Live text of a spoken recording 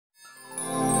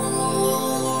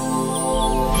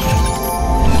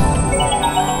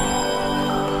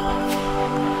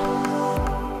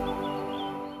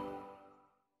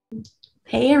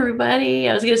Hey, everybody.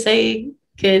 I was going to say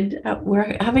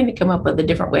we're having to come up with a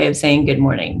different way of saying good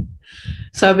morning.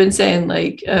 So I've been saying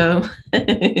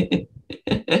good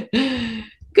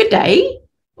day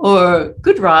or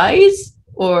good rise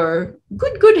or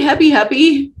good, happy,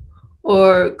 happy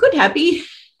or good, happy.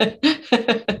 So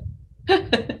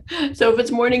if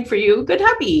it's morning for you, good,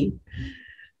 happy.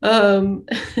 Um,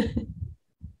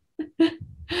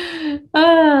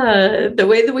 the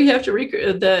way that we have to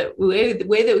the way that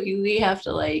we have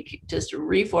to like just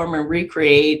reform and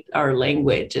recreate our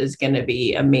language is going to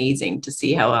be amazing to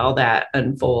see how all that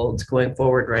unfolds going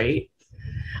forward, right?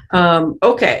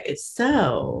 Okay,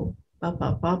 so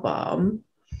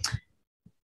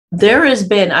there has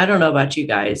been, I don't know about you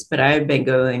guys, but I've been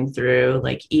going through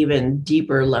like even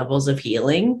deeper levels of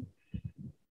healing,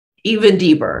 even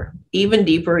deeper, even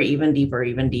deeper, even deeper,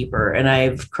 even deeper. And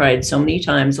I've cried so many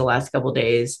times the last couple of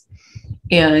days,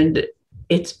 and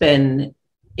it's been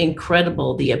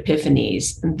incredible, the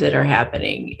epiphanies that are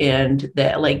happening. And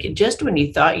that, like, just when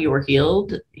you thought you were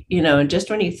healed, just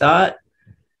when you thought,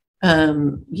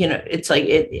 it's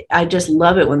like I just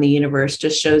love it when the universe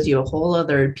just shows you a whole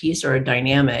other piece or a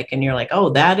dynamic, and you're like, oh,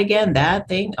 that again, that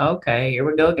thing. Okay, here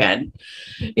we go again,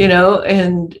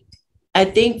 and I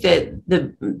think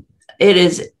that it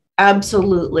is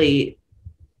absolutely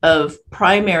of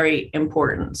primary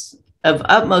importance, of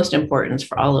utmost importance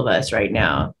for all of us right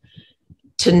now,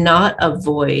 to not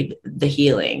avoid the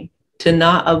healing, to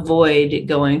not avoid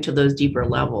going to those deeper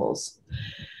levels.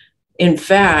 In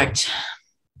fact,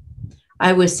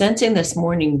 I was sensing this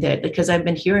morning that because I've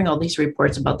been hearing all these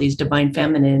reports about these divine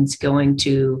feminines going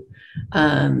to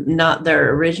not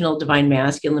their original divine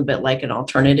masculine, but like an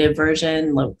alternative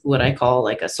version, like what I call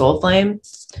like a soul flame.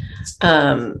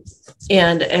 And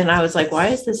I was like, why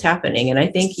is this happening? And I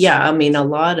think, yeah, I mean, a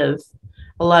lot of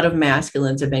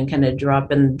masculines have been kind of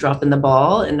dropping the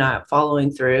ball and not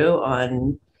following through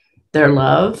on their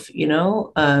love,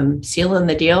 sealing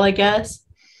the deal, I guess.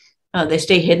 They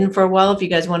stay hidden for a while. If you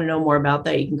guys want to know more about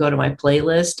that, you can go to my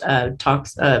playlist,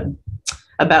 talks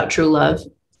about true love.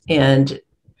 And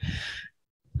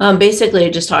basically,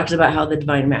 it just talks about how the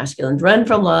divine masculines run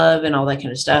from love and all that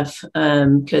kind of stuff,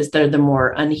 because they're the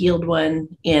more unhealed one.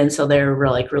 And so they're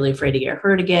really afraid to get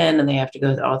hurt again. And they have to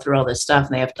go all through all this stuff.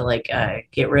 And they have to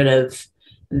get rid of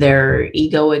their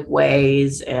egoic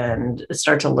ways and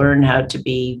start to learn how to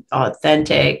be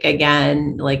authentic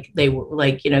again. Like they were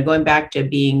going back to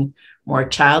being more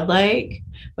childlike,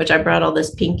 which I brought all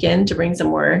this pink in to bring some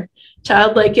more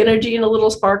childlike energy and a little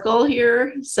sparkle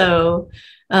here. So,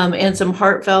 and some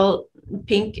heartfelt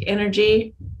pink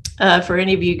energy. For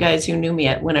any of you guys who knew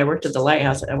me when I worked at the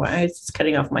lighthouse, it's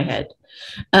cutting off my head.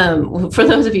 For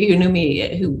those of you who knew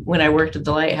me when I worked at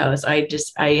the lighthouse, I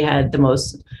had the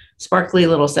most sparkly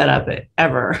little setup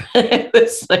ever. It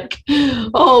was like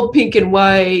all pink and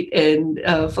white and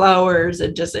flowers,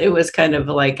 and just, it was kind of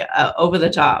like over the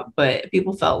top, but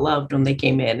people felt loved when they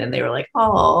came in and they were like,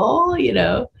 oh,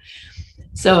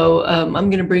 So I'm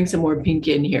going to bring some more pink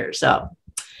in here. So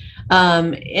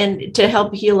and to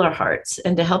help heal our hearts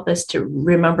and to help us to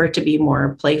remember to be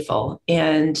more playful.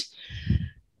 And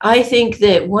I think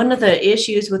that one of the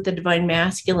issues with the divine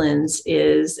masculines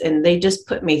is, and they just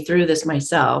put me through this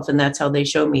myself, and that's how they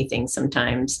show me things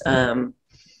sometimes.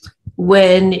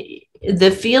 When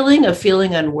the feeling of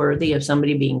feeling unworthy of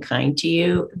somebody being kind to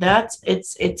you,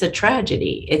 it's a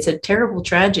tragedy. It's a terrible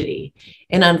tragedy.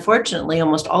 And unfortunately,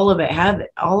 almost all of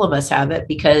us have it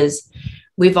because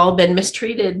we've all been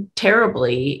mistreated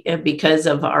terribly because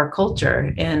of our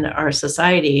culture and our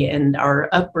society and our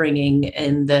upbringing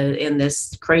in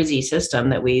this crazy system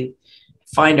that we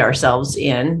find ourselves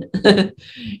in.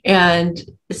 And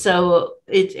so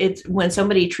it's when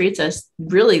somebody treats us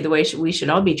really the way we should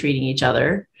all be treating each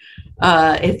other,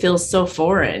 it feels so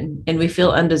foreign and we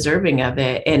feel undeserving of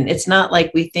it. And it's not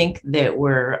like we think that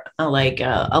we're like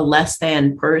a less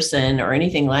than person or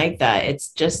anything like that. It's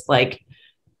just like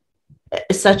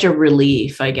such a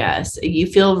relief, I guess. You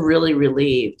feel really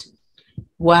relieved.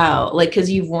 Wow. Like,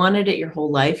 because you've wanted it your whole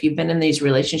life. You've been in these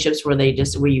relationships where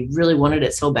you really wanted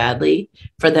it so badly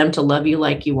for them to love you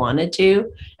like you wanted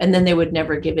to. And then they would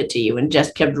never give it to you and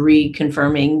just kept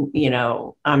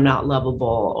reconfirming, I'm not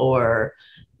lovable, or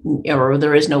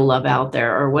there is no love out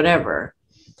there, or whatever.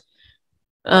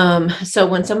 So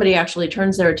when somebody actually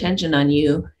turns their attention on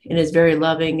you and is very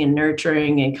loving and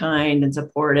nurturing and kind and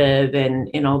supportive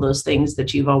and all those things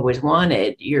that you've always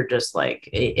wanted, you're just like,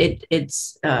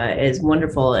 it's as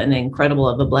wonderful and incredible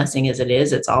of a blessing as it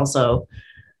is. It's also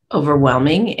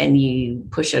overwhelming, and you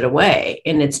push it away.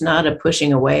 And it's not a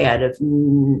pushing away out of,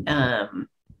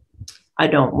 I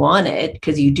don't want it,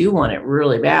 because you do want it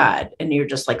really bad and you're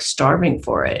just like starving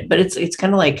for it. But it's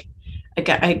kind of like,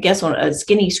 I guess, when a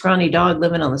skinny, scrawny dog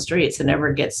living on the streets and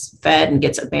never gets fed and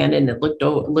gets abandoned and looked,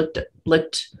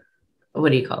 what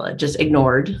do you call it? Just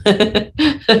ignored.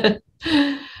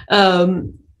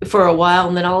 For a while,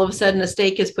 and then all of a sudden a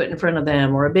steak is put in front of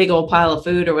them, or a big old pile of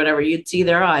food or whatever, you'd see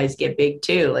their eyes get big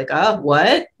too. Like, oh,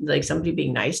 what? Like somebody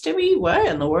being nice to me? What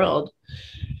in the world?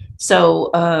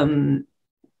 So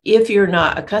if you're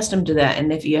not accustomed to that,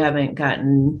 and if you haven't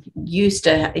gotten used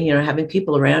to, having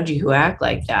people around you who act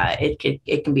like that,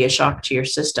 it can be a shock to your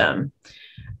system.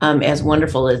 As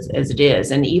wonderful as it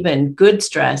is. And even good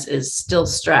stress is still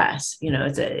stress.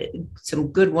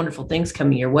 Some good, wonderful things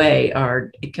coming your way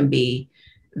it can be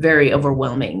very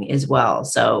overwhelming as well.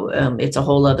 So it's a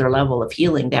whole other level of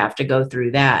healing to have to go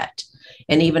through that.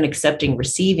 And even accepting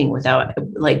receiving without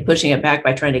like pushing it back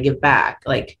by trying to give back.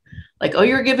 Like, oh,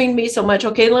 you're giving me so much.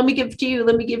 Okay, let me give to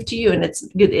you. And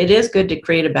it is good to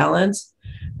create a balance,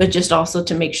 but just also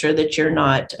to make sure that you're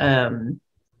not, that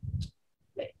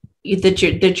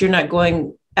you're not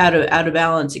going out of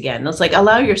balance again. It's like,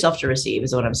 allow yourself to receive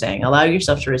is what I'm saying. Allow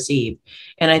yourself to receive.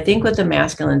 And I think what the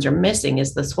masculines are missing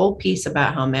is this whole piece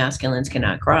about how masculines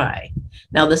cannot cry.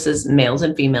 Now, this is males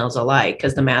and females alike,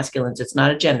 because the masculines, it's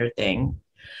not a gender thing.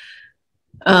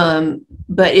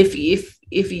 But if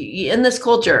you in this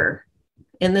culture,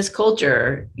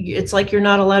 it's like you're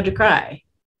not allowed to cry.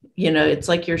 It's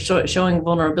like you're showing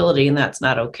vulnerability, and that's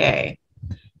not okay.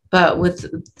 But with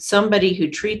somebody who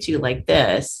treats you like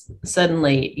this,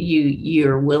 suddenly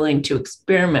you're willing to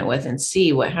experiment with and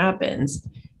see what happens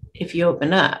if you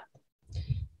open up.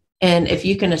 And if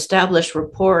you can establish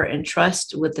rapport and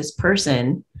trust with this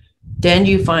person, then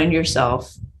you find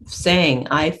yourself saying,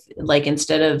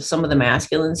 instead of some of the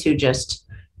masculines who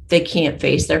they can't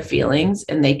face their feelings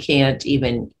and they can't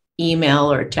even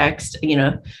email or text,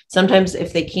 sometimes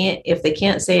if they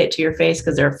can't say it to your face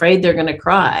because they're afraid they're going to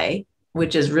cry,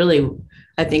 which is really,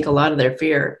 I think, a lot of their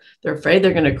fear. They're afraid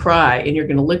they're going to cry and you're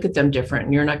going to look at them different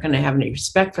and you're not going to have any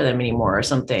respect for them anymore or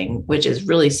something, which is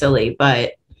really silly,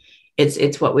 but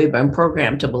it's what we've been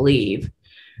programmed to believe.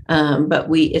 But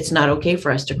it's not okay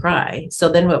for us to cry. So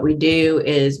then what we do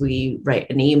is we write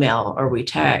an email or we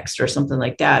text or something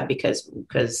like that because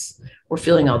we're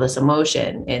feeling all this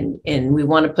emotion and we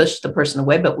want to push the person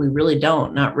away, but we really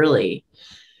don't, not really.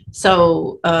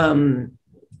 So,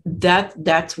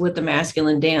 that's what the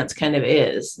masculine dance kind of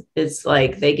is. It's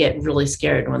like they get really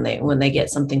scared when they get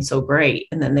something so great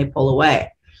and then they pull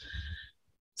away.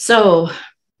 So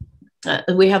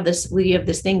we have this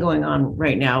thing going on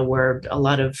right now where a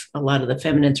lot of the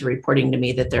feminines are reporting to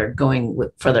me that they're going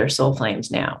for their soul flames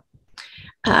now.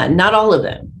 Not all of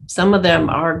them. Some of them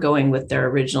are going with their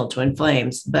original twin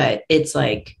flames, but it's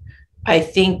like, I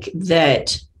think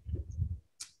that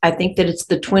it's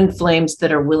the twin flames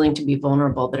that are willing to be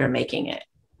vulnerable that are making it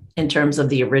in terms of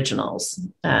the originals.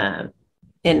 And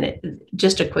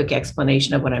just a quick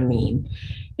explanation of what I mean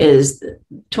is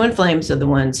twin flames are the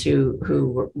ones who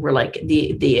were like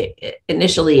the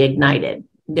initially ignited.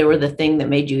 They were the thing that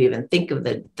made you even think of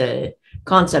the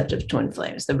concept of twin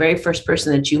flames. The very first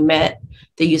person that you met,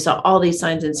 that you saw all these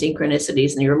signs and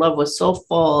synchronicities and your love was so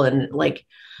full and like,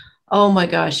 oh my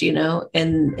gosh,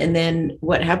 and then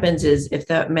what happens is if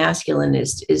that masculine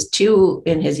is too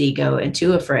in his ego and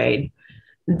too afraid,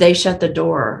 they shut the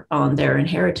door on their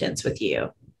inheritance with you.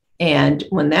 And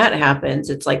when that happens,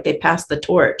 it's like they pass the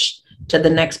torch to the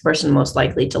next person most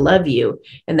likely to love you.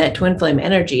 And that twin flame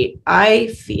energy, I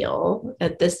feel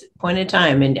at this point in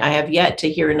time, and I have yet to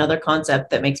hear another concept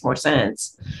that makes more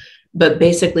sense, but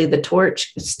basically the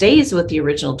torch stays with the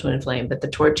original twin flame, but the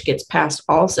torch gets passed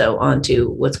also onto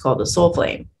what's called a soul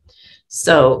flame.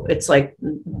 So it's like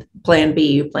plan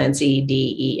B, plan C,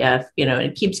 D, E, F, and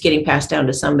it keeps getting passed down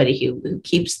to somebody who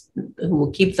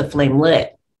will keep the flame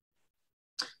lit.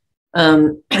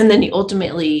 And then you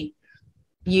ultimately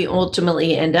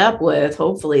end up with,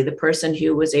 hopefully, the person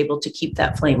who was able to keep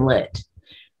that flame lit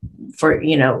for,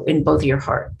 in both of your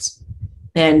hearts.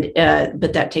 And,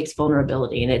 but that takes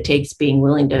vulnerability and it takes being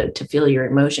willing to feel your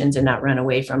emotions and not run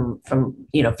away from,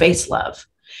 face love.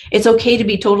 It's okay to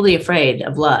be totally afraid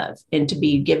of love and to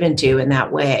be given to in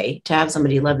that way, to have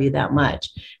somebody love you that much.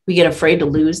 We get afraid to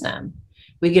lose them.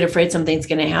 We get afraid something's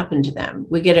going to happen to them.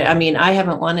 I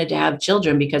haven't wanted to have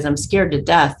children because I'm scared to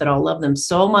death that I'll love them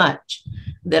so much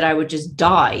that I would just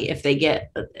die if they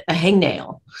get a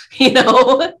hangnail,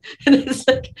 and it's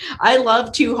like, I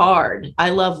love too hard. I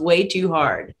love way too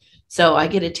hard. So I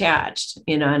get attached,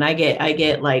 and I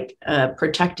get like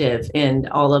protective and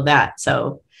all of that.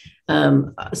 So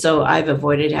So I've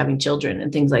avoided having children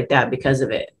and things like that because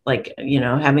of it. Like, you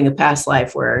know, having a past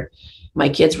life where my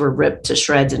kids were ripped to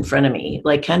shreds in front of me,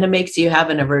 like kind of makes you have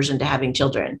an aversion to having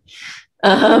children.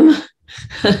 Um,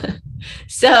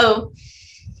 so,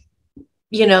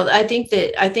 you know, I think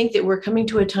that we're coming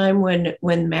to a time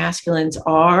when masculines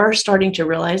are starting to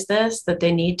realize this, that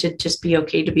they need to just be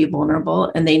okay to be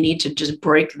vulnerable, and they need to just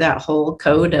break that whole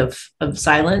code of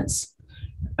silence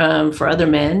for other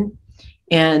men,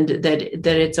 and that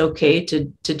it's okay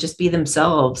to just be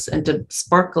themselves and to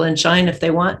sparkle and shine if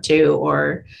they want to,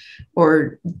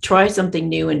 or try something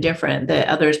new and different that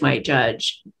others might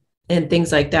judge and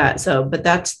things like that. So, but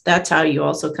that's how you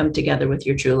also come together with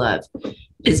your true love,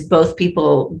 is both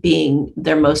people being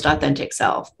their most authentic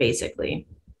self, basically.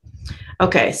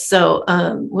 Okay, so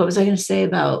what was I going to say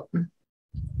about?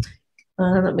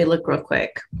 Let me look real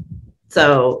quick.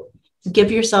 So,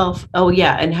 give yourself. Oh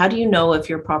yeah, and how do you know if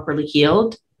you're properly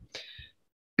healed?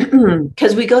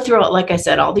 Because we go through, like I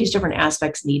said, all these different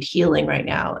aspects need healing right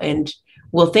now, and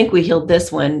we'll think we healed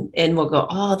this one, and we'll go,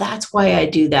 oh, that's why I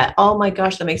do that. Oh my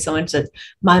gosh, that makes so much sense.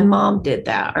 My mom did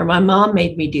that, or my mom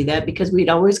made me do that, because we'd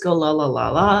always go la la la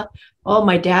la. Oh,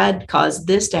 my dad caused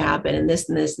this to happen, and this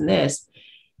and this and this.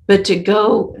 But to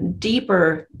go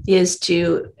deeper is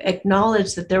to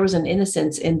acknowledge that there was an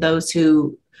innocence in those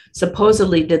who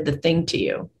supposedly did the thing to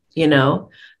you. You know,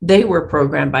 they were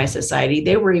programmed by society.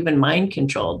 They were even mind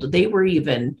controlled. They were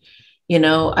even, you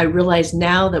know, I realize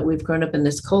now that we've grown up in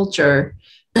this culture,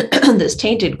 this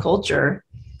tainted culture,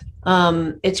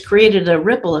 it's created a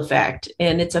ripple effect,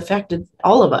 and it's affected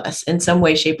all of us in some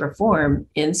way, shape, or form.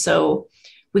 And so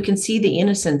we can see the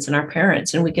innocence in our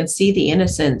parents, and we can see the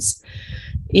innocence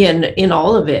in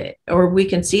all of it, or we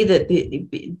can see that the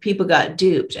people got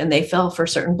duped and they fell for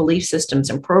certain belief systems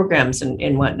and programs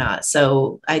and whatnot.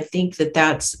 So I think that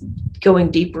that's going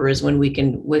deeper, is when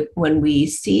we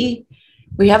see,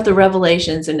 we have the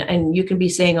revelations, and you can be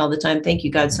saying all the time, thank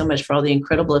you God so much for all the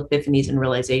incredible epiphanies and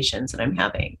realizations that I'm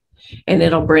having, and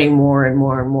it'll bring more and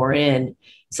more and more in.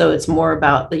 So it's more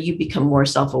about that you become more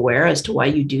self-aware as to why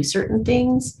you do certain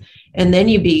things, and then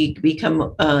you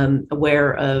become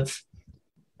aware of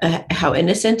how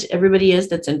innocent everybody is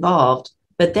that's involved.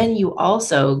 But then you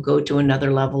also go to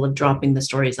another level of dropping the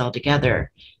stories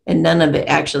altogether, and none of it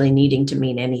actually needing to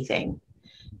mean anything.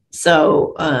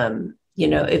 So, you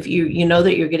know, if you know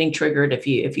that you're getting triggered, if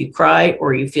you cry,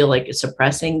 or you feel like it's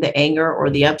suppressing the anger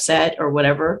or the upset or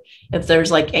whatever, if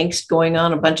there's like angst going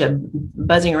on, a bunch of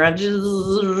buzzing around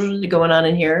going on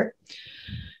in here,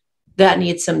 that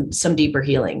needs some deeper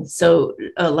healing. So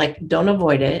like, don't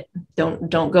avoid it. Don't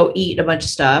go eat a bunch of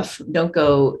stuff. Don't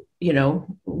go, you know,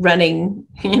 running,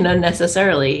 you know,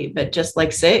 necessarily, but just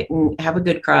like sit and have a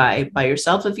good cry by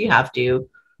yourself if you have to,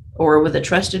 or with a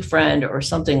trusted friend or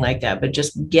something like that. But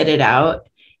just get it out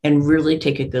and really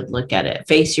take a good look at it.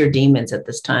 Face your demons at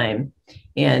this time.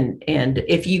 And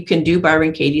if you can do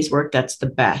Byron Katie's work, that's the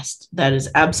best. That is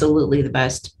absolutely the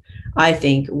best. I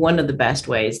think one of the best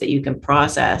ways that you can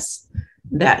process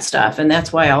that stuff. And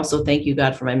that's why I also thank you,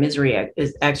 God, for my misery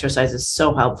exercise is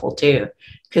so helpful too,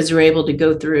 because you're able to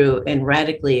go through and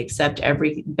radically accept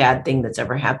every bad thing that's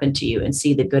ever happened to you and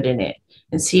see the good in it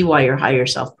and see why your higher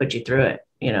self put you through it,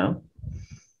 you know?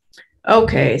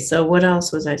 Okay. So what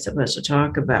else was I supposed to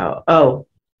talk about? Oh,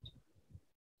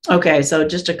 okay. So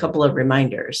just a couple of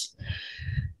reminders.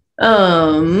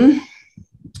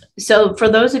 So for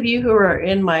those of you who are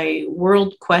in my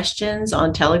World Questions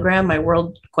on Telegram, my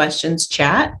World Questions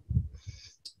chat,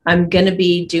 I'm going to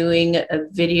be doing a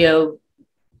video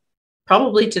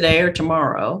probably today or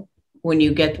tomorrow when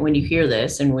you hear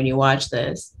this and when you watch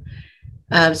this.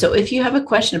 So if you have a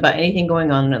question about anything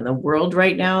going on in the world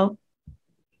right now,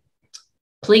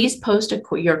 please post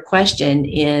your question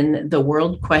in the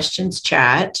World Questions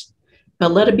chat,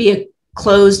 but let it be a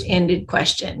closed-ended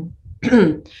question.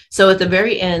 So at the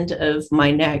very end of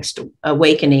my next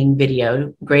awakening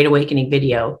video, Great Awakening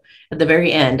video, at the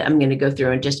very end, I'm going to go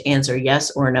through and just answer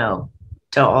yes or no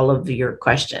to all of your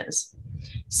questions.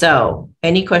 So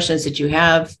any questions that you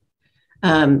have,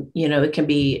 you know, it can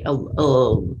be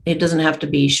it doesn't have to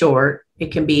be short.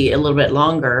 It can be a little bit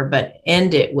longer, but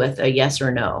end it with a yes or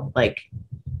no, like,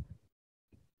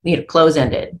 you know,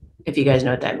 close-ended, if you guys know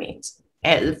what that means.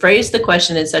 And phrase the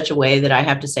question in such a way that I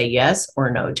have to say yes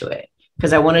or no to it,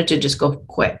 because I want it to just go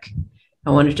quick. I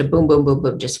want it to boom, boom, boom,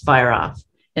 boom, just fire off.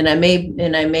 And I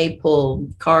may pull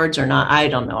cards or not. I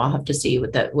don't know. I'll have to see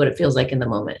what it feels like in the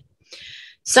moment.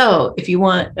 So if you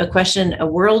want a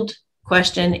world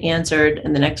question answered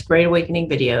in the next Great Awakening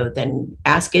video, then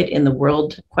ask it in the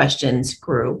World Questions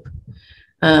group.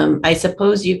 I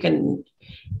suppose you can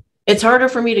It's harder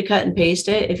for me to cut and paste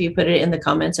it if you put it in the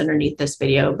comments underneath this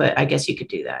video, but I guess you could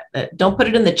do that. Don't put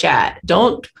it in the chat.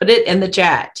 Don't put it in the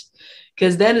chat,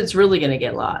 because then it's really going to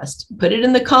get lost. Put it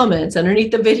in the comments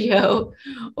underneath the video,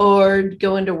 or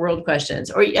go into world questions.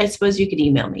 Or I suppose you could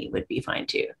email me, would be fine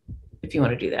too, if you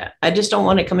want to do that. I just don't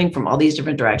want it coming from all these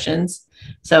different directions.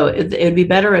 So it would be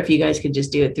better if you guys could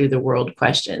just do it through the world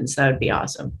questions. That would be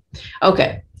awesome.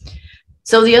 Okay.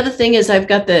 So the other thing is I've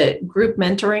got the group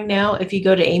mentoring now. If you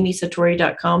go to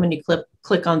amysatori.com and you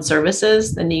click on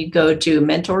services, then you go to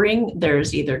mentoring.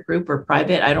 There's either group or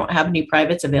private. I don't have any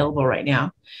privates available right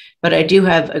now, but I do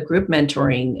have a group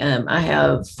mentoring. I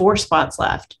have 4 spots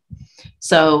left.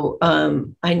 So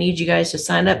I need you guys to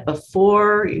sign up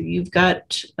before, you've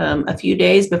got a few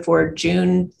days before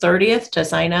June 30th to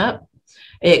sign up.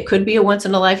 It could be a once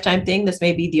in a lifetime thing. This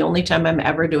may be the only time I'm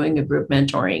ever doing a group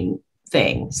mentoring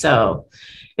thing. So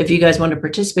if you guys want to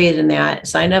participate in that,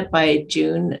 sign up by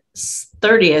June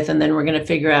 30th, and then we're going to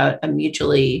figure out a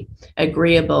mutually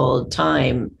agreeable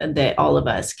time that all of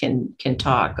us can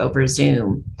talk over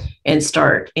Zoom and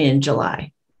start in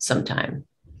July sometime.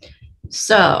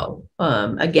 So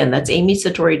again, that's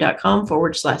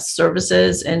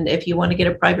amysatori.com/services. And if you want to get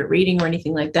a private reading or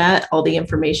anything like that, all the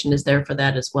information is there for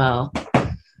that as well.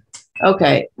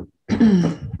 Okay.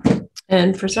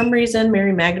 And for some reason,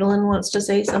 Mary Magdalene wants to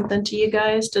say something to you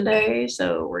guys today.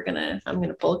 So I'm going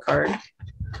to pull a card.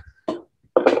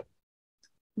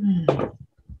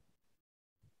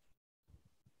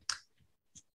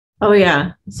 Oh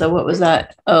yeah. So what was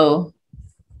that? Oh,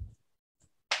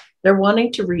 they're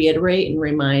wanting to reiterate and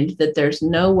remind that there's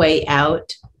no way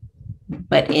out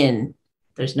but in.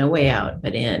 There's no way out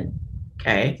but in.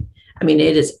 Okay. I mean,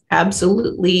 it is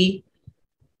absolutely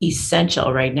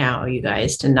essential right now, you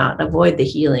guys, to not avoid the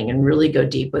healing and really go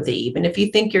deep with it. Even if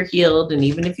you think you're healed, and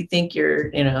even if you think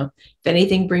you're, if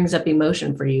anything brings up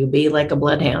emotion for you, be like a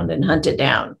bloodhound and hunt it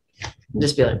down. And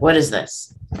just be like, what is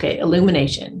this? Okay.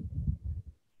 Illumination.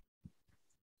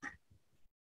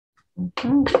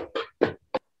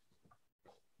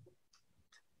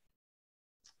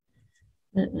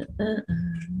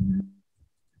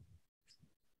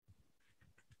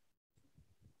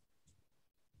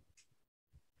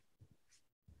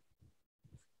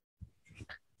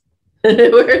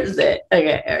 Where is it?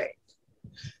 Okay, all right.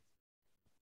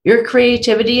 Your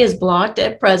creativity is blocked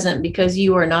at present because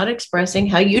you are not expressing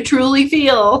how you truly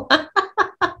feel.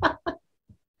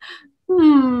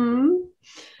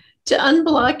 To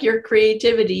unblock your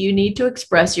creativity, you need to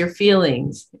express your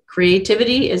feelings.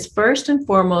 Creativity is first and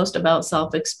foremost about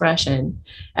self-expression.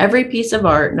 Every piece of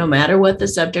art, no matter what the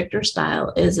subject or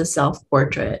style, is a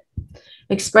self-portrait.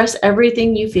 Express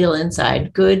everything you feel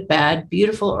inside, good, bad,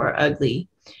 beautiful, or ugly.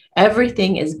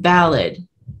 Everything is valid.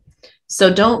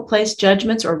 So don't place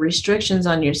judgments or restrictions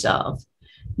on yourself.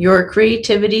 Your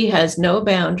creativity has no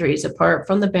boundaries apart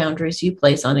from the boundaries you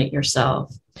place on it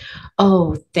yourself.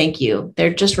 Oh, thank you.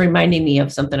 They're just reminding me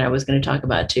of something I was going to talk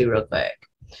about too, real quick.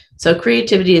 So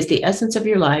creativity is the essence of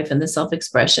your life, and the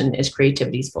self-expression is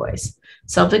creativity's voice.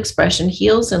 Self-expression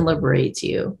heals and liberates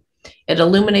you. It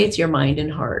illuminates your mind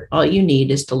and heart. All you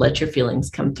need is to let your feelings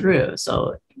come through.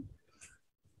 So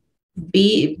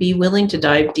be willing to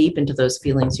dive deep into those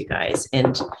feelings, you guys.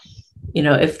 And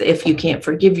if you can't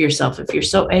forgive yourself, if you're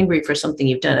so angry for something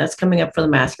you've done, that's coming up for the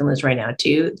masculines right now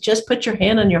too. Just put your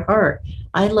hand on your heart.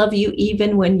 I love you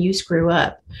even when you screw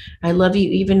up. I love you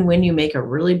even when you make a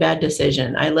really bad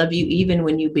decision. I love you even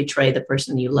when you betray the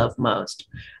person you love most.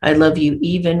 I love you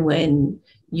even when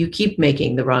you keep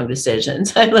making the wrong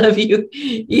decisions. I love you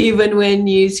even when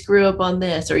you screw up on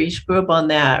this or you screw up on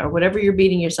that or whatever you're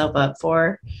beating yourself up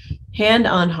for. Hand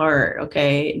on heart,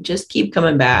 okay? Just keep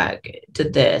coming back to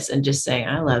this and just saying,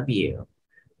 I love you.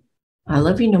 I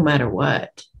love you no matter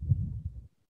what.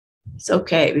 It's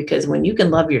okay, because when you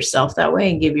can love yourself that way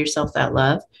and give yourself that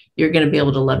love, you're going to be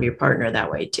able to love your partner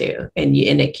that way too. And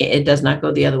it does not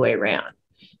go the other way around.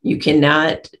 You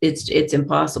cannot, it's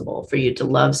impossible for you to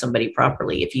love somebody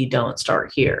properly if you don't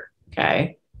start here,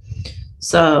 okay?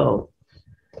 So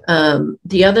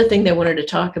the other thing they wanted to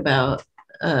talk about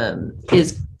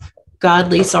is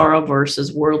godly sorrow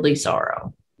versus worldly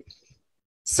sorrow.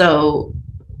 So,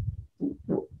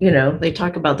 they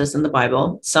talk about this in the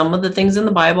Bible. Some of the things in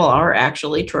the Bible are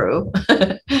actually true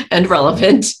and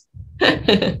relevant.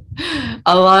 A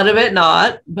lot of it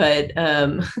not, but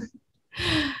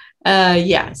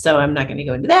yeah, so I'm not going to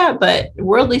go into that, but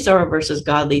worldly sorrow versus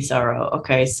godly sorrow.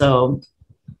 Okay, so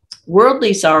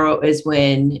worldly sorrow is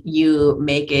when you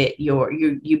make it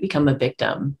you become a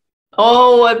victim.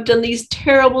 Oh, I've done these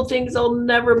terrible things. I'll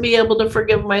never be able to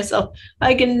forgive myself.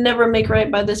 I can never make right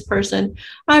by this person.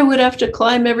 I would have to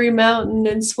climb every mountain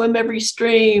and swim every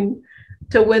stream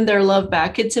to win their love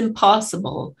back. It's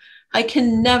impossible. I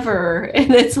can never.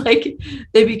 And it's like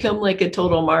they become like a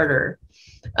total martyr.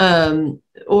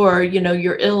 Or, you know,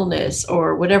 your illness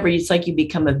or whatever. It's like you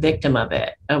become a victim of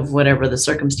it, of whatever the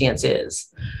circumstance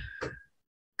is.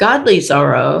 Godly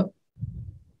sorrow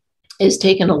is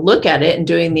taking a look at it and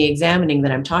doing the examining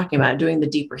that I'm talking about, doing the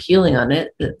deeper healing on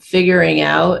it, figuring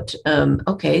out,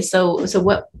 okay, so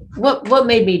what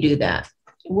made me do that?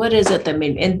 What is it that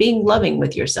made me, and being loving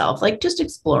with yourself, like just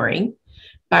exploring.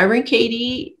 Byron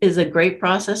Katie is a great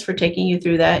process for taking you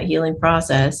through that healing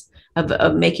process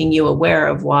of making you aware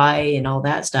of why and all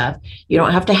that stuff. You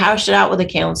don't have to hash it out with a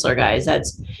counselor, guys.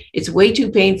 It's way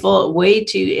too painful, way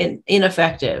too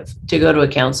ineffective to go to a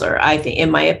counselor. I think,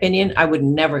 in my opinion, I would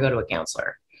never go to a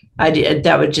counselor.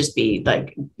 That would just be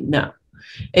like, no.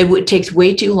 Takes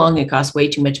way too long and costs way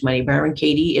too much money. Byron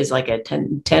Katie is like a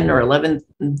 $10 or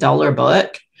 $11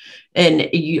 book. And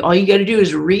all you got to do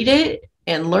is read it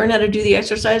and learn how to do the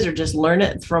exercise, or just learn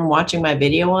it from watching my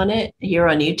video on it here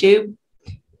on YouTube.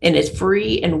 And it's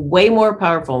free and way more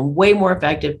powerful and way more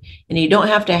effective. And you don't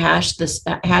have to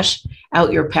hash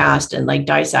out your past and like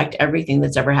dissect everything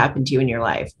that's ever happened to you in your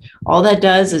life. All that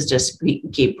does is just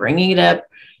keep bringing it up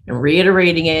and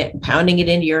reiterating it, pounding it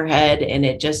into your head, and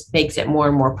it just makes it more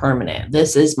and more permanent.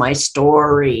 This is my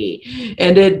story,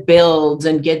 and it builds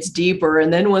and gets deeper.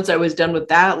 And then once I was done with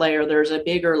that layer, there's a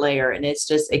bigger layer, and it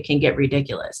can get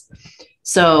ridiculous.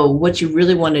 So what you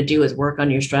really want to do is work on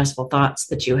your stressful thoughts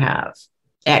that you have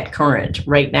at current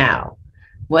right now.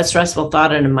 What stressful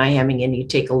thought am I having? And you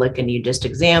take a look and you just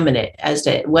examine it as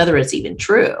to whether it's even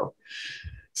true.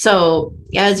 So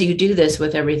as you do this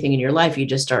with everything in your life, you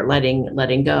just start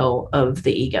letting go of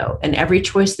the ego. And every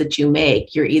choice that you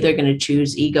make, you're either going to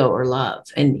choose ego or love.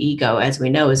 And ego, as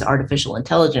we know, is artificial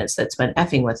intelligence that's been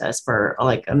effing with us for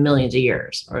like millions of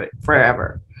years or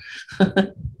forever.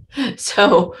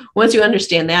 So once you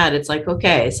understand that, it's like,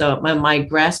 okay, so am I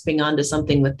grasping onto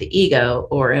something with the ego,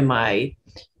 or am I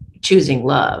choosing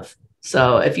love?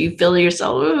 So if you feel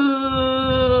yourself,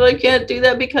 I can't do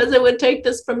that because it would take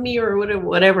this from me or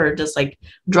whatever, just like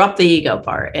drop the ego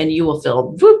part, and you will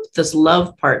feel, whoop, this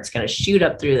love part's going to shoot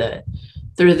up through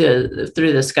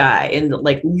the sky and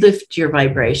like lift your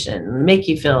vibration, make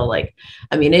you feel like,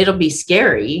 I mean, it'll be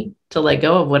scary to let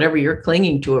go of whatever you're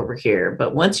clinging to over here.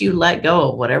 But once you let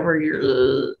go of whatever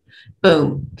you're,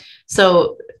 boom.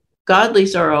 So godly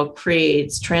sorrow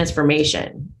creates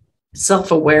transformation,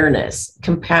 self-awareness,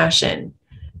 compassion,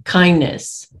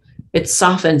 kindness. It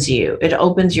softens you. It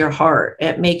opens your heart.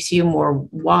 It makes you more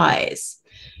wise.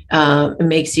 It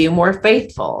makes you more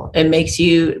faithful. It makes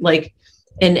you like,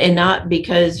 and not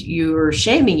because you're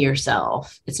shaming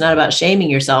yourself. It's not about shaming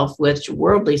yourself, which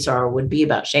worldly sorrow would be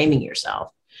about shaming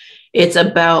yourself. It's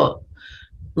about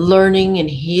learning and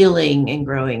healing and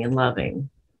growing and loving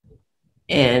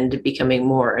and becoming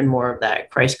more and more of that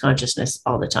Christ consciousness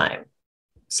all the time.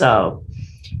 So,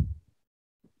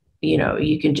 you know,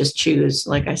 you can just choose,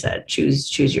 like I said,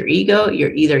 choose your ego.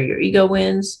 Either your ego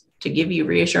wins to give you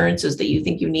reassurances that you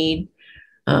think you need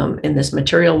in this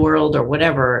material world or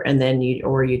whatever, and then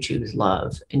you choose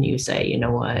love and you say, you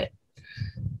know what,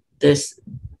 this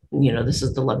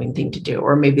is the loving thing to do,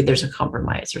 or maybe there's a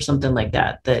compromise or something like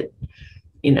that,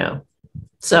 you know.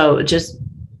 So just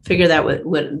figure that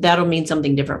what that'll mean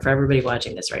something different for everybody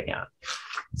watching this right now.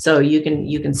 So you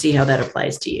can see how that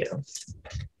applies to you.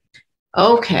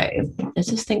 Okay, is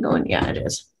this thing going? Yeah, it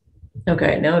is.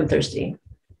 Okay, now I'm thirsty.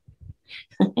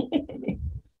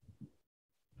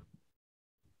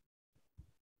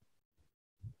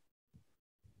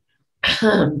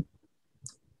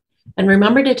 And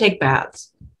remember to take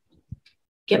baths,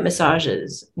 get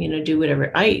massages, you know, do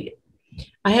whatever. I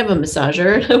have a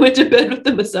massager. I went to bed with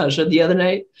the massager the other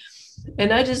night,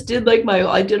 and I just did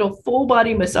I did a full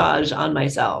body massage on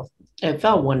myself. It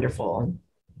felt wonderful.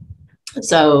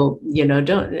 So, you know,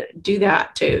 don't do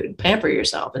that too. Pamper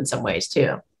yourself in some ways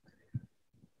too.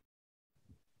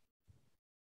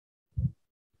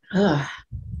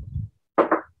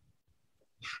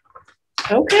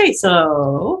 Okay,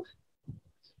 so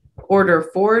order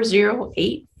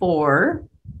 4084.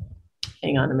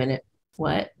 Hang on a minute.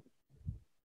 What?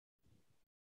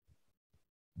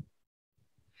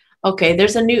 Okay,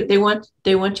 there's a new, they want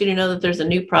you to know that there's a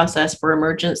new process for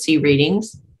emergency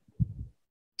readings.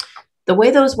 The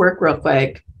way those work real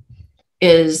quick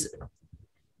is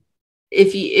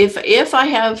if I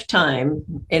have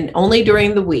time, and only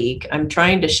during the week, I'm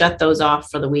trying to shut those off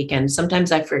for the weekend.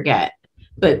 Sometimes I forget,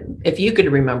 but if you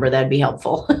could remember, that'd be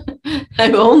helpful.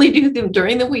 I only do them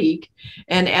during the week.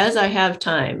 And as I have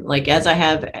time, like as I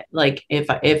have, like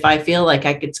if I feel like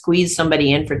I could squeeze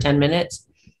somebody in for 10 minutes,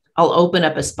 I'll open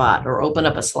up a spot or open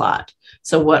up a slot.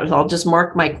 So what I'll just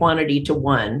mark my quantity to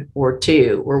 1 or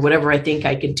 2 or whatever I think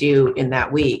I could do in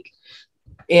that week.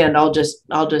 And I'll just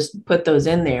put those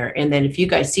in there. And then if you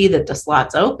guys see that the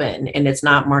slot's open and it's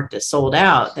not marked as sold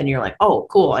out, then you're like, oh,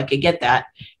 cool, I could get that.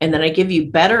 And then I give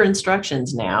you better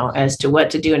instructions now as to what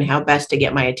to do and how best to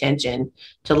get my attention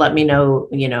to let me know,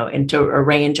 and to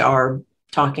arrange our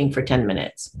talking for 10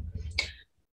 minutes.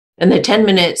 And the 10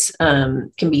 minutes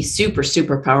can be super,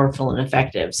 super powerful and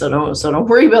effective. So don't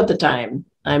worry about the time.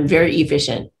 I'm very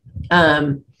efficient.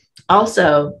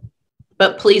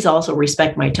 But please also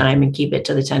respect my time and keep it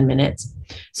to the 10 minutes.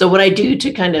 So what I do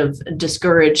to kind of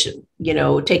discourage,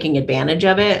 taking advantage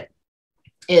of it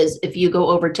is if you go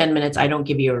over 10 minutes, I don't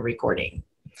give you a recording.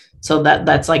 So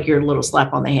that's like your little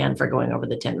slap on the hand for going over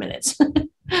the 10 minutes.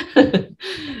 And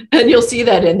you'll see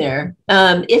that in there.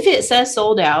 If it says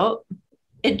sold out,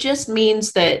 it just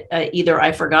means that either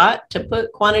I forgot to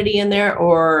put quantity in there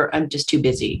or I'm just too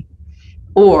busy.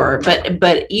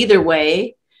 But either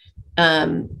way,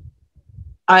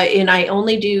 I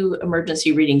only do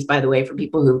emergency readings, by the way, for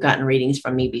people who've gotten readings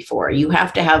from me before. You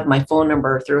have to have my phone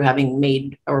number through having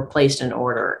made or placed an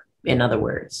order, in other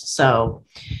words. So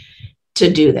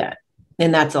to do that,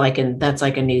 and that's like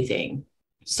a new thing.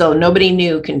 So nobody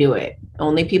new can do it.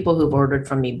 Only people who've ordered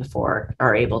from me before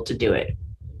are able to do it.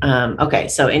 Okay.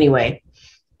 So anyway,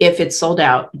 if it's sold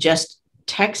out, just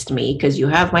text me because you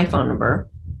have my phone number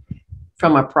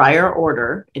from a prior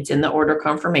order. It's in the order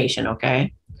confirmation.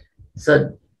 Okay.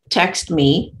 So text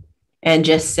me and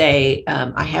just say,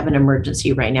 I have an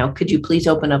emergency right now. Could you please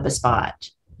open up a spot?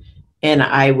 And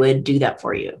I would do that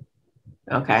for you.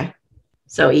 Okay.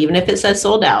 So even if it says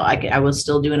sold out, I will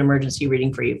still do an emergency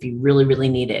reading for you if you really, really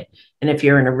need it. And if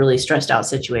you're in a really stressed out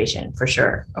situation, for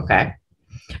sure. Okay.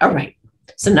 All right.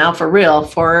 So now for real,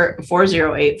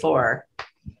 4084.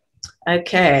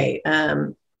 Okay.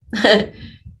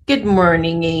 Good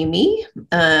morning, Amy.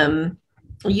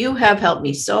 You have helped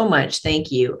me so much.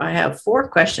 Thank you. I have 4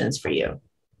 questions for you.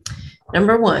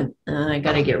 Number 1, I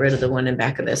got to get rid of the one in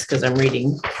back of this because I'm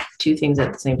reading 2 things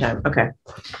at the same time. Okay.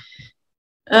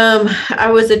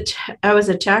 I was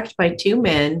attacked by 2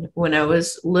 men when I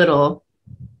was little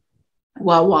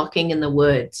while walking in the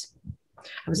woods.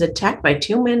 I was attacked by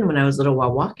 2 men when I was little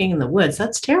while walking in the woods.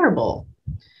 That's terrible.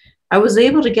 I was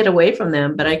able to get away from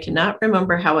them, but I cannot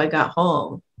remember how I got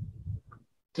home.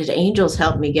 Did angels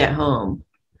help me get home?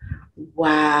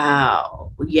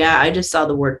 Wow. Yeah, I just saw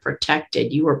the word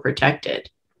protected. You were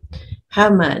protected. I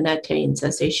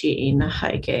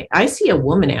see a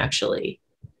woman actually.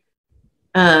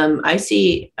 I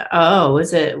see. Oh,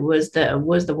 was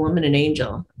the woman an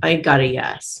angel? I got a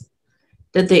yes.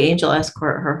 Did the angel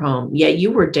escort her home? Yeah,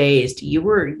 you were dazed.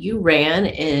 You ran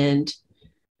and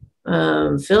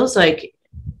feels like,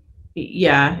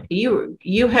 yeah,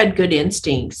 you had good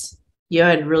instincts. You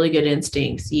had really good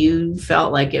instincts. You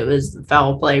felt like it was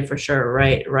foul play for sure,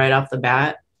 right off the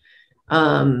bat.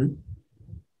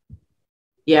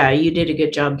 Yeah, you did a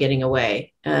good job getting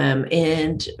away.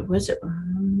 And was it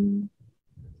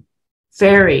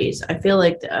fairies? I feel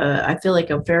like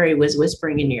a fairy was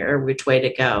whispering in your ear which way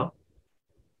to go.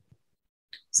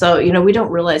 So, we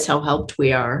don't realize how helped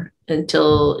we are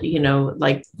until,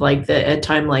 like a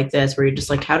time like this where you're just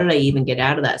like, how did I even get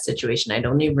out of that situation? I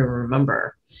don't even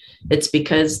remember. It's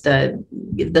because the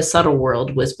subtle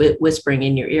world was whispering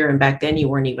in your ear. And back then you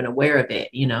weren't even aware of it.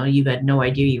 You had no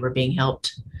idea you were being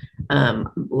helped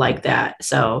like that.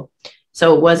 So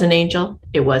it was an angel.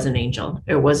 It was an angel.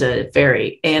 It was a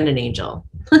fairy and an angel.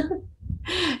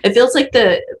 It feels like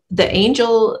the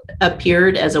angel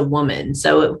appeared as a woman.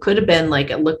 So it could have been like,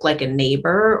 it looked like a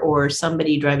neighbor or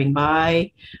somebody driving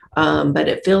by. But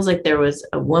it feels like there was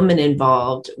a woman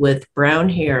involved with brown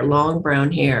hair, long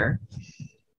brown hair.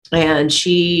 And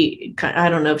I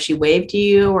don't know if she waved to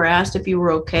you or asked if you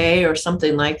were okay or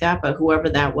something like that. But whoever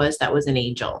that was an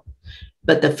angel.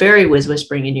 But the fairy was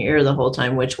whispering in your ear the whole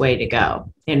time which way to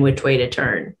go and which way to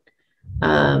turn.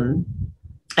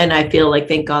 And I feel like,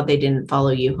 thank God they didn't follow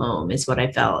you home is what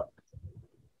I felt.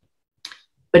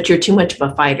 But you're too much of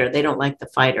a fighter. They don't like the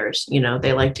fighters.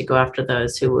 They like to go after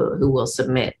those who will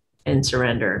submit and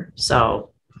surrender.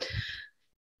 So,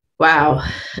 wow.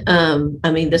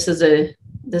 I mean, this is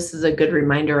a good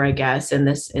reminder, I guess, in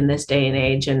this day and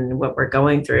age and what we're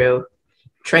going through.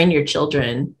 Train your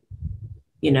children,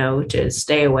 to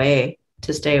stay away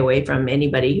from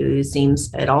anybody who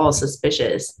seems at all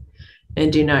suspicious.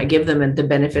 And do not give them the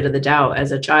benefit of the doubt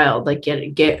as a child. Like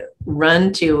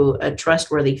run to a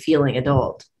trustworthy feeling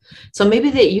adult. So maybe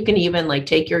that you can even like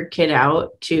take your kid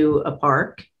out to a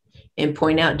park and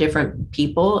point out different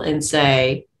people and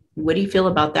say, what do you feel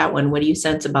about that one? What do you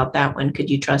sense about that one? Could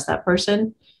you trust that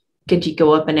person? Could you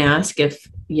go up and ask if,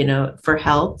 for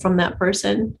help from that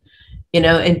person?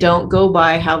 And don't go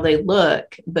by how they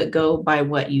look, but go by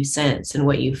what you sense and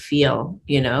what you feel.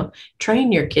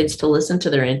 Train your kids to listen to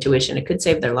their intuition. It could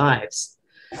save their lives.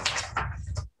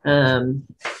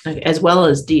 As well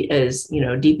as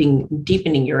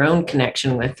deepening your own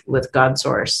connection with God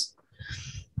source.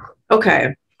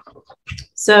 Okay.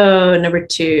 So number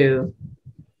 2,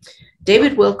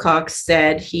 David Wilcox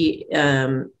said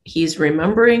he's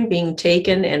remembering being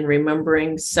taken and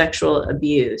remembering sexual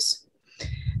abuse.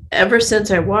 Ever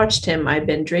since I watched him, I've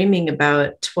been dreaming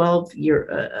about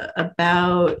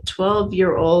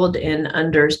 12-year-old and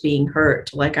unders being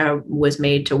hurt, like I was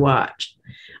made to watch.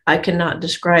 I cannot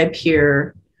describe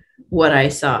here what I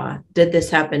saw. Did this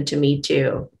happen to me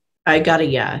too? I got a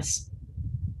yes.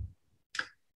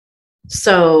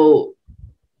 So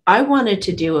I wanted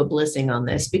to do a blissing on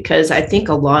this because I think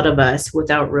a lot of us,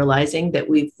 without realizing that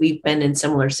we've been in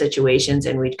similar situations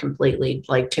and we'd completely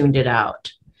like tuned it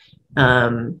out.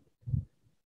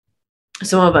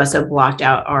 Some of us have blocked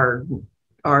out our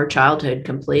childhood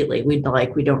completely. We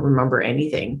don't remember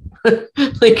anything.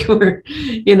 Like we're,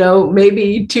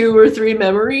 maybe 2 or 3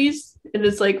 memories. And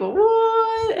it's like,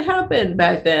 what happened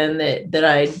back then that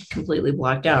I completely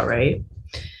blocked out, right?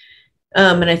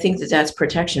 And I think that's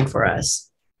protection for us,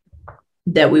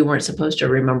 that we weren't supposed to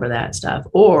remember that stuff,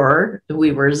 or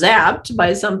we were zapped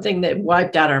by something that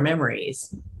wiped out our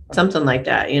memories, something like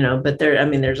that, but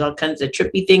there's all kinds of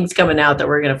trippy things coming out that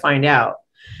we're going to find out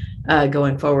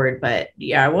going forward. But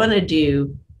yeah, I want to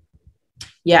do,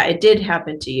 it did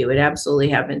happen to you. It absolutely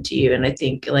happened to you. And I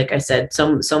think, like I said,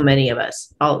 so many of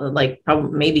us, all like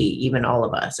probably maybe even all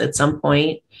of us at some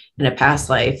point in a past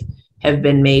life have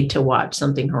been made to watch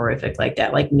something horrific like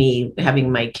that, like me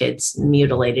having my kids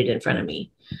mutilated in front of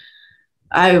me.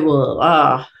 I've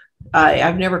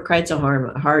never cried so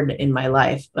hard in my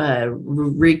life.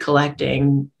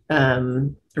 Recollecting,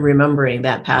 remembering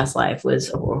that past life was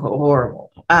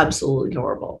horrible, absolutely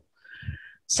horrible.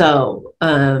 So,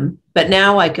 but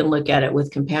now I can look at it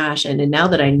with compassion. And now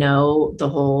that I know the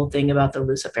whole thing about the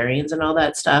Luciferians and all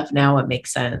that stuff, now it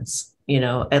makes sense.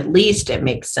 At least it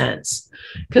makes sense.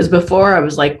 Because before I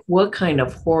was like, what kind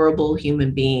of horrible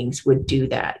human beings would do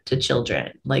that to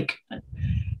children? Like,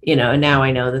 and now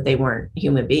I know that they weren't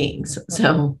human beings.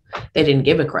 So they didn't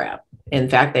give a crap. In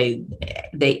fact, they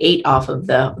ate off of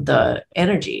the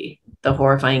energy, the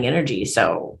horrifying energy.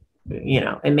 So,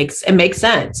 it makes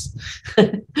sense.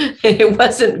 It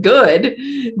wasn't good,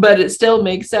 but it still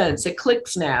makes sense. It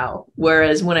clicks now.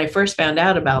 Whereas when I first found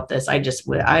out about this, I just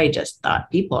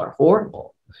thought people are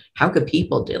horrible. How could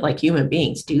people like human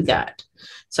beings do that?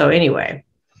 So anyway,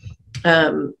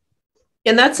 and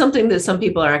that's something that some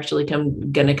people are actually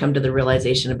going to come to the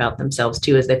realization about themselves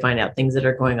too, as they find out things that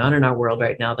are going on in our world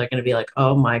right now. They're going to be like,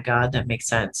 oh my God, that makes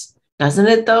sense. Doesn't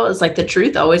it though? It's like the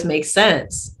truth always makes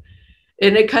sense.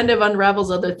 And it kind of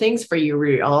unravels other things for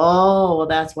you. Oh, well,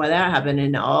 that's why that happened.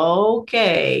 And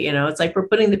okay, it's like we're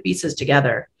putting the pieces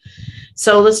together.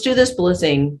 So let's do this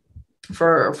blissing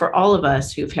for all of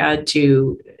us who've had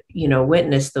to,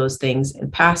 witness those things in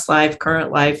past life,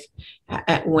 current life,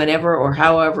 whenever or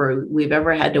however we've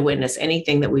ever had to witness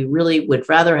anything that we really would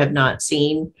rather have not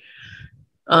seen.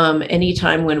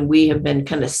 Anytime when we have been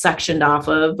kind of sectioned off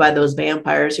of by those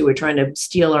vampires who were trying to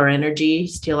steal our energy,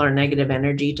 steal our negative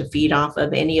energy to feed off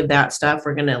of, any of that stuff,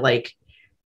 we're going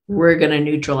to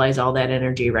neutralize all that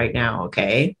energy right now.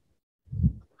 Okay.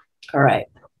 All right.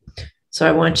 So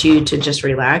I want you to just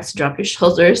relax, drop your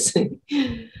shoulders.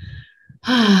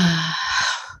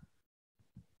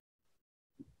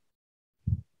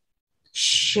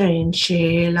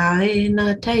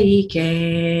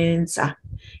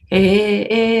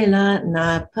 Ela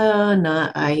na pana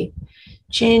ai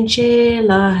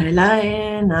chinchila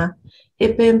helaena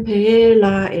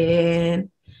ipimpila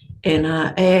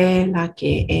ena ela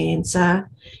ke ensa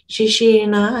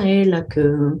shishina ela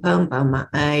kumpamba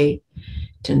ai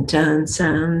tantan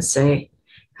sanse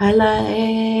hala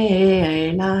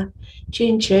ela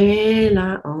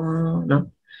chinchila ono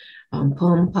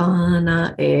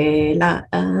pompana ela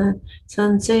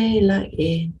sanse la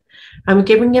in. I'm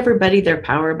giving everybody their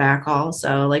power back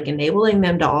also, like enabling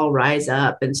them to all rise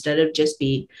up instead of just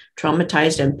be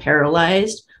traumatized and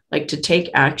paralyzed, like to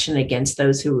take action against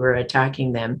those who were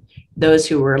attacking them, those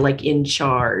who were like in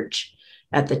charge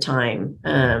at the time.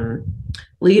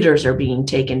 Leaders are being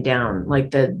taken down, like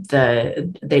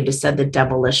they just said the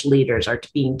devilish leaders are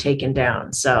being taken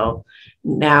down. So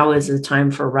Now is the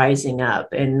time for rising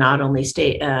up and not only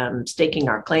staking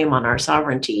our claim on our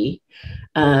sovereignty,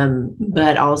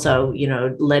 but also, you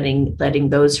know, letting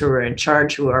those who are in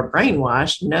charge, who are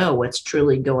brainwashed, know what's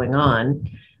truly going on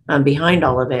behind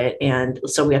all of it. And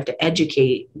so we have to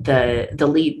educate the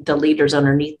leaders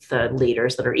underneath the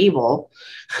leaders that are evil.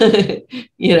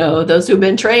 You know, those who've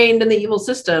been trained in the evil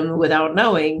system without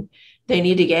knowing. They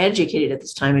need to get educated at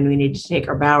this time, and we need to take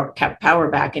our power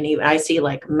back. And even I see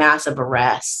like massive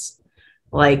arrests,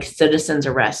 like citizens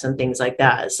arrests and things like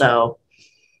that. So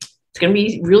it's going to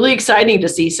be really exciting to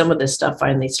see some of this stuff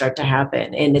finally start to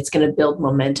happen, and it's going to build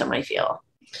momentum, I feel.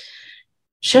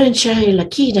 So any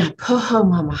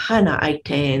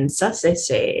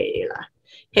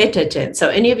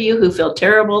of you who feel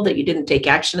terrible that you didn't take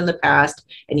action in the past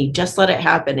and you just let it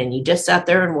happen and you just sat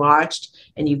there and watched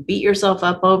and you beat yourself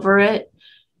up over it,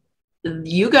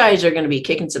 you guys are going to be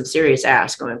kicking some serious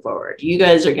ass going forward. You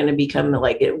guys are going to become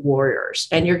like warriors,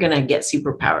 and you're going to get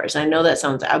superpowers. I know that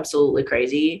sounds absolutely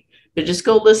crazy, but just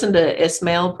go listen to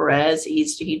Ismael Perez.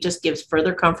 He just gives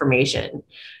further confirmation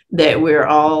that we're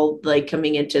all like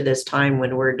coming into this time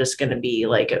when we're just going to be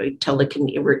like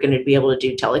we're going to be able to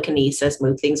do telekinesis,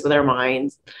 move things with our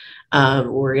minds.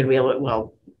 We're going to be able to,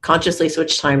 well, consciously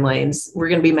switch timelines. We're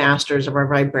going to be masters of our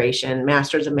vibration,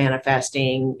 masters of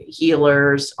manifesting,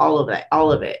 healers, all of it.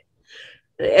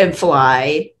 And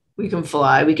fly. We can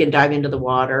fly. We can dive into the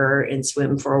water and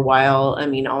swim for a while. I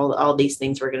mean, all these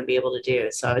things we're going to be able to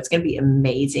do. So it's going to be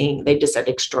amazing. They just said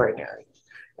extraordinary,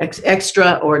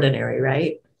 extraordinary,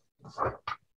 right?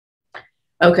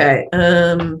 Okay.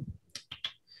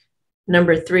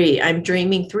 Number 3, I'm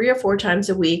dreaming 3 or 4 times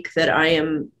a week that I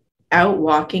am out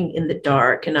walking in the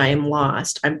dark and I am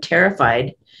lost. I'm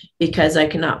terrified because I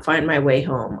cannot find my way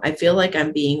home. I feel like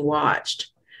I'm being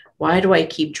watched. Why do I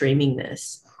keep dreaming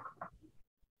this?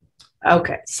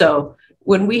 Okay, so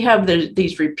when we have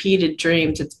these repeated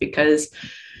dreams, it's because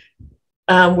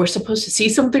we're supposed to see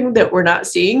something that we're not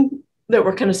seeing, that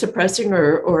we're kind of suppressing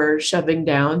or shoving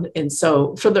down. And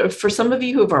so for some of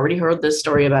you who have already heard this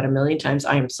story about 1,000,000 times,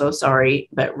 I am so sorry,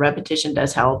 but repetition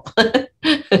does help.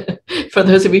 For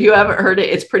those of you who haven't heard it,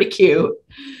 it's pretty cute.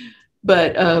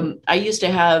 But I used to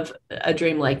have a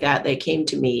dream like that. They came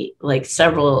to me like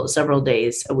several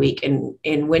days a week.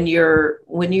 And when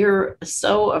you're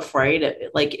so afraid of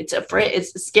it, like it's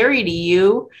scary to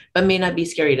you, but may not be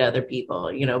scary to other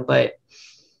people, you know. But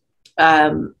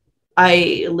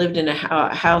I lived in a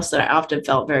house that I often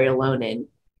felt very alone in.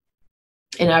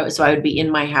 And I would be in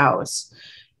my house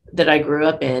that I grew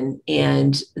up in,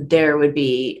 and there would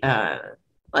be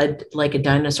like a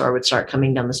dinosaur would start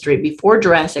coming down the street before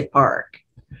Jurassic Park.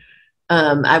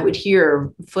 I would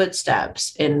hear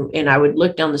footsteps, and I would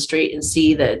look down the street and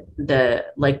see the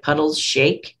like puddles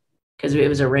shake because it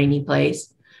was a rainy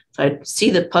place. So I'd see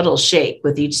the puddles shake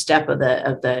with each step of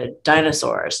the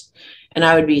dinosaurs, and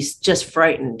I would be just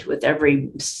frightened with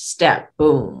every step.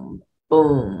 Boom,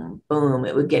 boom, boom.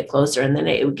 It would get closer, and then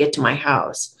it would get to my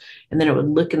house. And then it would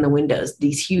look in the windows,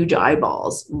 these huge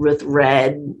eyeballs with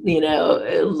red, you know,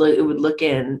 it would look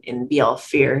in and be all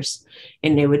fierce.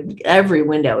 And every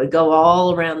window would go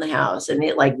all around the house, and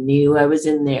it like knew I was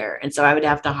in there. And so I would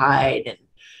have to hide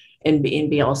and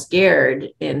be all scared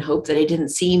and hope that it didn't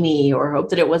see me, or hope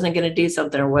that it wasn't going to do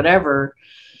something or whatever.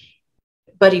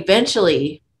 But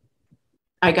eventually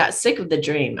I got sick of the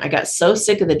dream. I got so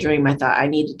sick of the dream, I thought I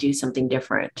need to do something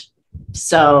different.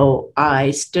 So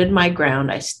I stood my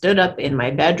ground. I stood up in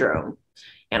my bedroom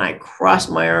and I crossed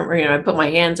my arm, you know, I put my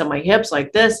hands on my hips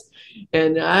like this.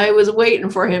 And I was waiting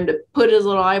for him to put his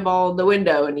little eyeball in the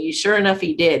window. And sure enough,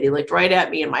 he did. He looked right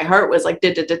at me, and my heart was like,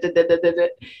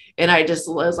 and I just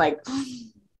was like,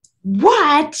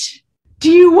 what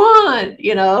do you want?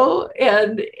 You know?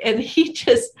 And he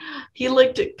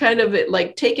looked kind of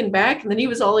like taken back, and then he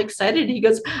was all excited. He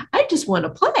goes, I just want to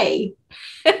play.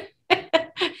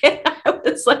 I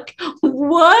was like,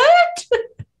 what?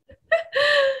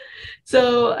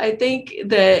 So I think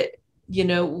that, you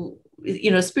know,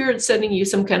 Spirit's sending you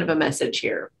some kind of a message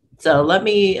here. So let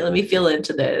me feel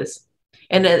into this.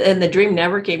 And the dream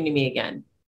never came to me again.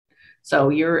 So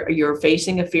you're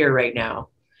facing a fear right now.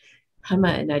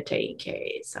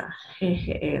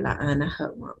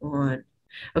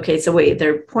 Okay, so wait,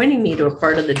 they're pointing me to a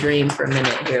part of the dream for a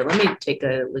minute here. Let me take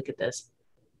a look at this.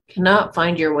 Cannot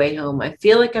find your way home. I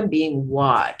feel like I'm being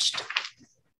watched.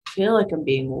 I feel like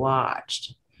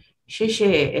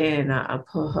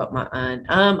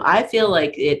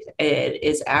it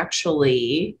is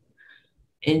actually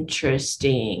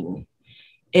interesting.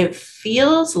 It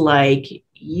feels like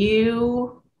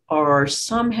you are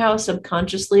somehow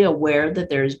subconsciously aware that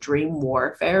there's dream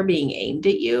warfare being aimed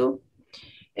at you.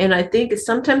 And I think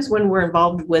sometimes when we're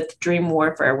involved with dream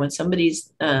warfare, when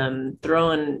somebody's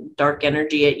throwing dark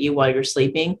energy at you while you're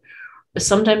sleeping,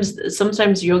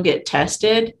 sometimes you'll get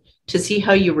tested to see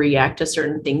how you react to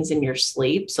certain things in your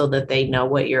sleep so that they know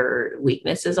what your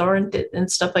weaknesses are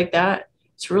and stuff like that.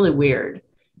 It's really weird.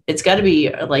 It's got to be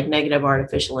like negative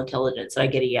artificial intelligence. I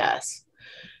get a yes.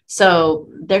 So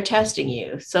they're testing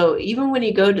you. So even when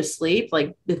you go to sleep,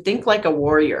 like think like a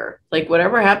warrior. Like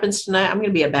whatever happens tonight, I'm going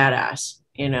to be a badass.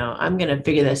 You know, I'm going to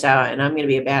figure this out and I'm going to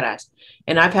be a badass.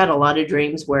 And I've had a lot of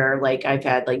dreams where like I've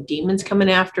had like demons coming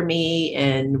after me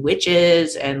and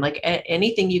witches and like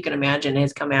anything you can imagine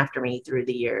has come after me through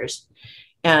the years.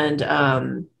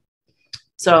 And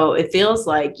so it feels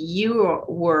like you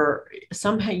were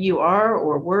somehow you are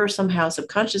or were somehow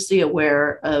subconsciously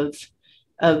aware of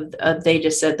they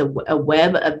just said a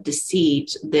web of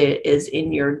deceit that is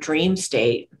in your dream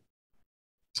state.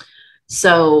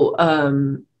 So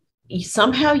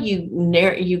somehow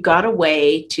you got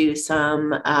away to some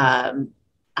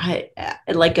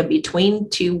like a between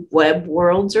two web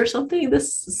worlds or something.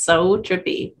 This is so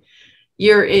trippy.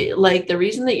 Like the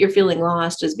reason that you're feeling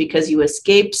lost is because you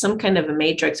escaped some kind of a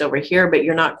matrix over here, but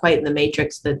you're not quite in the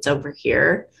matrix that's over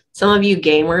here. Some of you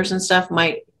gamers and stuff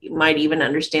might even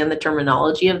understand the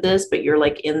terminology of this, but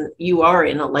you are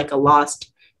in like a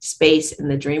lost space in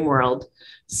the dream world.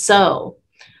 So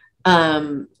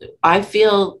I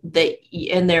feel that,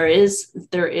 and there is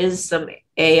some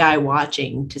AI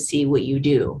watching to see what you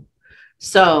do.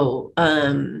 So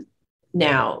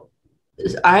now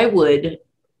I would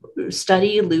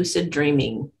study lucid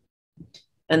dreaming,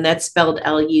 and that's spelled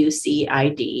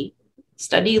Lucid.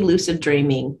 Study lucid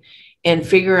dreaming and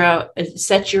figure out,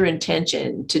 set your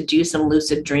intention to do some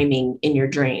lucid dreaming in your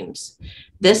dreams.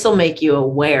 This will make you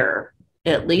aware.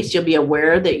 At least you'll be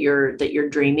aware that you're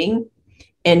dreaming,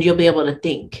 and you'll be able to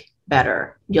think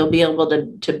better. You'll be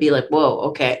able to be like, whoa,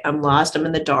 okay, I'm lost. I'm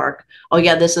in the dark. Oh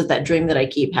yeah, this is that dream that I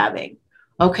keep having.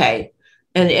 Okay.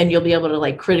 And you'll be able to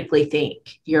like critically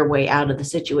think your way out of the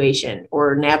situation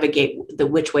or navigate the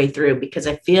which way through, because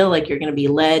I feel like you're going to be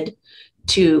led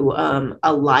to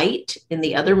a light in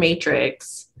the other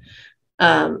matrix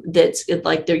that's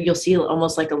like there. You'll see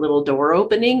almost like a little door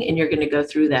opening, and you're going to go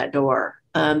through that door.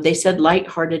 They said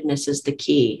lightheartedness is the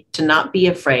key, to not be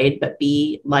afraid, but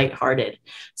be lighthearted.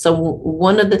 So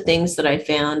one of the things that I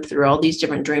found through all these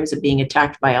different dreams of being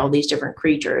attacked by all these different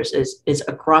creatures is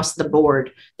across the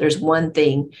board, there's one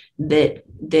thing that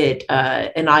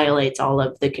annihilates all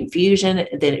of the confusion,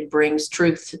 that it brings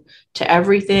truth to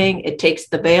everything. It takes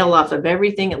the veil off of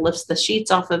everything. It lifts the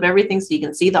sheets off of everything so you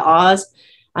can see the Oz.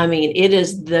 I mean, it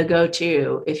is the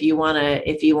go-to if you want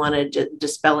to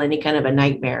dispel any kind of a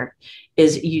nightmare.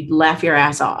 Is you laugh your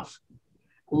ass off,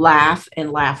 laugh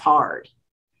and laugh hard.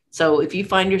 So if you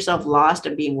find yourself lost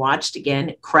and being watched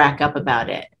again, crack up about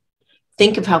it.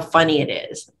 Think of how funny it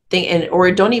is.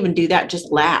 Or don't even do that. Just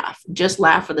laugh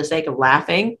for the sake of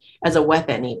laughing as a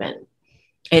weapon even.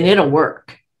 And it'll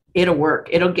work.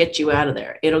 It'll get you out of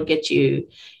there. It'll get you.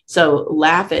 So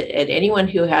laugh at anyone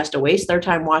who has to waste their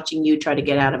time watching you try to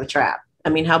get out of a trap. I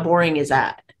mean, how boring is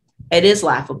that? It is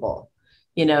laughable.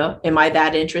 You know, am I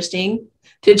that interesting?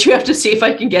 Did you have to see if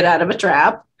I can get out of a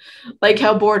trap? Like,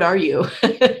 how bored are you?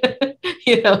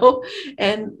 You know?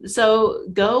 And so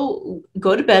go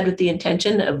to bed with the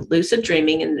intention of lucid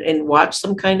dreaming and watch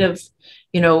some kind of,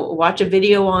 watch a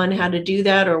video on how to do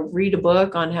that, or read a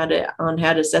book on how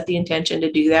to set the intention to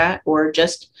do that, or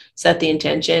just set the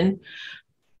intention.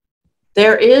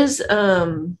 There is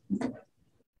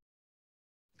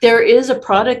a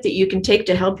product that you can take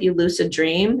to help you lucid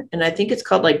dream. And I think it's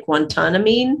called like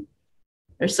Galantamine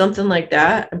or something like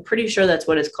that. I'm pretty sure that's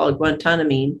what it's called,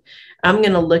 Galantamine. I'm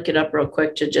going to look it up real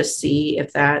quick to just see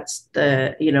if that's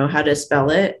how to spell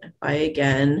it.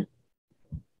 Again,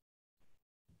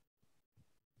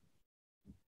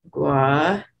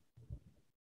 Gua.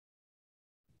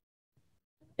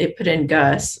 It put in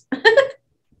Gus.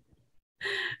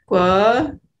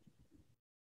 Gua.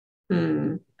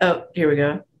 Oh, here we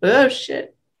go. Oh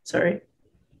shit. Sorry.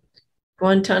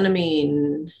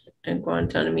 Galantamine and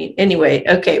Galantamine. Anyway,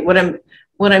 okay. What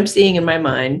I'm seeing in my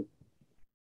mind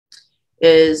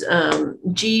is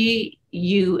Guantamine.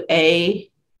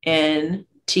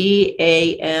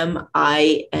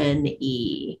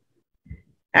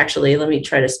 Actually, let me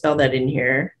try to spell that in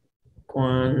here.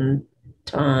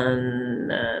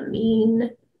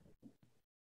 Galantamine.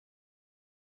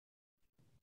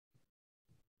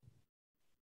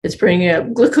 It's bringing up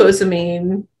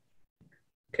glucosamine,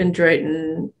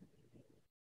 chondroitin.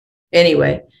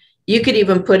 Anyway, you could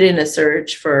even put in a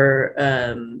search for,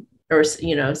 or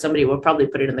somebody will probably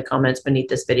put it in the comments beneath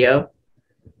this video.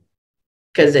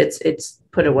 because it's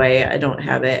put away. I don't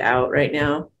have it out right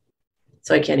now,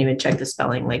 so I can't even check the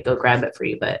spelling, like go grab it for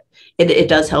you, but it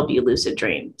does help you lucid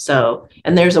dream. So,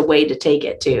 and there's a way to take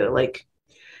it too. Like,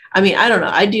 I mean, I don't know.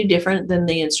 I do different than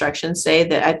the instructions say.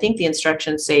 That I think the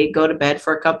instructions say go to bed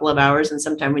for a couple of hours, and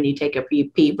sometime when you take a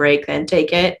pee break, then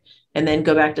take it, and then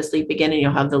go back to sleep again, and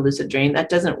you'll have the lucid dream. That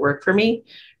doesn't work for me.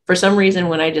 For some reason,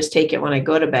 when I just take it when I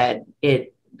go to bed,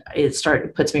 it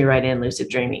puts me right in lucid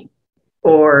dreaming,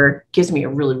 or gives me a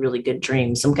really, really good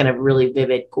dream, some kind of really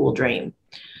vivid, cool dream.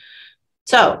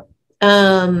 So,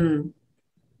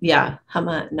 yeah,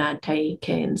 hama na tai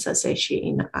ken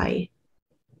saseshin I.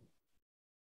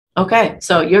 Okay,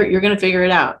 so you're going to figure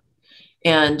it out.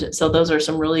 And so those are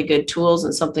some really good tools,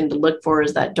 and something to look for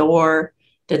is that door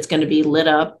that's going to be lit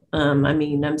up. I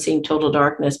mean, I'm seeing total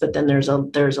darkness, but then there's a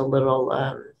little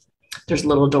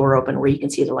door open where you can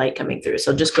see the light coming through.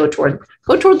 So just go toward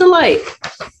the light.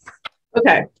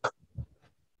 Okay.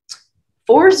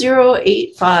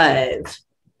 4085.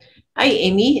 Hi,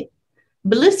 Amy.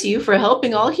 Bless you for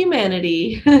helping all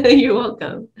humanity. You're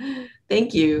welcome.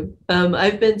 Thank you.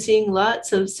 I've been seeing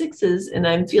lots of sixes, and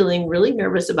I'm feeling really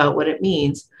nervous about what it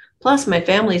means. Plus, my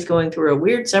family's going through a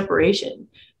weird separation.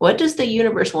 What does the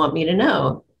universe want me to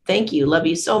know? Thank you. Love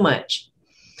you so much.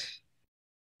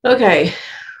 Okay.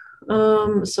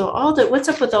 So what's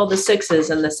up with all the sixes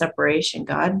and the separation,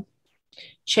 God?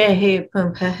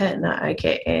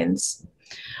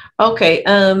 Okay,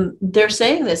 they're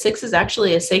saying that 6 is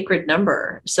actually a sacred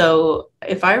number. So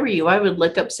if I were you, I would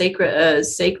look up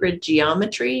sacred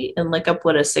geometry and look up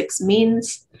what a 6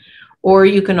 means. Or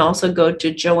you can also go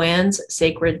to Joanne's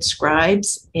Sacred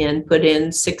Scribes and put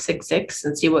in 666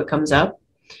 and see what comes up.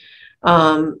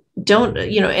 Don't,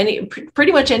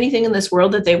 pretty much anything in this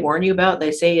world that they warn you about,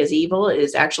 they say is evil,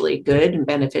 is actually good and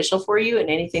beneficial for you. And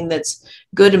anything that's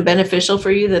good and beneficial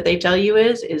for you that they tell you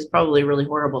is probably really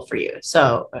horrible for you.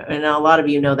 So, and a lot of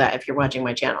you know that if you're watching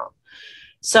my channel.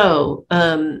 So,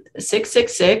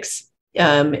 666,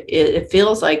 it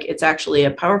feels like it's actually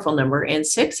a powerful number, and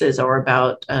sixes are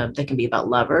about, they can be about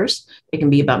lovers. It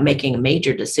can be about making a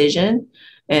major decision.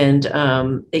 And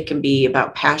it can be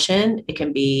about passion. It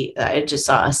can be, I just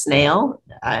saw a snail.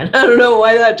 I don't know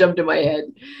why that jumped in my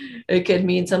head. It could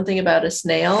mean something about a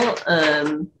snail.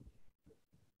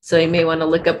 So you may want to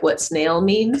look up what snail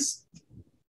means.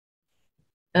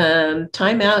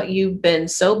 Time out. You've been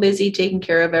so busy taking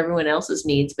care of everyone else's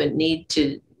needs, but need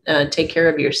to take care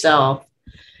of yourself.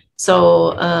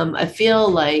 So I feel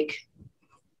like,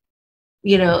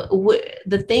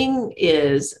 the thing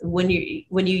is, when you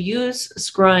use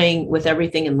scrying with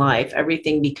everything in life,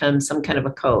 everything becomes some kind of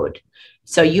a code.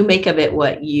 So you make of it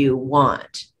what you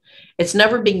want. It's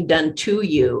never being done to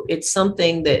you. It's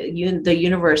something that the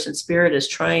universe and spirit is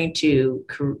trying to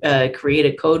create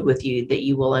a code with you that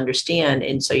you will understand,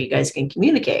 and so you guys can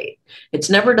communicate.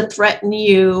 It's never to threaten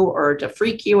you or to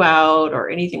freak you out or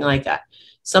anything like that.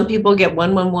 Some people get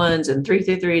 111s and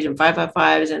 333s and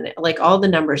 555s, and like all the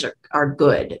numbers are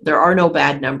good. There are no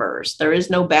bad numbers. There is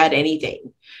no bad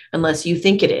anything unless you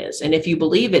think it is. And if you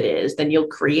believe it is, then you'll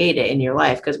create it in your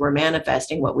life, because we're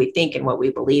manifesting what we think and what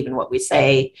we believe and what we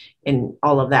say and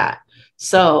all of that.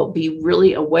 So be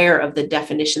really aware of the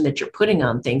definition that you're putting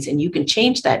on things, and you can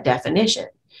change that definition.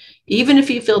 Even if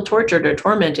you feel tortured or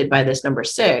tormented by this number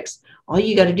 6, all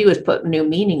you got to do is put new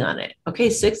meaning on it. Okay,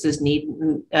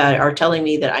 6s are telling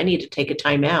me that I need to take a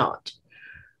time out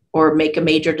or make a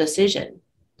major decision,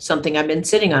 something I've been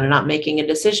sitting on and not making a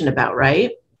decision about,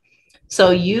 right?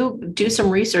 So you do some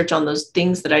research on those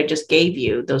things that I just gave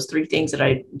you, those 3 things that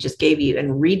I just gave you,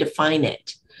 and redefine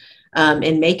it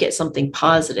and make it something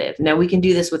positive. Now, we can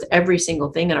do this with every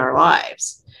single thing in our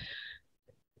lives.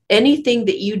 Anything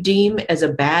that you deem as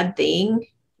a bad thing,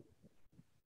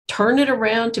 turn it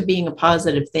around to being a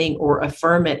positive thing, or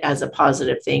affirm it as a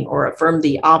positive thing, or affirm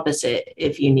the opposite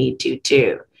if you need to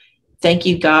too. Thank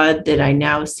you, God, that I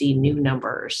now see new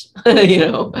numbers.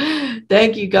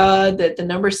 Thank you, God, that the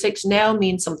number 6 now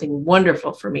means something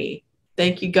wonderful for me.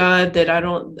 Thank you, God, that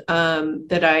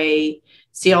that I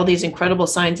see all these incredible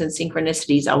signs and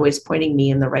synchronicities always pointing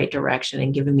me in the right direction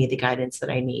and giving me the guidance that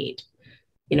I need.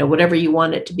 Whatever you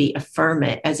want it to be, affirm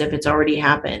it as if it's already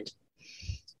happened.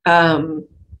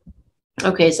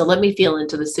 Okay, so let me feel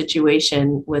into the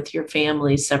situation with your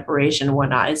family's separation and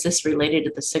whatnot. Is this related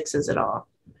to the 6s at all?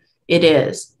 It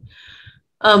is.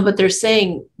 But they're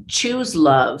saying choose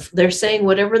love. They're saying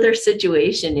whatever their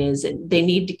situation is, they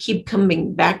need to keep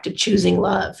coming back to choosing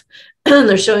love.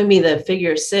 They're showing me the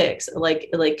figure 6, like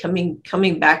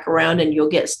coming back around, and you'll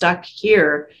get stuck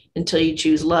here until you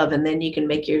choose love, and then you can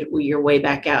make your way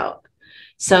back out.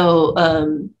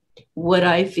 So what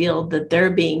I feel that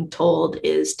they're being told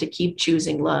is to keep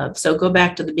choosing love. So go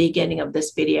back to the beginning of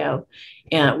this video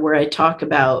where I talk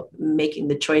about making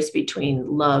the choice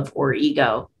between love or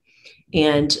ego.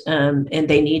 And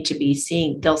they need to be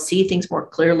seeing, they'll see things more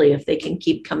clearly if they can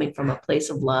keep coming from a place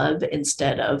of love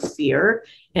instead of fear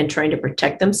and trying to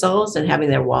protect themselves and having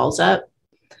their walls up.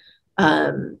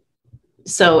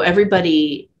 So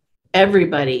everybody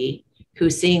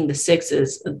who's seeing the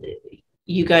sixes,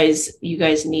 you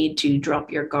guys need to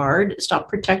drop your guard, stop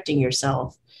protecting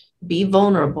yourself, be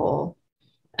vulnerable,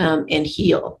 and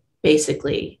heal,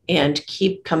 basically, and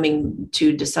keep coming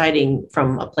to deciding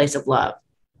from a place of love.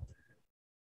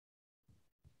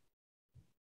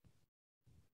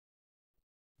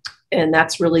 And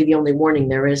that's really the only warning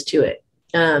there is to it.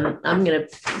 I'm going to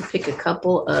pick a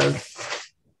couple of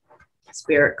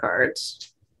spirit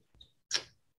cards.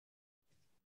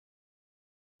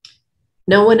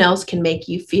 No one else can make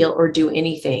you feel or do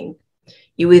anything.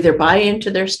 You either buy into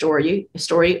their story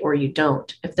or you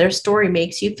don't. If their story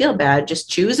makes you feel bad, just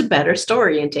choose a better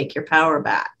story and take your power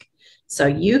back. So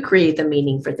you create the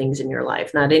meaning for things in your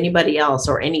life, not anybody else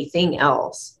or anything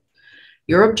else.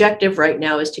 Your objective right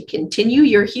now is to continue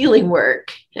your healing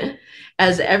work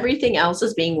as everything else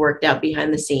is being worked out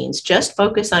behind the scenes. Just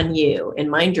focus on you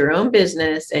and mind your own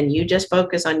business, and you just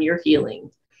focus on your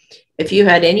healing. If you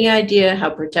had any idea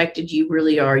how protected you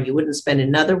really are, you wouldn't spend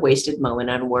another wasted moment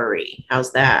on worry.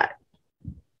 How's that?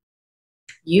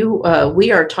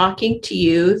 We are talking to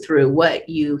you through what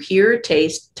you hear,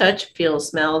 taste, touch, feel,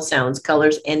 smell, sounds,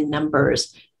 colors, and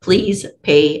numbers. Please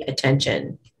pay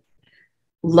attention.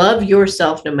 Love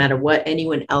yourself no matter what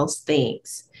anyone else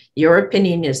thinks. Your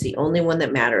opinion is the only one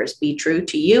that matters. Be true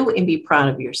to you and be proud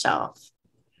of yourself.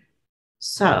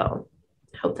 So,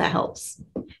 hope that helps.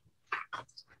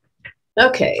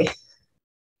 Okay.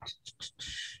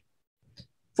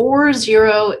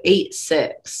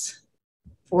 4086.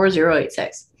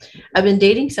 4086. I've been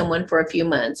dating someone for a few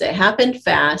months. It happened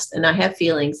fast, and I have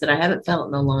feelings that I haven't felt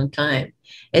in a long time.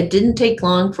 It didn't take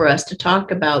long for us to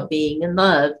talk about being in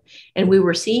love, and we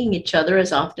were seeing each other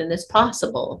as often as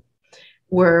possible.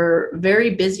 We're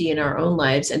very busy in our own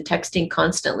lives and texting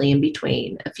constantly in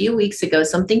between. A few weeks ago,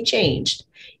 something changed.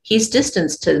 He's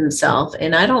distanced himself,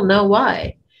 and I don't know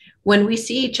why. When we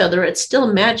see each other, it's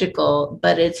still magical,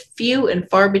 but it's few and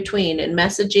far between, and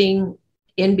messaging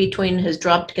in between has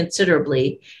dropped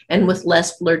considerably and with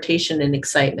less flirtation and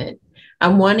excitement.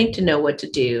 I'm wanting to know what to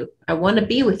do. I want to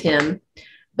be with him,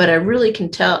 but I really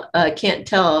can't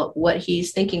tell what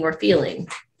he's thinking or feeling.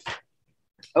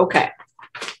 Okay.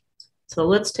 So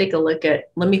let's take a look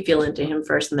at, let me feel into him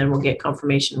first, and then we'll get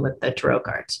confirmation with the tarot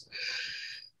cards.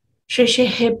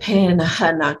 He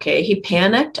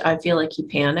panicked. I feel like he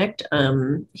panicked.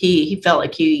 He felt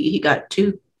like he got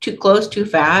too close too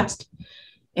fast.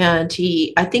 And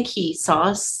I think he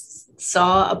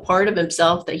saw a part of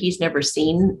himself that he's never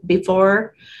seen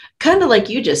before. Kind of like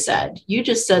you just said. You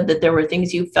just said that there were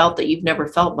things you felt that you've never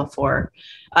felt before.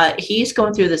 He's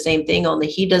going through the same thing, only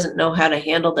he doesn't know how to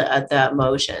handle the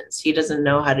emotions. He doesn't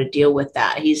know how to deal with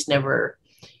that. He's never,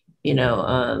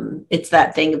 it's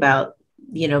that thing about,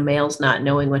 males not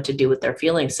knowing what to do with their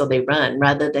feelings. So they run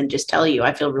rather than just tell you,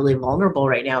 I feel really vulnerable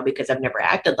right now because I've never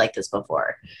acted like this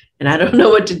before. And I don't know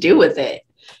what to do with it.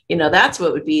 That's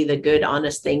what would be the good,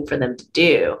 honest thing for them to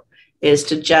do, is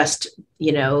to just,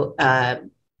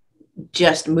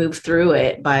 just move through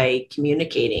it by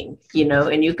communicating,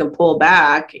 and you can pull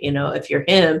back, if you're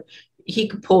him, he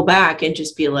could pull back and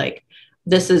just be like,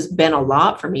 this has been a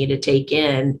lot for me to take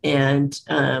in. And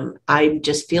I'm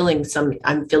just feeling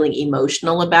I'm feeling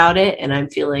emotional about it, and I'm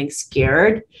feeling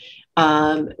scared.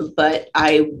 But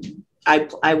I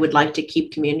would like to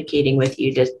keep communicating with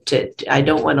you I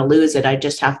don't want to lose it. I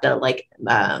just have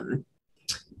to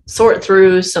sort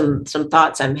through some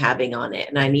thoughts I'm having on it.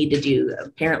 And I need to do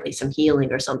apparently some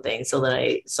healing or something so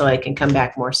I can come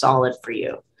back more solid for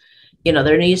you.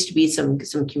 There needs to be some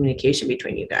communication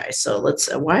between you guys. So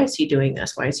why is he doing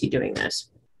this? Why is he doing this?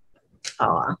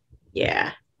 Oh,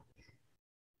 yeah.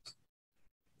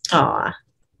 Oh,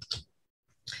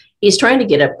 he's trying to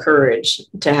get up courage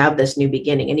to have this new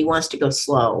beginning, and he wants to go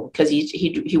slow because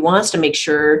he wants to make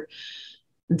sure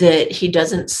that he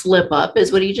doesn't slip up,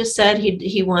 is what he just said.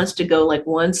 He wants to go like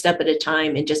one step at a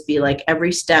time and just be like,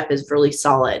 every step is really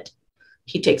solid.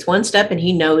 He takes one step and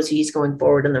he knows he's going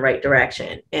forward in the right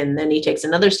direction. And then he takes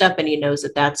another step and he knows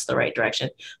that that's the right direction.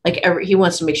 He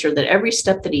wants to make sure that every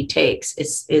step that he takes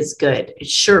is good. It's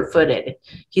sure-footed.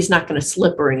 He's not going to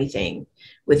slip or anything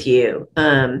with you.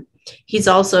 He's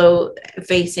also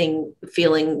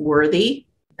feeling worthy.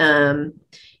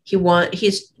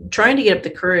 he's trying to get up the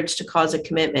courage to cause a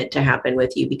commitment to happen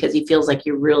with you because he feels like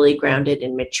you're really grounded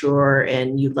and mature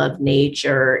and you love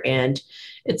nature. And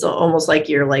it's almost like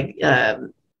you're like,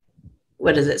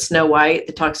 what is it, Snow White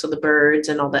that talks to the birds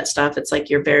and all that stuff. It's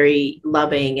like you're very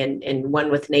loving and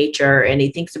one with nature, and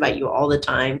he thinks about you all the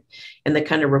time and the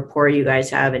kind of rapport you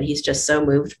guys have, and he's just so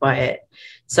moved by it.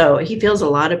 So he feels a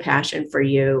lot of passion for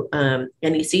you, and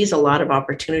he sees a lot of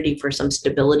opportunity for some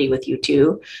stability with you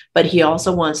too. But he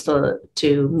also wants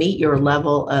to meet your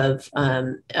level of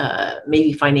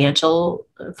maybe financial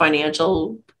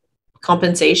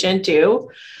compensation too.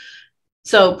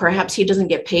 So perhaps he doesn't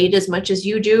get paid as much as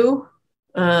you do.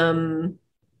 And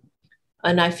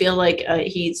I feel like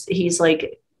he's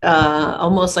like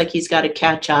almost like he's got to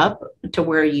catch up to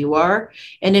where you are.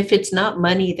 And if it's not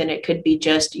money, then it could be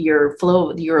just your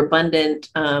flow, your abundant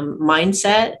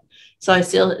mindset. So I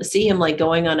still see him like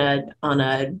going on a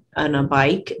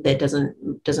bike that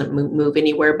doesn't move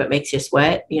anywhere but makes you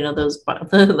sweat. You know, those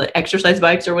exercise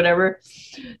bikes or whatever.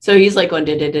 So he's like going,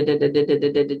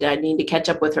 I need to catch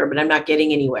up with her, but I'm not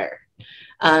getting anywhere.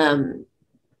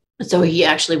 So he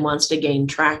actually wants to gain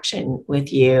traction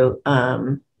with you. I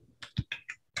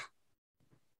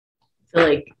feel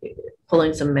like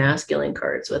pulling some masculine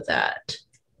cards with that.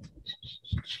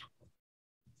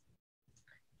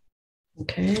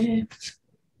 Okay.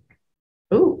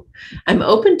 Oh, I'm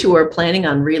open to or planning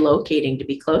on relocating to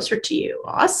be closer to you.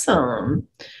 Awesome.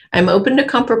 I'm open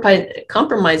to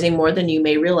compromising more than you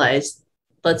may realize.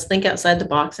 Let's think outside the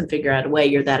box and figure out a way.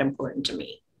 You're that important to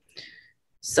me.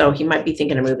 So he might be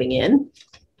thinking of moving in,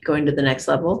 going to the next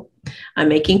level. I'm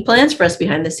making plans for us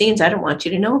behind the scenes I don't want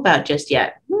you to know about just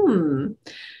yet.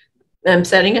 I'm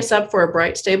setting us up for a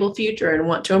bright, stable future and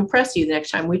want to impress you the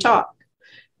next time we talk.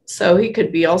 So he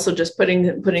could be also just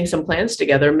putting some plans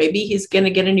together. Maybe he's going to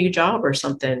get a new job or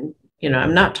something. You know,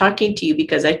 I'm not talking to you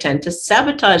because I tend to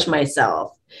sabotage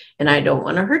myself and I don't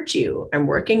want to hurt you. I'm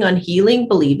working on healing,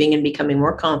 believing, and becoming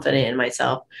more confident in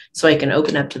myself so I can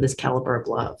open up to this caliber of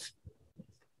love.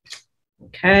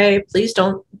 Okay, please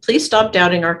stop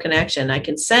doubting our connection. I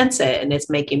can sense it and it's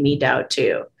making me doubt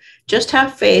too. Just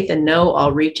have faith and know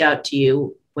I'll reach out to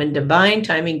you when divine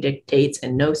timing dictates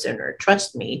and no sooner.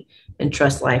 Trust me and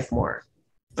trust life more.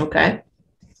 Okay.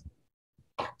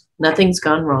 Nothing's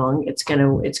gone wrong. It's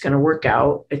gonna work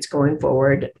out. It's going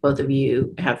forward. Both of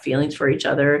you have feelings for each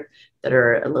other that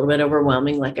are a little bit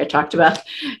overwhelming, like I talked about.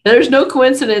 There's no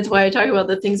coincidence why I talk about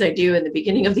the things I do in the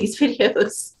beginning of these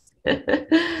videos.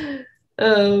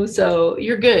 Oh, so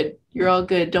you're good. You're all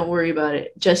good. Don't worry about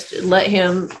it. Just let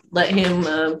him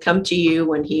come to you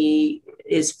when he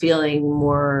is feeling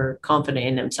more confident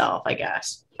in himself, I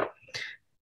guess.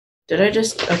 Did I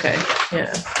just? Okay.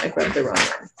 Yeah, I grabbed the wrong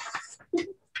one.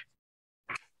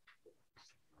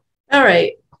 All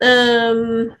right.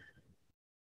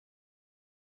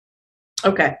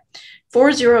 Okay.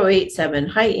 4087.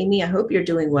 Hi, Amy. I hope you're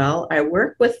doing well. I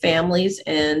work with families,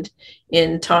 and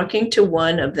in talking to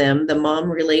one of them, the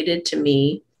mom related to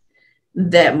me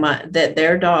that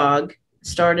their dog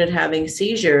started having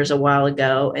seizures a while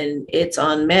ago, and it's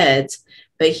on meds,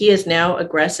 but he is now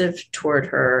aggressive toward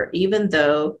her, even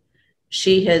though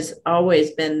she has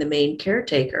always been the main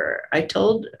caretaker. I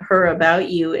told her about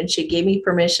you, and she gave me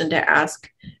permission to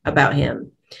ask about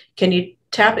him. Can you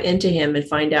tap into him and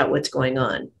find out what's going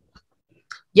on?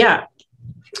 Yeah.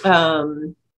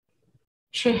 I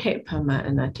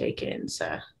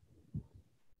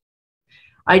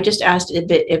just asked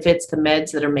if it's the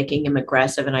meds that are making him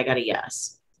aggressive, and I got a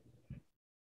yes.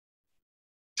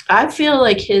 I feel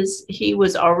like he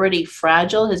was already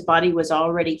fragile. His body was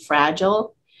already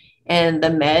fragile, and the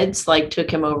meds like took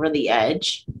him over the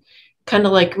edge. Kind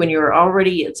of like when you're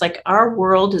already, it's like our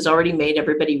world has already made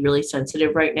everybody really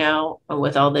sensitive right now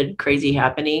with all the crazy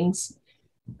happenings.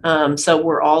 So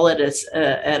we're all at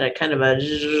a kind of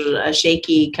a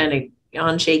shaky kind of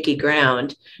on shaky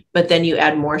ground, but then you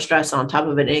add more stress on top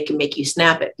of it and it can make you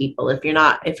snap at people. If you're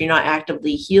not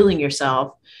actively healing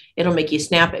yourself, it'll make you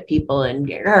snap at people and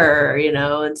you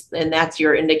know, and that's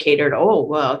your indicator to, oh,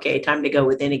 well, okay, time to go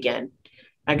within again.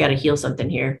 I got to heal something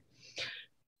here.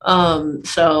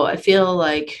 So I feel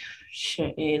like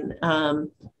Shane,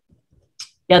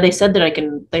 yeah, they said I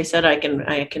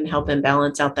can help him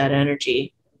balance out that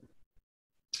energy.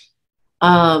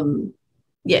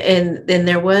 Yeah, and then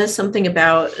there was something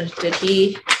about, did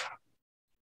he?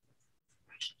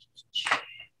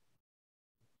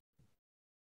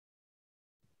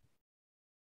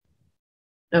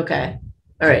 Okay.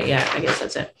 All right. Yeah, I guess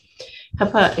that's it.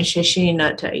 Hapa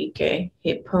ishishina taike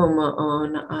hipoma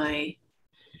on I.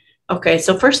 Okay,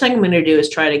 so first thing I'm going to do is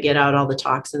try to get out all the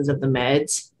toxins of the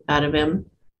meds out of him.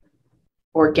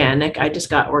 organic. I just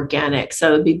got organic.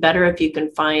 So it'd be better if you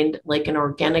can find like an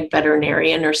organic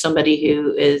veterinarian or somebody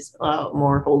who is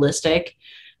more holistic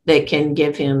that can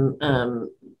give him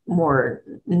more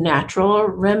natural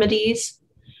remedies.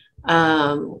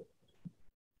 Because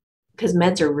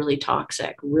meds are really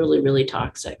toxic, really, really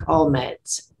toxic, all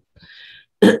meds.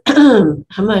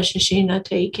 How much is she not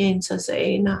taking? So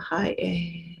say, not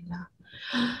high.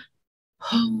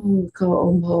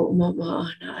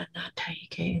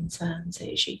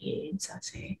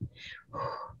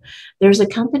 There's a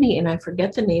company, and I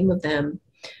forget the name of them,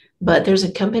 but there's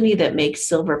a company that makes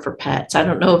silver for pets. I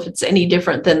don't know if it's any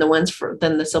different than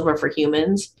the silver for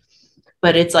humans,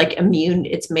 but it's like immune.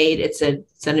 It's an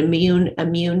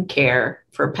immune care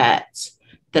for pets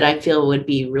that I feel would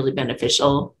be really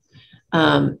beneficial.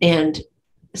 And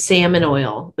salmon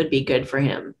oil would be good for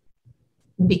him,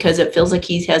 because it feels like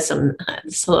he has some,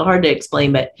 it's so hard to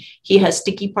explain, but he has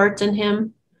sticky parts in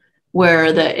him where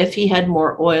if he had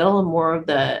more oil and more of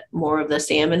the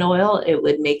salmon oil, it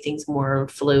would make things more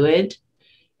fluid,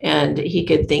 and he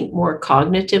could think more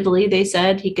cognitively. They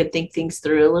said he could think things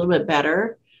through a little bit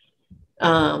better.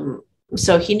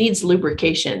 So he needs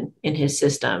lubrication in his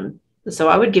system. So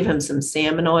I would give him some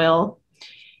salmon oil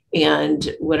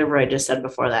and whatever I just said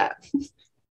before that.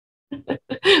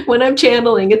 When I'm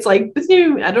channeling, it's like,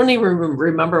 I don't even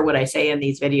remember what I say in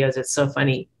these videos. It's so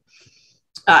funny.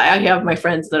 I have my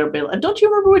friends that'll be like, don't you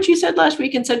remember what you said last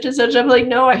week and such and such? I'm like,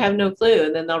 no, I have no clue.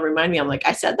 And then they'll remind me. I'm like,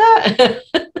 I said that.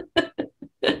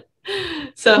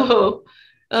 So,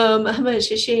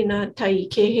 she not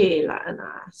taike la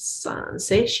na san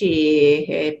se she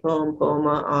he pom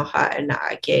poma a ha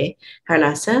na ke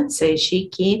hala san se she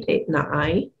ki na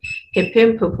ai he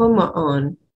pim poma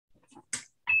on.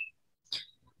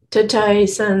 Tatai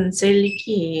san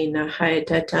seliki na hai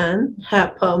tatan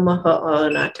ha pa maha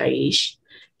na taish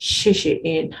shishi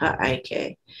in ha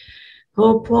ike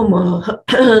ho pomo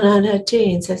na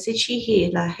tin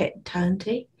sasichi la het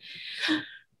tante.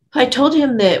 I told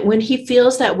him that when he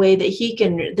feels that way, that he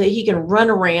can run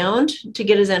around to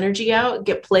get his energy out,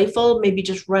 get playful, maybe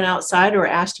just run outside or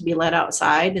ask to be let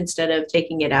outside instead of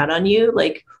taking it out on you,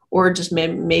 like, or just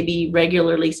maybe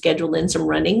regularly schedule in some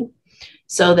running,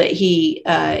 so that he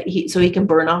can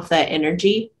burn off that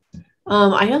energy.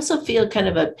 I also feel kind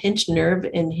of a pinched nerve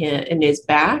in his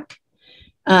back.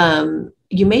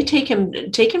 You may take him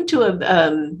to a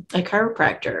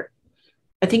chiropractor.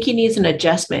 I think he needs an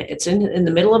adjustment. It's in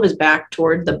the middle of his back,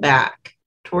 toward the back,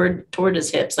 toward his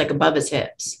hips, like above his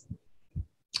hips.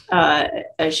 And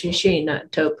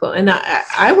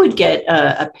I would get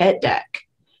a pet deck.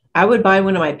 I would buy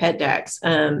one of my pet decks.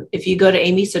 If you go to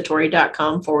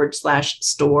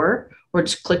amysatori.com/store, or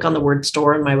just click on the word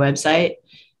store on my website,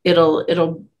 it'll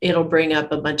bring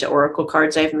up a bunch of oracle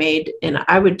cards I've made, and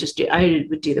I would do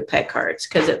the pet cards,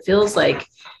 because it feels like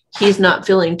he's not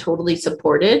feeling totally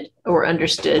supported or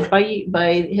understood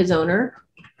by his owner.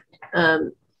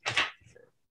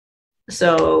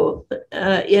 So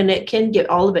and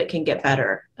all of it can get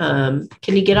better. Can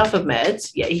he get off of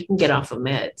meds? Yeah, he can get off of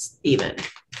meds even.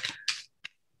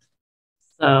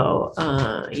 So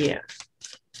yeah,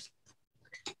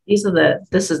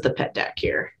 this is the pet deck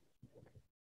here.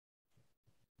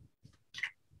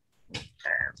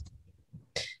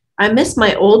 I miss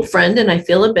my old friend and I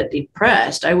feel a bit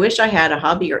depressed. I wish I had a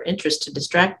hobby or interest to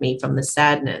distract me from the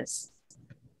sadness.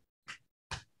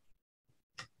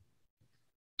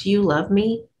 Do you love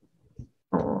me?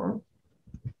 Aww.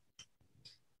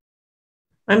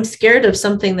 I'm scared of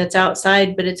something that's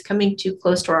outside, but it's coming too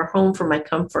close to our home for my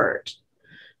comfort.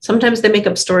 Sometimes they make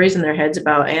up stories in their heads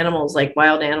about animals, like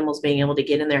wild animals being able to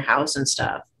get in their house and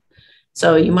stuff.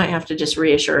 So you might have to just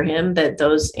reassure him that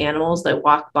those animals that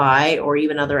walk by, or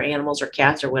even other animals or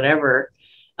cats or whatever,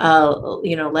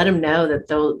 let him know that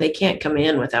they can't come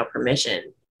in without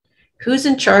permission. Who's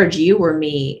in charge, you or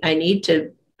me? I need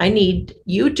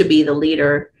you to be the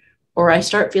leader, or I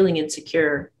start feeling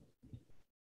insecure.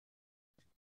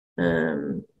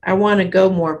 I want to go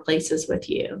more places with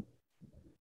you.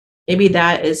 Maybe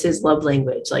that is his love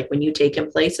language. Like when you take him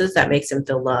places, that makes him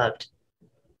feel loved.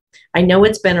 I know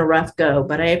it's been a rough go,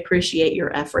 but I appreciate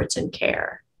your efforts and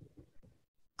care.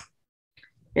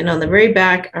 And on the very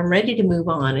back, I'm ready to move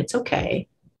on. It's okay.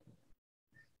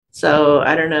 So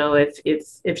I don't know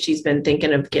if she's been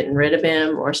thinking of getting rid of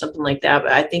him or something like that,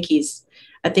 but I think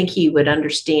he would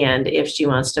understand if she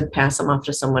wants to pass him off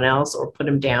to someone else or put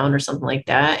him down or something like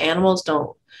that. Animals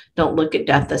don't look at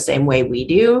death the same way we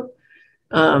do.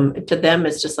 To them,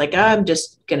 it's just like, I'm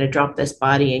just going to drop this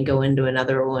body and go into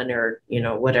another one, or,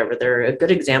 whatever. They're a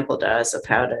good example to us of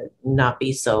how to not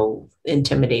be so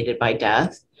intimidated by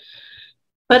death.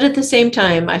 But at the same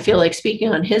time, I feel like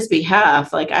speaking on his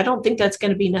behalf, like, I don't think that's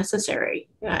going to be necessary.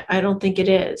 I don't think it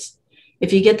is.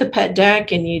 If you get the pet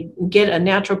deck and you get a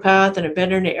naturopath and a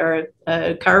veterinary or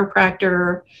a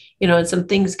chiropractor, you know, and some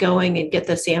things going and get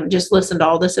the Sam, just listen to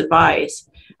all this advice.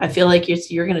 I feel like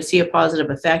you're going to see a positive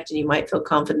effect and you might feel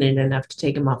confident enough to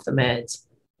take him off the meds.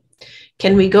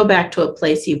 Can we go back to a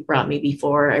place you've brought me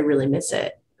before? I really miss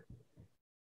it.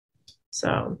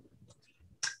 So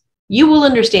you will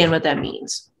understand what that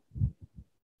means.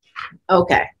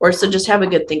 Okay. Or so just have a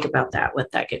good think about that, what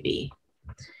that could be.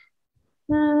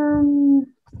 All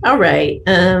right.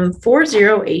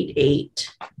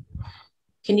 4088.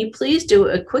 Can you please do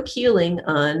a quick healing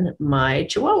on my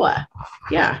Chihuahua?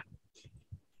 Yeah.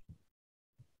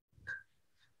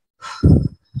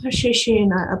 She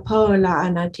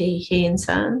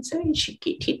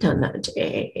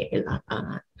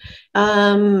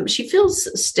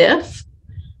feels stiff.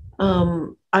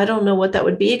 I don't know what that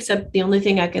would be, except the only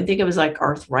thing I can think of is like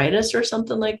arthritis or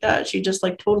something like that. She just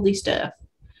like totally stiff.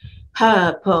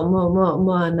 Oh,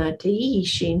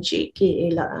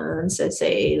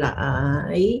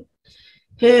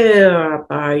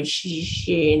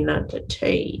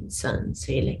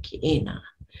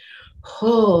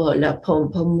 la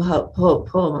pom pom pom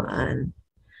pom and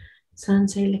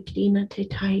Sanse Lakina te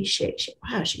tai she.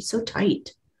 Wow, she's so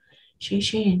tight.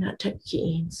 She not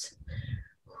takins.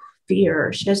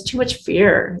 Fear. She has too much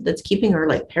fear that's keeping her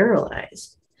like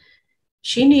paralyzed.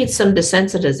 She needs some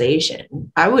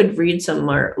desensitization. I would read some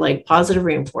more like positive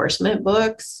reinforcement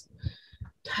books.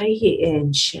 She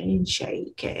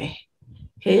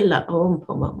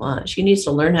needs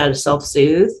to learn how to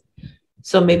self-soothe.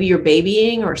 So maybe you're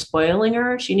babying or spoiling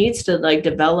her. She needs to like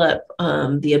develop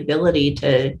the ability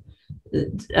to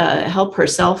help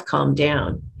herself calm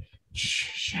down.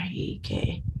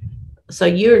 So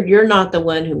you're not the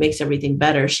one who makes everything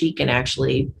better. She can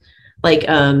actually, like,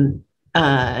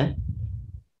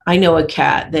 I know a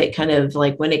cat that kind of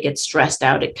like when it gets stressed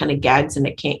out, it kind of gags and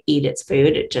it can't eat its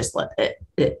food. It just let it.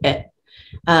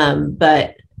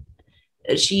 But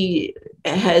she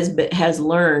has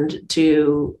learned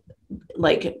to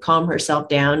like calm herself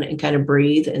down and kind of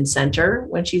breathe and center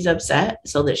when she's upset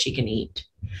so that she can eat.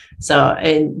 So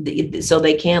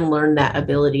they can learn that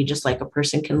ability just like a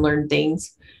person can learn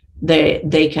things.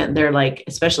 They're like,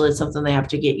 especially it's something they have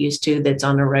to get used to that's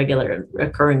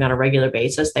occurring on a regular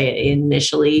basis. They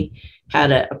initially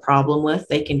had a problem with,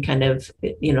 they can kind of,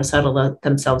 you know, settle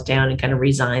themselves down and kind of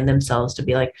resign themselves to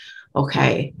be like,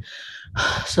 okay,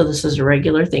 so this is a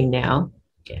regular thing now.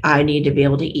 I need to be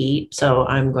able to eat, so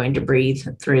I'm going to breathe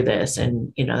through this,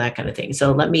 and you know, that kind of thing.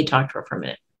 So let me talk to her for a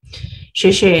minute.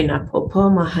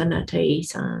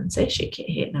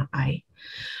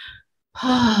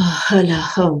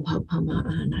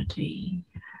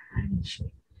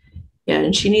 Yeah,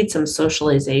 and she needs some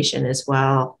socialization as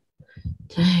well.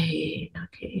 I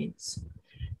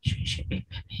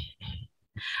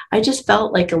just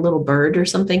felt like a little bird or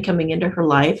something coming into her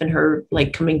life and her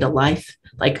like coming to life,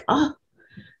 like, oh,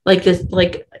 like this,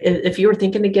 like if you were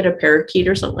thinking to get a parakeet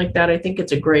or something like that, I think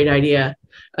it's a great idea.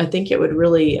 I think it would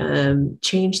really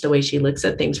change the way she looks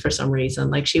at things for some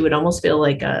reason. Like she would almost feel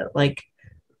like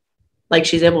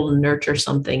she's able to nurture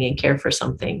something and care for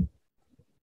something.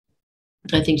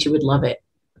 I think she would love it.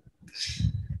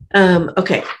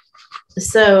 Okay.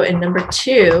 So in number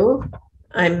 2,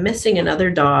 I'm missing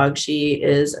another dog. She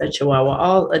is a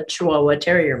Chihuahua, a Chihuahua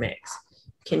Terrier mix.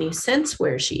 Can you sense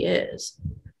where she is?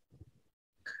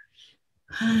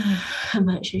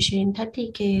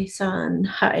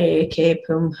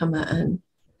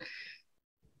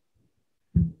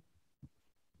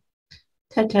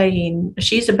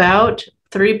 She's about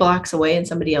 3 blocks away and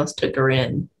somebody else took her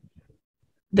in.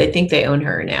 They think they own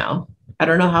her now. I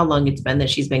don't know how long it's been that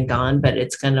she's been gone, but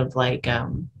it's kind of like, I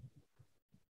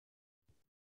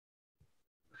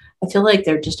feel like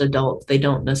they're just adults. They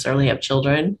don't necessarily have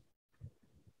children.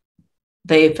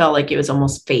 They felt like it was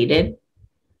almost fated.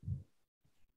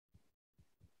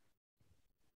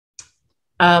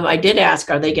 I did ask,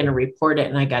 are they going to report it?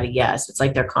 And I got a yes. It's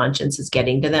like their conscience is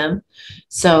getting to them.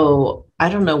 So I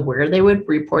don't know where they would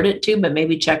report it to, but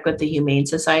maybe check with the Humane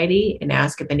Society and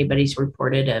ask if anybody's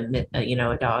reported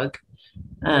a dog.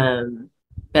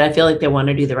 But I feel like they want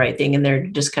to do the right thing. And they're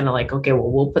just kind of like, okay, well,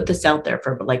 we'll put this out there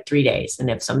for like 3 days. And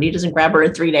if somebody doesn't grab her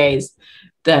in 3 days,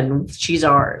 then she's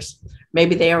ours.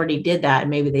 Maybe they already did that.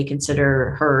 And maybe they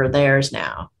consider her theirs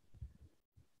now.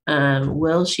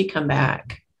 Will she come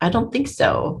back? I don't think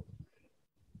so.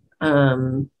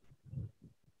 I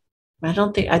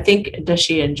think, does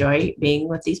she enjoy being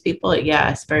with these people?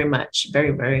 Yes, very much.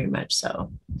 Very, very much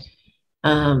so.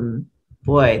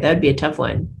 Boy, that'd be a tough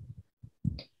one.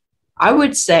 I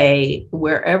would say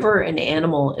wherever an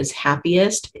animal is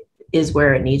happiest is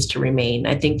where it needs to remain.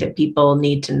 I think that people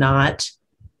need to not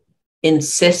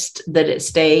insist that it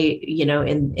stay, you know,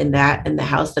 in the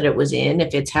house that it was in,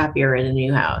 if it's happier in a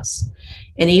new house.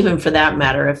 And even for that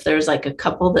matter, if there's like a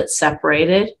couple that's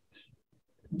separated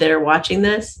that are watching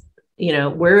this, you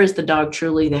know, where is the dog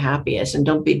truly the happiest? And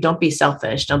don't be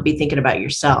selfish. Don't be thinking about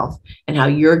yourself and how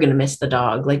you're going to miss the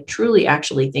dog. Like truly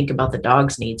actually think about the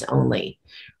dog's needs only.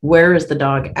 Where is the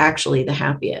dog actually the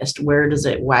happiest? Where does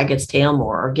it wag its tail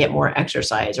more, or get more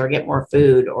exercise, or get more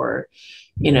food, or,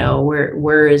 you know,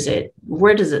 where is it?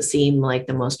 Where does it seem like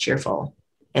the most cheerful?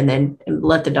 And then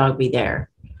let the dog be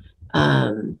there.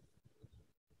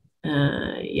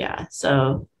 Yeah.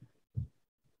 So,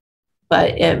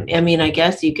 but I mean, I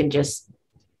guess you can just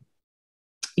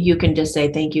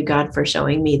say, thank you, God, for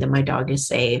showing me that my dog is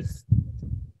safe.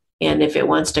 And if it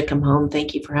wants to come home,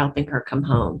 thank you for helping her come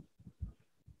home.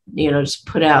 You know, just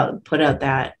put out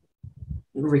that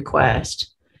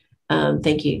request.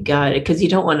 Thank you, God, because you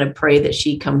don't want to pray that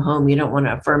she come home. You don't want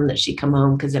to affirm that she come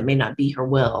home, because it may not be her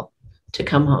will to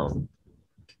come home.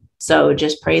 So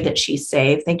just pray that she's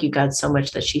safe. Thank you, God, so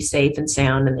much that she's safe and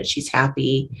sound and that she's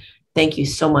happy. Thank you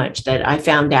so much that I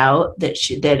found out that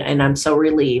and I'm so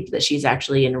relieved that she's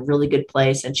actually in a really good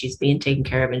place and she's being taken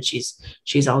care of and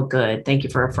she's all good. Thank you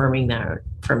for affirming that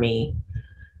for me.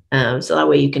 So that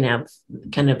way you can have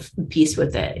kind of peace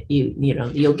with it. You know,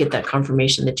 you'll get that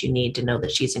confirmation that you need to know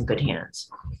that she's in good hands.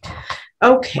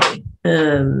 Okay.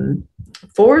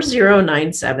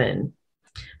 4097.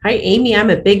 Hi, Amy. I'm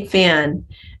a big fan.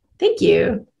 Thank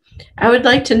you. I would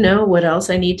like to know what else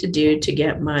I need to do to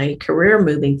get my career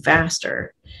moving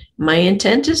faster. My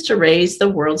intent is to raise the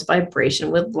world's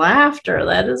vibration with laughter.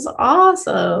 That is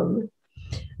awesome.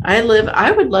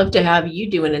 I would love to have you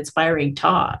do an inspiring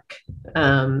talk.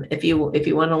 If you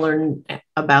want to learn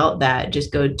about that,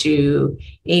 just go to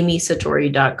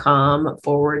amysatori.com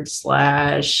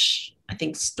 / I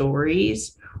think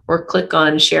stories, or click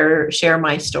on share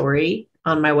my story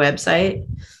on my website.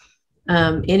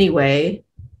 Anyway,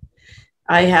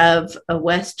 I have I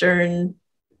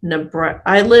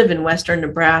live in Western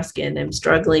Nebraska and I'm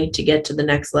struggling to get to the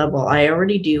next level. I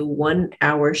already do 1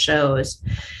 hour shows,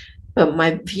 but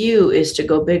my view is to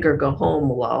go big or go home.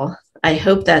 Well, I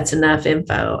hope that's enough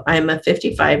info. I'm a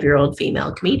 55-year-old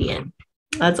female comedian.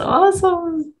 That's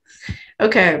awesome.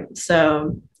 Okay,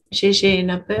 so I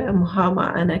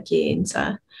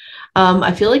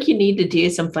feel like you need to do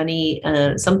some funny,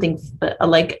 something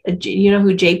like, you know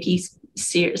who JP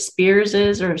Spears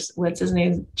is, or what's his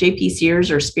name? JP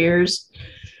Sears or Spears.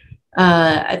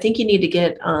 I think you need to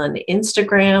get on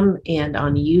Instagram and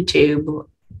on YouTube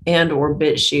and or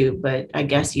BitChute, but I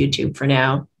guess YouTube for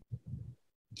now,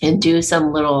 and do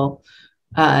some little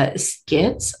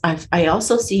skits. I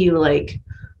also see you like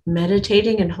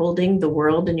meditating and holding the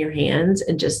world in your hands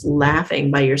and just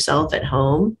laughing by yourself at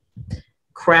home,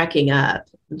 cracking up,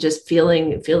 just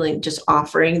feeling, just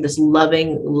offering this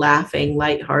loving, laughing,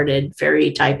 lighthearted,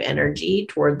 fairy type energy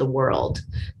toward the world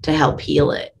to help heal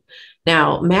it.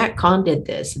 Now, Matt Kahn did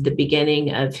this at the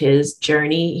beginning of his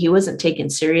journey. He wasn't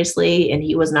taken seriously and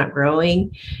he was not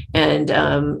growing. And,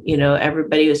 you know,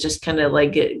 everybody was just kind of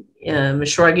like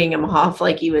shrugging him off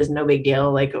like he was no big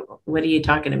deal. Like, what are you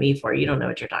talking to me for? You don't know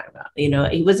what you're talking about. You know,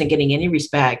 he wasn't getting any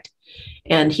respect.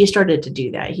 And he started to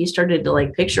do that. He started to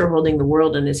like picture holding the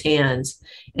world in his hands,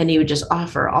 and he would just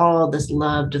offer all this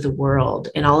love to the world.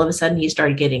 And all of a sudden he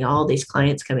started getting all these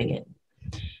clients coming in.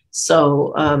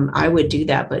 So I would do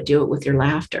that, but do it with your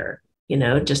laughter, you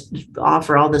know, just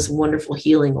offer all this wonderful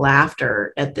healing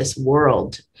laughter at this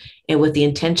world, and with the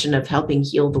intention of helping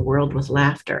heal the world with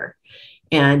laughter.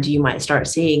 And you might start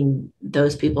seeing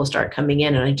those people start coming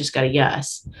in, and I just got a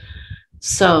yes.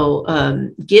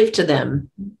 So give to them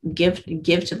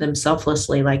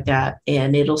selflessly like that,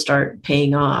 and it'll start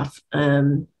paying off.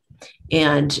 And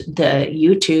the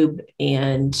YouTube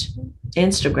and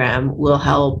Instagram will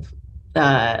help.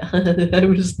 I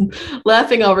was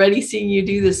laughing already seeing you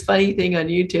do this funny thing on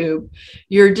YouTube.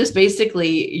 You're just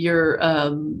basically, you're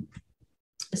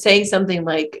saying something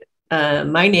like,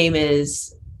 my name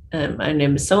is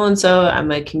so-and-so,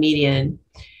 I'm a comedian.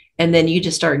 And then you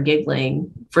just start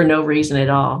giggling for no reason at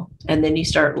all. And then you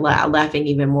start laughing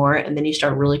even more. And then you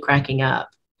start really cracking up.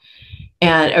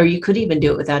 Or you could even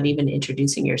do it without even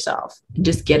introducing yourself.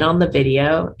 Just get on the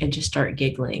video and just start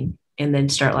giggling, and then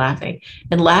start laughing,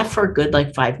 and laugh for a good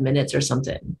like 5 minutes or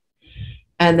something.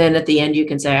 And then at the end, you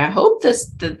can say, I hope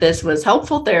this was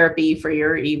helpful therapy for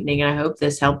your evening. I hope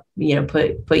this helped, you know,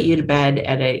 put you to bed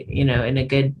at a, you know, in a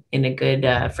good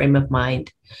frame of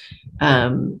mind.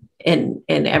 and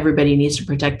everybody needs to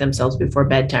protect themselves before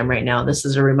bedtime right now. This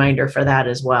is a reminder for that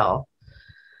as well.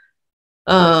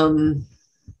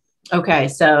 Okay,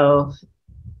 so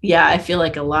yeah, I feel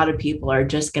like a lot of people are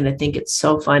just going to think it's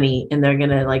so funny and they're going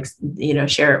to like,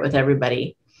 share it with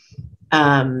everybody.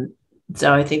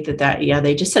 So I think yeah,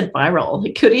 they just said viral.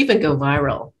 It could even go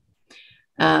viral.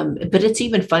 But it's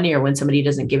even funnier when somebody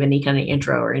doesn't give any kind of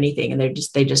intro or anything, and they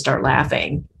just start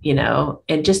laughing,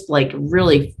 and just like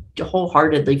really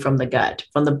wholeheartedly from the gut,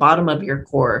 from the bottom of your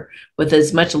core, with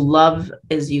as much love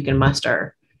as you can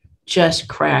muster, just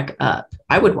crack up.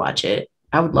 I would watch it.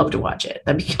 I would love to watch it.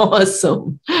 That'd be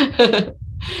awesome.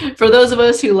 For those of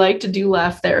us who like to do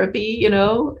laugh therapy,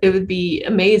 it would be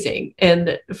amazing.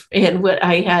 And what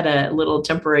I had a little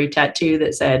temporary tattoo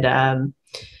that said,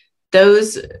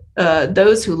 those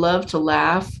who love to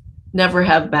laugh never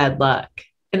have bad luck.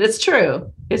 And it's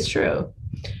true. It's true.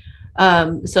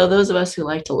 So those of us who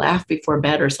like to laugh before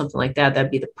bed or something like that,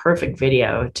 that'd be the perfect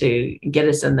video to get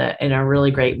us in a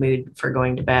really great mood for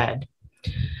going to bed.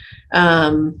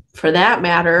 For that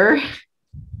matter,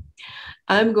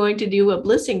 I'm going to do a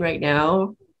blissing right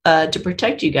now to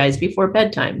protect you guys before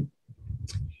bedtime.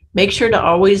 Make sure to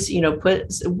always,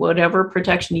 put whatever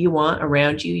protection you want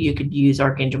around you. You could use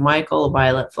Archangel Michael, a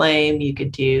violet flame. You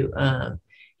could do,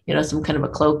 some kind of a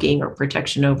cloaking or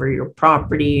protection over your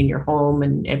property and your home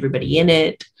and everybody in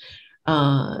it.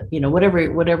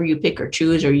 Whatever you pick or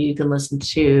choose, or you can listen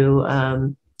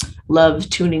to love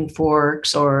tuning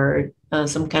forks or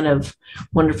some kind of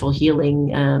wonderful healing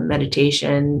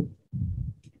meditation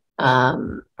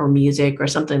or music or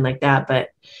something like that. But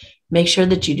make sure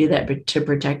that you do that to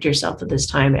protect yourself at this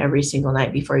time every single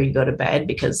night before you go to bed,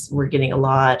 because we're getting a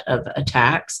lot of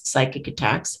attacks, psychic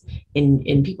attacks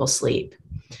in people's sleep.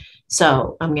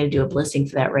 So I'm going to do a blessing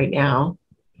for that right now.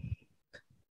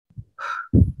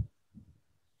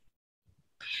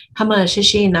 Hama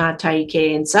shishina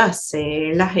taiken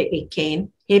sase lahe eken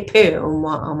hepe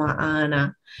uma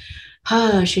ana.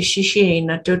 Ha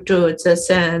shishina toto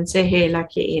tsasan sehe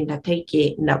lake in the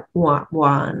take na wa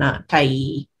na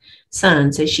tai.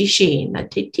 San se shishina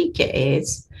titike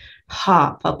es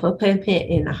ha papa pepe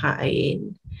in a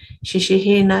hain.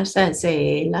 Shishina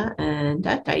sase la and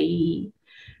tai.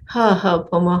 Ha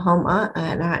pomahoma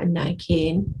ala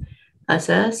nakin.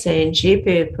 Asa sen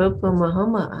shepe papa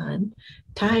mahoma an.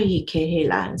 Tai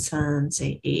kehila san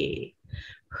se e.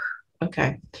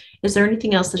 Okay. Is there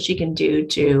anything else that she can do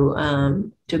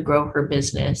to grow her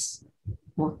business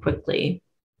more quickly?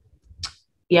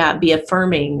 Yeah, be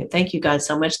affirming. Thank you, God,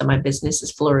 so much that my business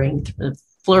is flourishing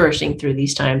through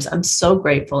these times. I'm so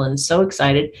grateful and so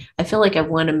excited. I feel like I've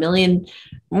won $1 million.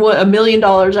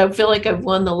 I feel like I've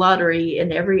won the lottery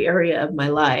in every area of my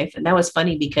life. And that was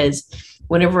funny because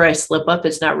whenever I slip up,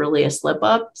 it's not really a slip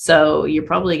up. So you're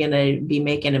probably going to be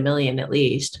making $1 million at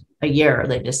least a year,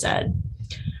 they just said.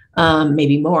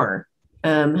 Maybe more.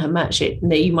 How much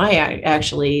you might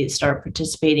actually start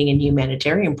participating in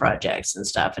humanitarian projects and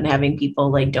stuff and having people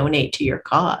like donate to your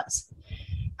cause.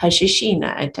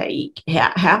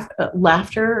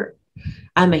 Laughter.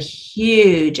 I'm a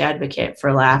huge advocate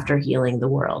for laughter healing the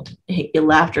world.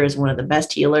 Laughter is one of the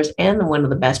best healers and one of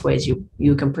the best ways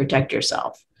you can protect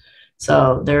yourself.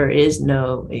 So there is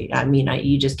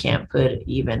you just can't put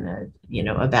even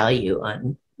a value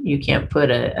on, you can't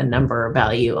put a number or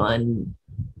value on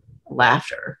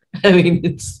laughter. I mean,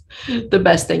 it's the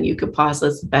best thing you could possibly,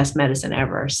 it's the best medicine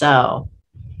ever. So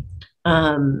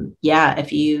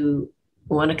if you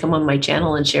want to come on my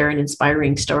channel and share an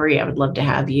inspiring story, I would love to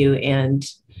have you. And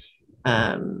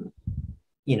I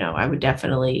would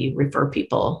definitely refer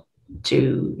people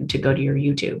to go to your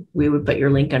YouTube. We would put your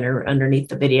link underneath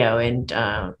the video, and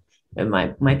it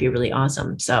might be really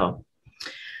awesome. So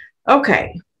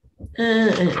okay.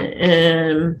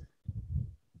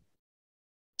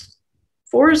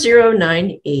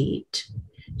 4098.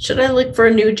 Should I look for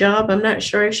a new job? I'm not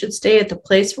sure I should stay at the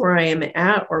place where I am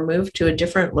at or move to a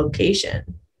different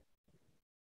location.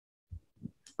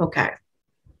 Okay.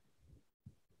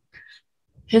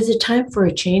 Is it time for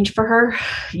a change for her?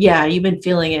 Yeah, you've been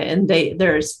feeling it. And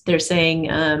they're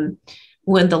saying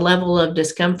when the level of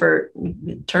discomfort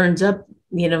turns up,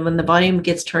 when the volume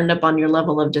gets turned up on your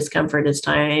level of discomfort, it's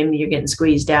time you're getting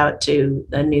squeezed out to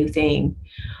a new thing.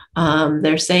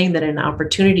 They're saying that an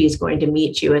opportunity is going to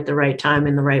meet you at the right time,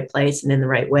 in the right place, and in the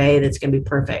right way. That's going to be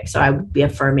perfect. So I would be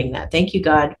affirming that. Thank you,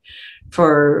 God,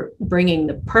 for bringing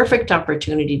the perfect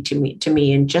opportunity to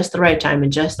me in just the right time,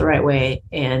 in just the right way.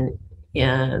 And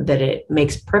that it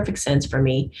makes perfect sense for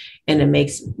me, and it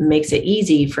makes it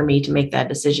easy for me to make that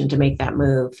decision, to make that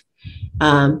move.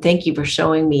 Thank you for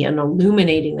showing me and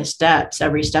illuminating the steps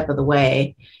every step of the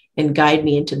way. and guide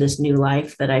me into this new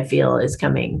life that I feel is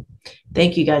coming.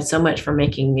 Thank you guys so much for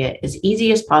making it as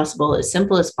easy as possible, as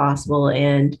simple as possible,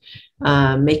 and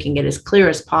making it as clear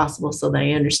as possible so that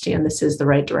I understand this is the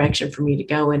right direction for me to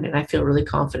go in. And I feel really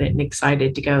confident and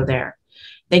excited to go there.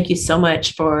 Thank you so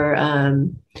much for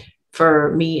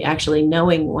me actually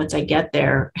knowing once I get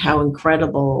there how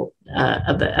incredible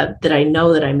that I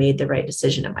know that I made the right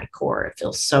decision at my core. It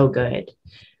feels so good.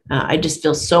 I just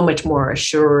feel so much more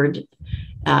assured.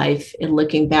 In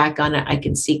looking back on it, I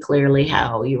can see clearly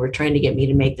how you were trying to get me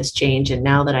to make this change. And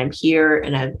now that I'm here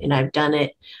and I've done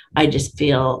it, I just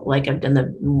feel like I've done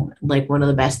one of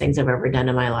the best things I've ever done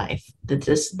in my life. That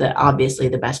this is obviously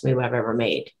the best move I've ever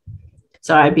made.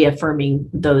 So I'd be affirming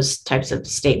those types of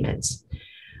statements.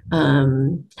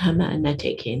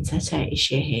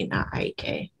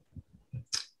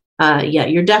 Yeah,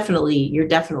 you're definitely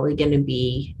going to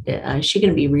be, is she going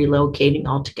to be relocating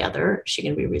altogether? Is she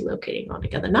going to be relocating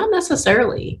altogether? Not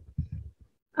necessarily.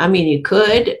 I mean, you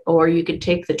could, or you could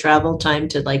take the travel time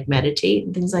to like meditate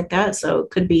and things like that. So it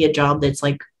could be a job that's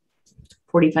like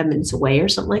 45 minutes away or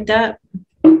something like that.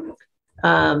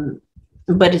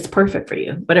 But it's perfect for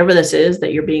you. Whatever this is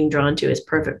that you're being drawn to is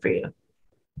perfect for you.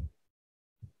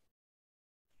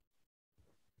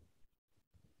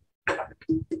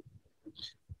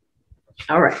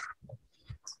 All right.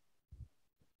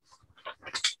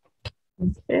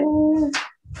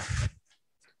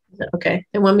 Okay.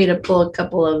 They want me to pull a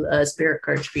couple of spirit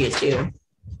cards for you too.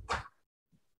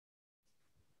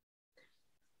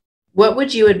 What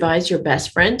would you advise your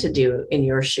best friend to do in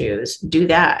your shoes? Do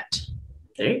that.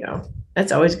 There you go.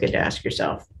 That's always good to ask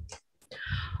yourself.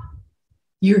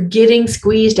 You're getting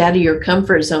squeezed out of your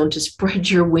comfort zone to spread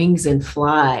your wings and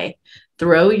fly.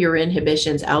 Throw your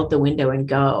inhibitions out the window and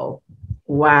go.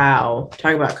 Wow.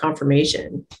 Talk about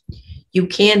confirmation. You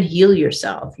can heal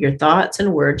yourself. Your thoughts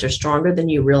and words are stronger than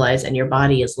you realize, and your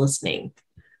body is listening.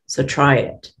 So try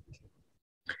it.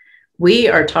 We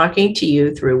are talking to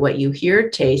you through what you hear,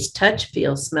 taste, touch,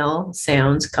 feel, smell,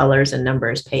 sounds, colors, and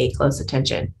numbers. Pay close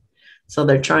attention. So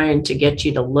they're trying to get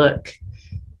you to look,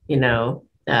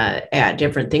 at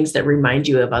different things that remind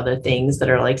you of other things that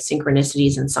are like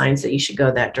synchronicities and signs that you should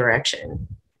go that direction.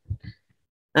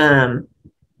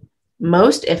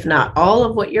 Most, if not all,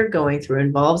 of what you're going through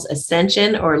involves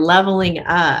ascension or leveling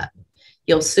up.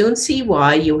 You'll soon see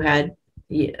why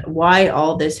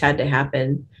all this had to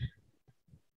happen.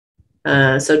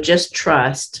 So just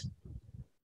trust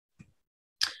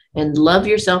and love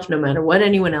yourself no matter what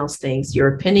anyone else thinks.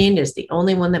 Your opinion is the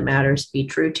only one that matters. Be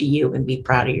true to you and be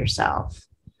proud of yourself.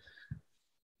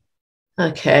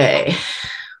 Okay.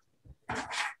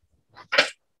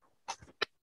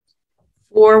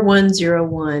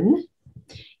 4101.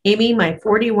 Amy, my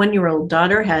 41-year-old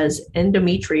daughter has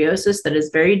endometriosis that is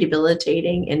very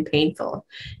debilitating and painful.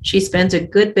 She spends a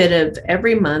good bit of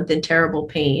every month in terrible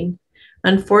pain.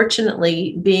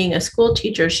 Unfortunately, being a school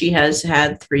teacher, she has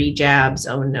had 3 jabs.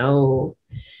 Oh no.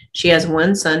 She has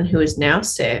one son who is now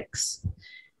 6.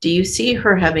 Do you see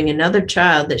her having another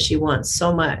child that she wants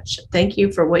so much? Thank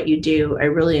you for what you do. I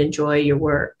really enjoy your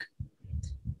work.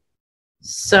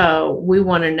 So we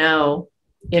want to know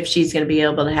if she's going to be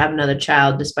able to have another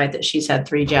child despite that she's had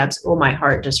 3 jabs. Oh, my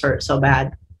heart just hurt so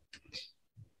bad.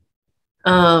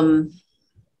 All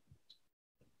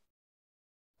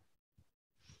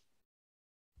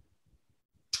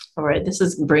right, this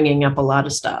is bringing up a lot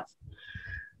of stuff.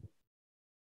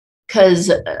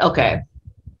 Because, okay,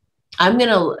 I'm going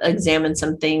to examine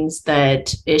some things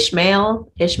that Ismael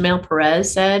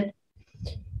Perez said.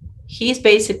 He's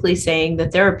basically saying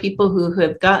that there are people who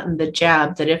have gotten the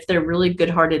jab that if they're really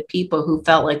good-hearted people who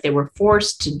felt like they were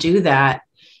forced to do that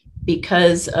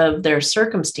because of their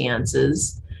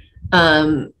circumstances,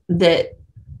 that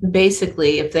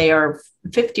basically if they are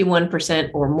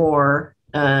 51% or more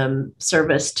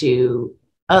service to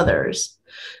others,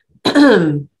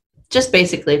 just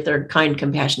basically if they're kind,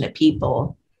 compassionate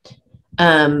people,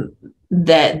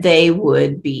 that they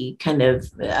would be kind of,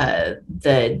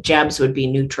 the jabs would be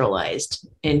neutralized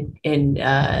and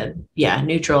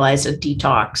neutralized or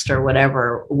detoxed or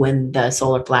whatever when the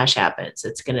solar flash happens.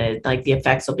 It's going to, like, the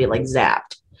effects will be like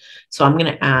zapped. So I'm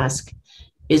going to ask,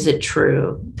 is it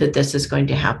true that this is going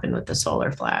to happen with the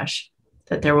solar flash?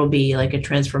 That there will be like a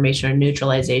transformation or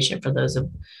neutralization for those of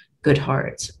good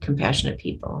hearts, compassionate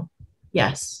people?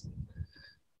 Yes.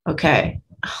 Okay.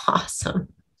 Awesome.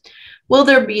 Will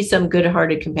there be some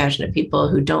good-hearted, compassionate people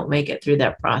who don't make it through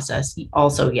that process?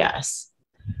 Also, yes.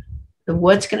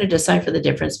 What's going to decipher the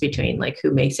difference between like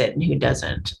who makes it and who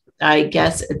doesn't? I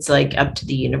guess it's like up to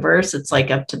the universe. It's like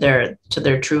up to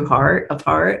their true heart of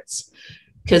hearts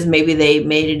because maybe they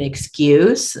made an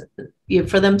excuse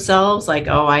for themselves, like,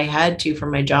 oh, I had to for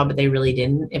my job, but they really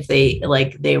didn't. If they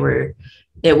like,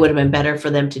 it would have been better for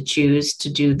them to choose to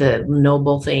do the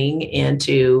noble thing and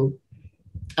to,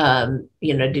 to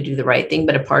do the right thing.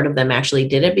 But a part of them actually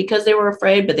did it because they were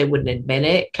afraid, but they wouldn't admit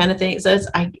it, kind of thing. So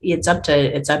it's up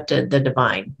to the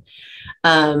divine.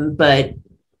 But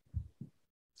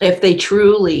if they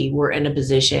truly were in a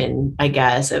position, I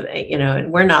guess,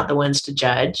 and we're not the ones to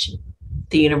judge,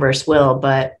 the universe will,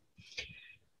 but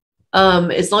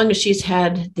as long as she's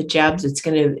had the jabs, it's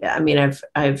going to, I mean,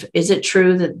 is it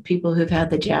true that people who've had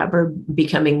the jab are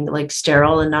becoming like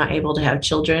sterile and not able to have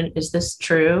children? Is this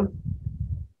true?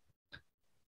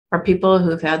 Are people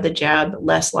who've had the jab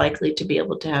less likely to be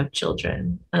able to have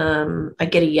children? I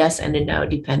get a yes and a no,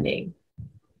 depending.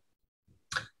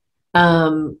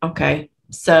 Okay.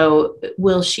 So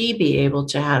will she be able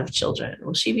to have children?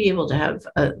 Will she be able to have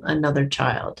another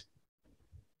child?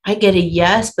 I get a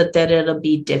yes, but that it'll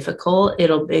be difficult.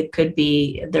 There could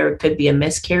be a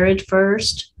miscarriage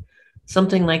first,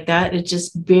 something like that. It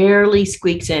just barely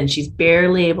squeaks in. She's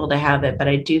barely able to have it, but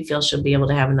I do feel she'll be able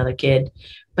to have another kid.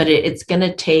 But it's going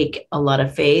to take a lot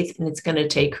of faith, and it's going to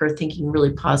take her thinking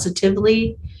really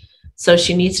positively. So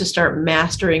she needs to start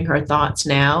mastering her thoughts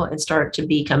now and start to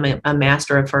become a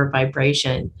master of her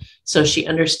vibration. So she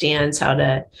understands how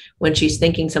to, when she's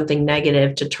thinking something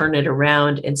negative, to turn it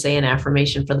around and say an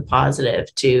affirmation for the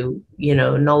positive to,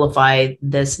 nullify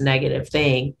this negative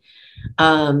thing.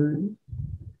 As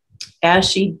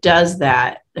she does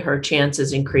that, her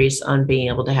chances increase on being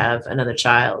able to have another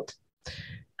child.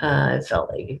 I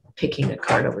felt like picking a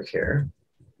card over here.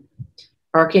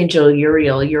 Archangel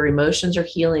Uriel, your emotions are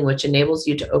healing, which enables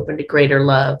you to open to greater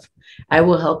love. I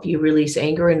will help you release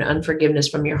anger and unforgiveness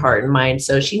from your heart and mind.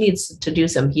 So she needs to do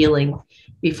some healing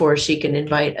before she can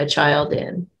invite a child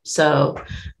in. So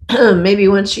maybe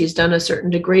once she's done a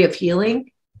certain degree of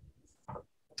healing,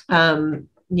 that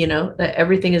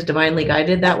everything is divinely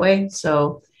guided that way.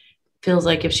 So feels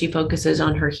like if she focuses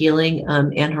on her healing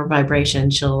and her vibration,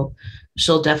 she'll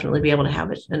definitely be able to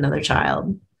have another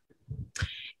child.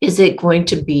 Is it going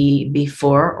to be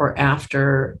before or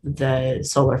after the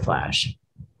solar flash?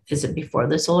 Is it before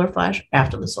the solar flash?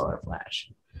 After the solar flash?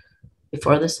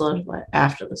 Before the solar flash?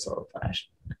 After the solar flash?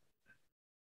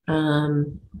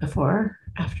 Before?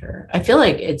 After? I feel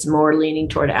like it's more leaning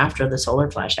toward after the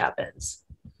solar flash happens.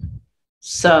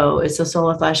 So is the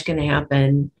solar flash going to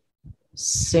happen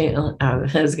soon? I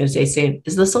was going to say soon.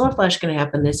 Is the solar flash going to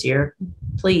happen this year?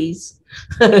 Please.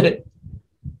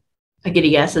 I get a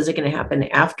yes. Is it going to happen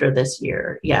after this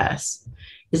year? Yes.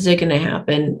 Is it going to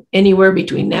happen anywhere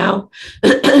between now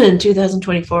and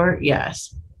 2024?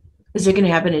 Yes. Is it going to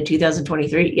happen in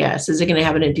 2023? Yes. Is it going to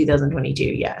happen in 2022?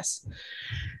 Yes.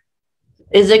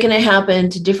 Is it going to happen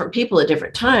to different people at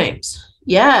different times?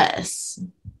 Yes.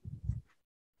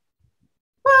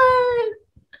 What?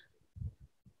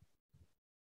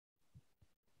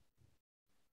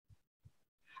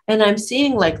 And I'm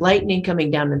seeing like lightning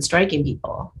coming down and striking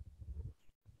people.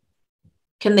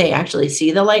 Can they actually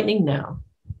see the lightning? No.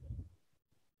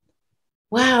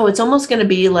 Wow, it's almost going to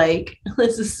be like,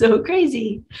 this is so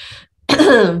crazy.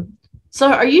 So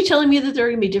are you telling me that there are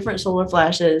going to be different solar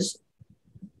flashes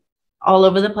all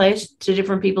over the place to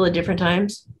different people at different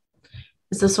times?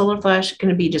 Is the solar flash going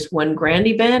to be just one grand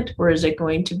event, or is it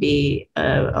going to be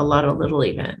a lot of little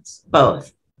events?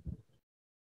 Both.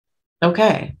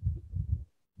 Okay.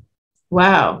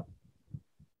 Wow.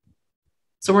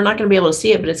 So we're not going to be able to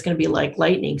see it, but it's going to be like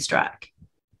lightning struck.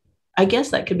 I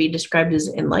guess that could be described as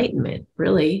enlightenment,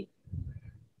 really.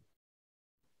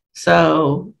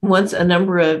 So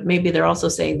maybe they're also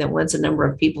saying that once a number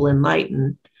of people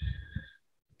enlighten,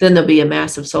 then there'll be a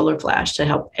massive solar flash to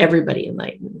help everybody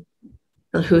enlighten.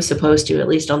 Who's supposed to, at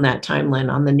least on that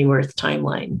timeline, on the New Earth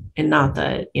timeline, and not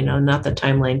the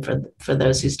timeline for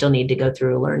those who still need to go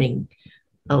through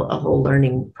a whole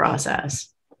learning process.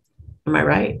 Am I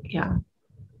right? Yeah.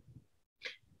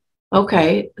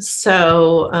 Okay,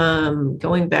 so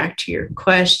going back to your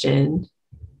question,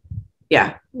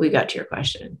 yeah, we got to your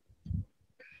question.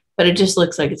 But it just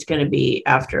looks like it's going to be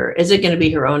after. Is it going to be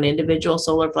her own individual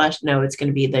solar flash? No, it's going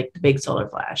to be the big solar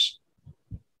flash.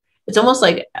 It's almost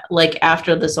like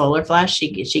after the solar flash,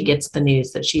 she gets the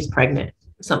news that she's pregnant,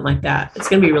 something like that. It's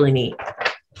going to be really neat.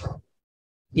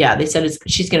 Yeah, they said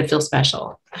she's going to feel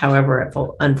special, however it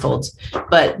unfolds.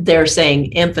 But they're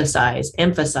saying emphasize,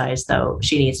 though,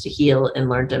 she needs to heal and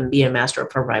learn to be a master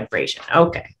of her vibration.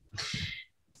 Okay.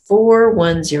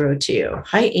 4102.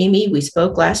 Hi, Amy. We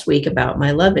spoke last week about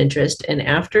my love interest, and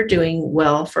after doing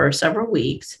well for several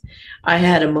weeks, I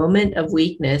had a moment of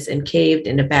weakness and caved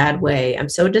in a bad way. I'm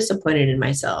so disappointed in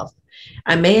myself.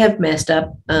 I may have messed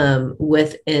up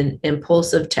with an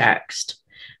impulsive text.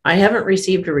 I haven't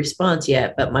received a response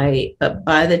yet, but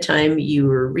by the time you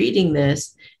were reading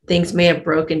this, things may have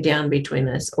broken down between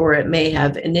us, or it may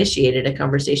have initiated a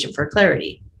conversation for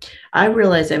clarity. I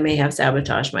realize I may have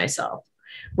sabotaged myself.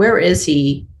 Where is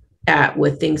he at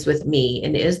with things with me?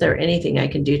 And is there anything I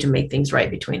can do to make things right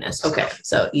between us? Okay,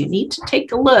 so you need to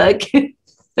take a look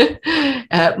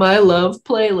at my love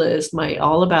playlist, my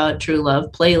All About True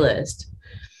Love playlist,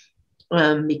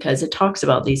 because it talks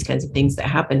about these kinds of things that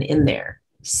happen in there.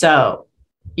 So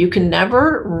you can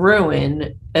never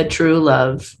ruin a true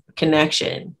love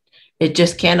connection. It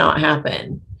just cannot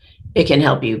happen. It can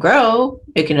help you grow.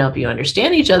 It can help you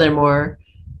understand each other more.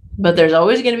 But there's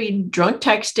always going to be drunk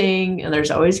texting, and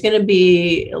there's always going to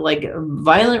be like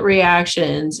violent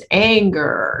reactions,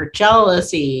 anger,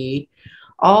 jealousy.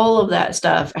 All of that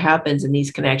stuff happens in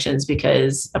these connections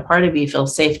because a part of you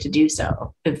feels safe to do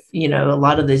so. If, you know, a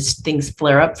lot of these things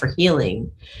flare up for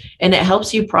healing, and it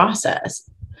helps you process.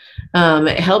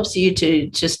 It helps you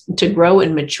to grow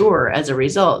and mature as a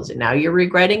result. So now you're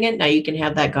regretting it. Now you can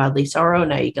have that godly sorrow.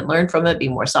 Now you can learn from it, be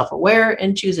more self-aware,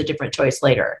 and choose a different choice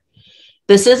later.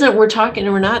 This isn't,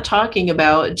 we're not talking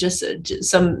about just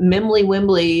some mimly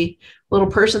wimbly little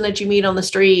person that you meet on the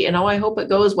street and, oh, I hope it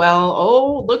goes well.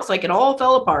 Oh, looks like it all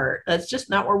fell apart. That's just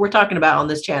not what we're talking about on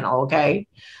this channel. Okay.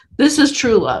 This is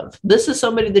true love. This is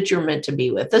somebody that you're meant to be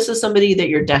with. This is somebody that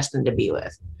you're destined to be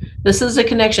with. This is a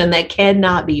connection that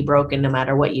cannot be broken no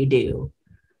matter what you do.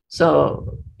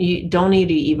 So you don't need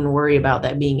to even worry about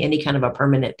that being any kind of a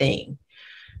permanent thing.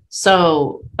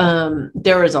 So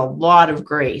there is a lot of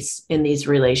grace in these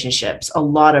relationships, a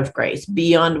lot of grace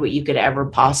beyond what you could ever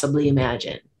possibly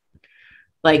imagine.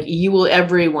 Like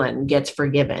everyone gets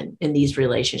forgiven in these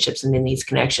relationships and in these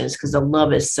connections because the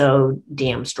love is so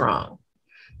damn strong.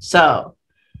 So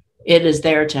it is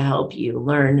there to help you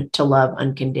learn to love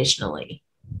unconditionally.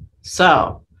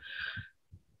 So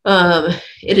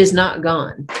it is not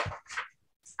gone.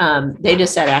 They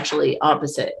just said actually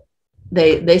opposite.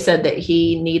 They said that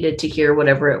he needed to hear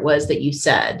whatever it was that you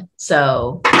said.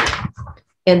 So,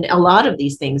 and a lot of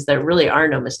these things, there really are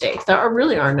no mistakes.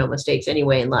 Really are no mistakes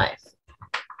anyway in life.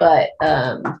 But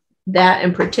that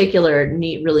in particular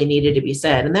really needed to be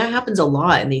said. And that happens a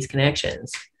lot in these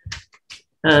connections.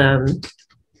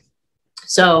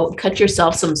 So cut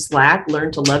yourself some slack,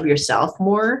 learn to love yourself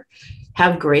more,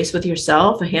 have grace with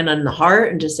yourself, a hand on the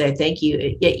heart, and just say, thank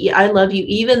you. I love you,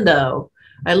 even though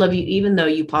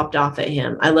you popped off at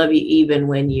him. I love you even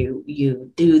when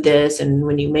you do this and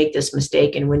when you make this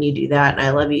mistake and when you do that. And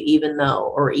I love you even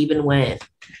though, or even when.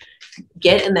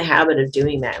 Get in the habit of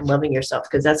doing that and loving yourself,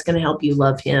 because that's going to help you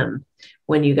love him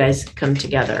when you guys come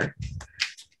together.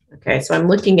 Okay, so I'm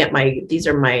looking at these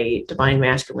are my Divine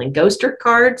Masculine Ghoster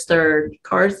cards. They're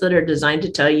cards that are designed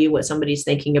to tell you what somebody's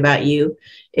thinking about you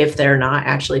if they're not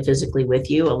actually physically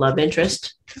with you, a love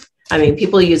interest. I mean,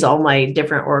 people use all my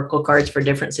different oracle cards for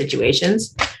different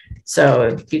situations.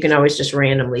 So you can always just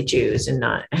randomly choose and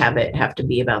not have it have to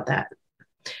be about that.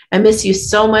 I miss you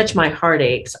so much. My heart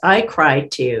aches. I cry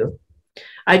too.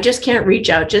 I just can't reach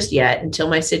out just yet until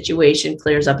my situation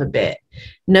clears up a bit.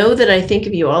 Know that I think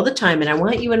of you all the time and I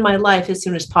want you in my life as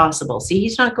soon as possible. See,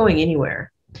 he's not going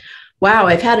anywhere. Wow,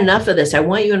 I've had enough of this. I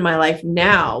want you in my life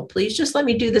now. Please just let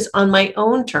me do this on my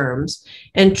own terms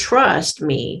and trust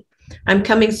me. I'm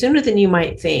coming sooner than you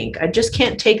might think. I just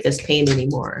can't take this pain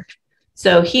anymore.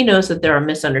 So he knows that there are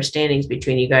misunderstandings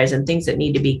between you guys and things that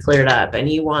need to be cleared up, and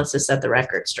he wants to set the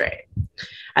record straight.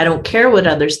 I don't care what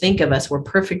others think of us. We're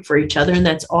perfect for each other, and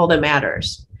that's all that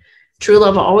matters. True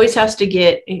love always has to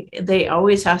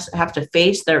have to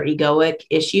face their egoic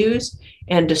issues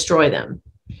and destroy them.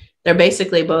 They're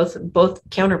basically both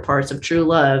counterparts of true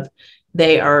love.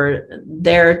 They are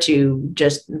there to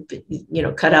just,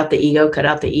 cut out the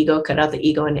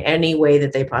ego in any way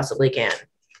that they possibly can.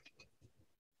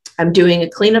 I'm doing a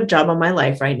cleanup job on my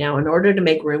life right now in order to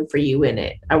make room for you in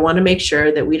it. I want to make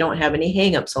sure that we don't have any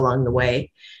hangups along the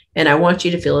way, and I want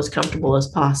you to feel as comfortable as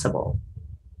possible.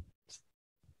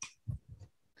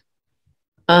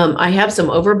 I have some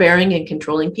overbearing and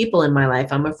controlling people in my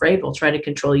life. I'm afraid will try to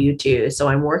control you too. So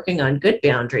I'm working on good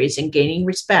boundaries and gaining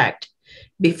respect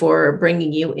before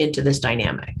bringing you into this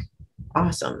dynamic.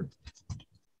 Awesome.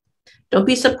 Don't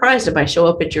be surprised if I show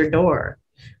up at your door.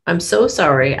 I'm so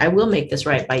sorry. I will make this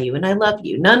right by you, and I love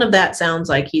you. None of that sounds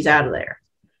like he's out of there.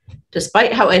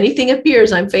 Despite how anything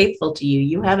appears, I'm faithful to you.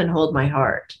 You haven't held my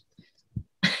heart.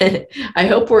 I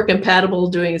hope we're compatible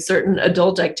doing certain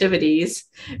adult activities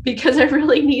because I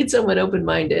really need someone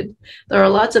open-minded. There are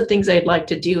lots of things I'd like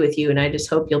to do with you, and I just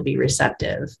hope you'll be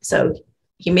receptive. So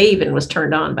he may even was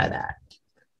turned on by that.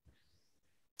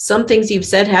 Some things you've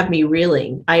said have me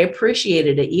reeling. I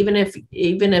appreciated it, even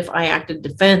if I acted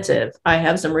defensive. I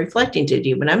have some reflecting to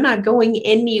do, but I'm not going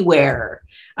anywhere.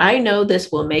 I know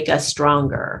this will make us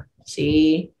stronger.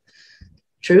 See,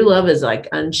 true love is like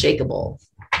unshakable.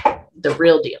 The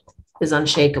real deal is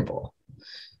unshakable.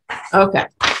 Okay.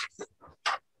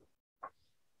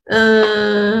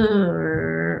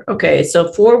 Okay,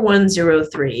 so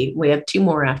 4103. We have 2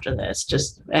 more after this.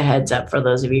 Just a heads up for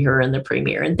those of you who are in the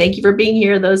premiere. And thank you for being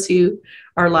here, those who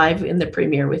are live in the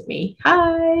premiere with me.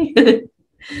 Hi.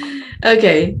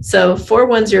 Okay, so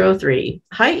 4103.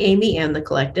 Hi, Amy and the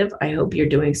collective. I hope you're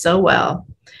doing so well.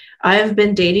 I have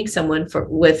been dating someone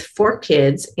with 4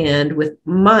 kids, and with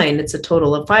mine, it's a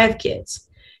total of 5 kids.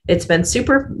 It's been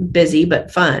super busy,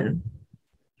 but fun.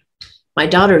 My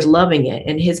daughter's loving it,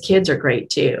 and his kids are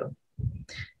great too.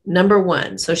 Number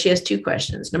 1, so she has 2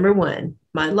 questions. Number 1,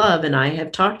 my love and I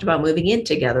have talked about moving in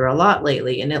together a lot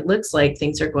lately, and it looks like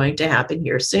things are going to happen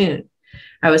here soon.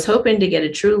 I was hoping to get a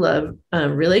true love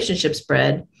relationship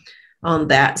spread on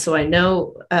that, so I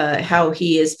know how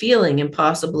he is feeling and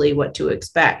possibly what to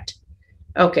expect.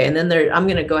 Okay, and then I'm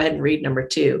going to go ahead and read number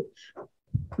 2.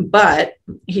 But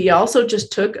he also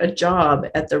just took a job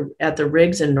at the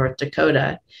rigs in North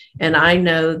Dakota, and I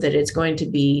know that it's going to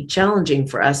be challenging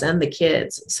for us and the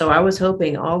kids. So I was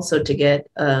hoping also to get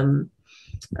a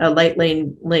light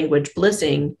language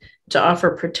blissing to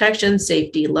offer protection,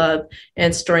 safety, love,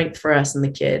 and strength for us and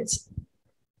the kids.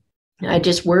 I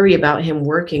just worry about him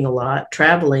working a lot,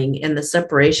 traveling, and the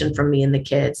separation from me and the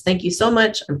kids. Thank you so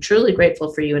much. I'm truly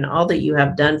grateful for you and all that you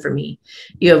have done for me.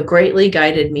 You have greatly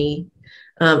guided me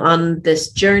on this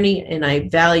journey, and I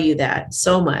value that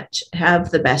so much.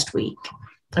 Have the best week.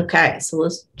 Okay, so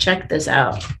let's check this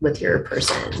out with your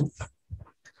person.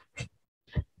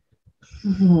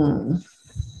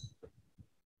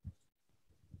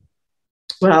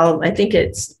 Well, I think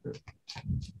it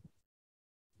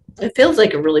feels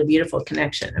like a really beautiful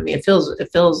connection. I mean, it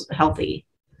feels healthy.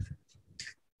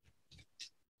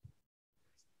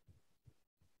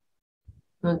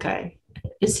 Okay.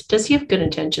 Does he have good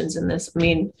intentions in this? I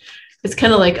mean, it's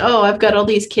kind of like, oh, I've got all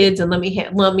these kids, and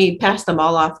let me pass them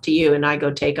all off to you, and I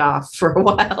go take off for a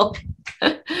while.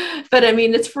 But I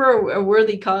mean, it's for a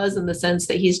worthy cause in the sense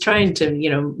that he's trying to,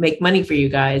 make money for you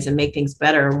guys and make things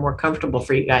better and more comfortable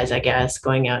for you guys, I guess,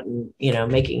 going out and,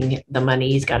 making the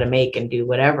money he's got to make and do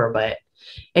whatever. But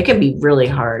it can be really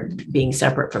hard being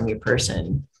separate from your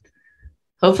person.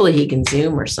 Hopefully he can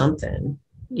Zoom or something.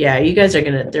 Yeah, you guys are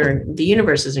the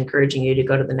universe is encouraging you to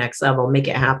go to the next level, make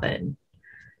it happen,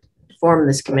 form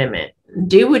this commitment,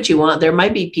 do what you want. There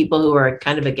might be people who are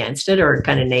kind of against it or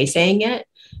kind of naysaying it.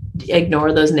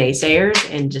 Ignore those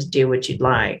naysayers and just do what you'd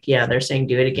like. Yeah, they're saying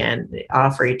do it again.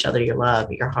 Offer each other your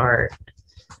love, your heart,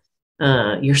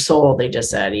 your soul. They just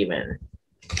said even.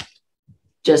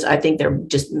 I think they're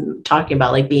just talking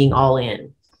about like being all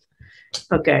in.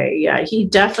 Okay, yeah, he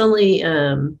definitely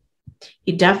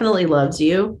loves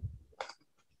you.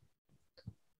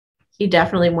 He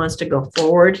definitely wants to go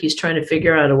forward. He's trying to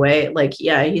figure out a way. Like,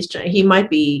 yeah, he might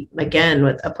be, again,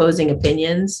 with opposing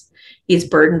opinions. He's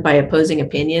burdened by opposing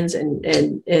opinions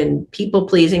and people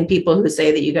pleasing people who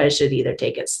say that you guys should either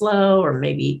take it slow or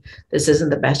maybe this isn't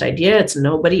the best idea. It's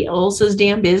nobody else's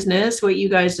damn business what you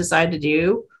guys decide to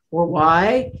do or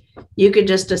why. You could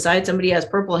just decide somebody has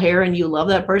purple hair and you love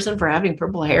that person for having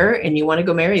purple hair and you want to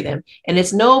go marry them. And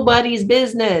it's nobody's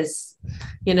business,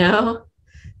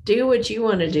 do what you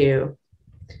want to do.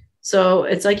 So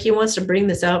it's like he wants to bring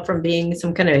this out from being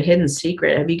some kind of hidden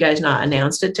secret. Have you guys not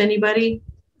announced it to anybody?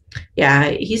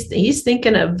 Yeah, he's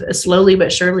thinking of slowly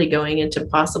but surely going into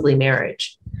possibly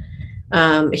marriage.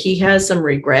 He has some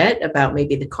regret about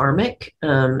maybe the karmic.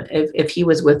 If he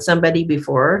was with somebody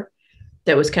before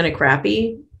that was kind of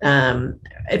crappy.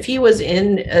 If he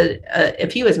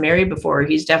was married before,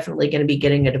 he's definitely going to be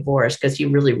getting a divorce because he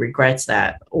really regrets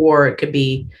that. Or it could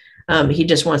be he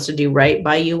just wants to do right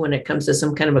by you when it comes to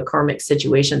some kind of a karmic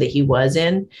situation that he was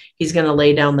in. He's going to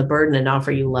lay down the burden and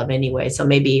offer you love anyway. So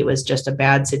maybe it was just a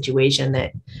bad situation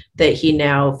that he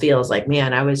now feels like,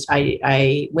 man,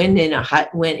 I went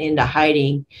into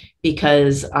hiding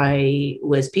because I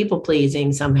was people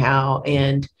pleasing somehow,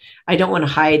 and I don't want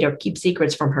to hide or keep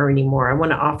secrets from her anymore. I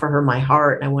want to offer her my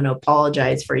heart, and I want to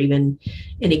apologize for even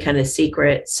any kind of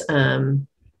secrets.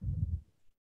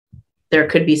 There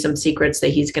could be some secrets that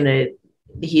he's going to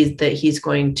he's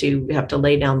going to have to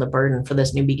lay down the burden for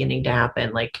this new beginning to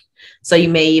happen. Like, so you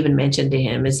may even mention to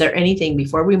him, is there anything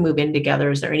before we move in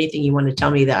together, is there anything you want to tell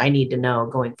me that I need to know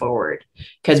going forward?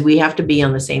 Because we have to be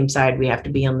on the same side. We have to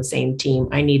be on the same team.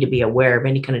 I need to be aware of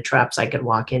any kind of traps I could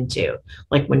walk into.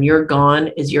 Like, when you're gone,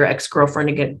 is your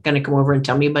ex-girlfriend going to come over and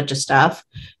tell me a bunch of stuff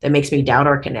that makes me doubt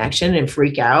our connection and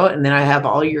freak out? And then I have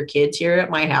all your kids here at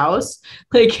my house.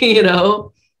 Like,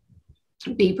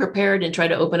 be prepared and try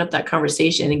to open up that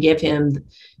conversation and give him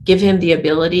the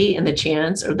ability and the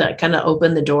chance, or that kind of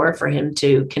open the door for him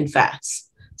to confess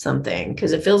something,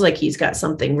 because it feels like he's got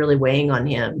something really weighing on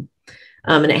him.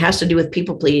 And it has to do with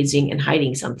people pleasing and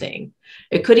hiding something.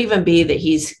 It could even be that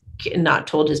he's not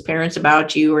told his parents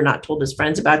about you or not told his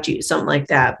friends about you, something like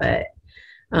that. But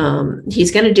he's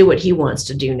going to do what he wants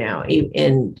to do now.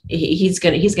 And he's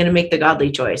going to make the godly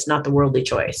choice, not the worldly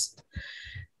choice.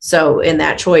 So, and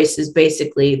that choice is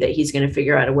basically that he's going to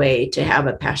figure out a way to have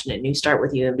a passionate new start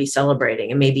with you and be celebrating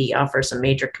and maybe offer some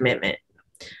major commitment.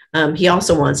 He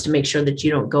also wants to make sure that you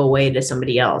don't go away to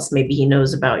somebody else. Maybe he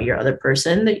knows about your other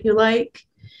person that you like.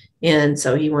 And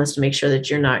so he wants to make sure that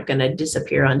you're not going to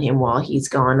disappear on him while he's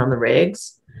gone on the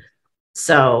rigs.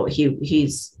 So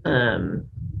he's wanting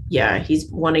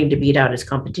to beat out his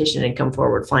competition and come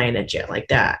forward flying at you like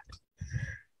that.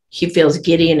 He feels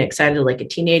giddy and excited like a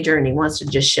teenager, and he wants to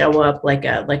just show up like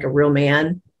a real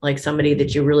man, like somebody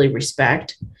that you really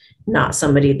respect, not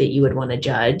somebody that you would want to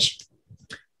judge.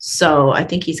 So I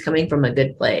think he's coming from a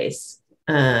good place.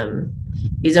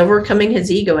 He's overcoming his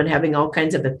ego and having all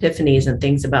kinds of epiphanies and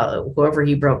things about whoever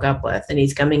he broke up with, and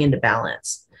he's coming into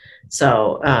balance.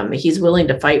 So he's willing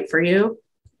to fight for you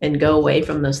and go away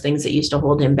from those things that used to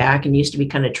hold him back and used to be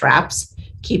kind of traps,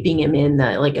 keeping him in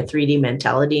like a 3D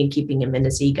mentality and keeping him in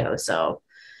his ego. So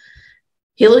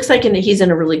he looks like he's in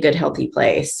a really good, healthy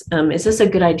place. Is this a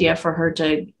good idea for her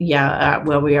to,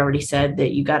 well, we already said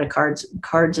that you got cards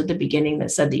at the beginning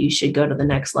that said that you should go to the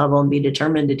next level and be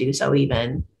determined to do so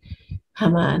even.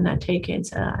 Not taking.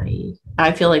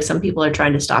 I feel like some people are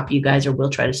trying to stop you guys or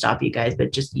will try to stop you guys,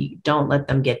 but just don't let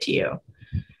them get to you.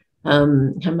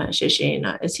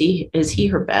 Is he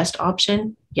her best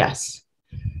option? Yes.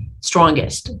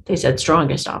 Strongest. They said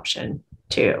strongest option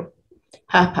too.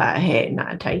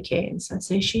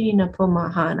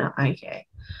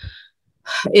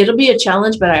 It'll be a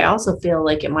challenge, but I also feel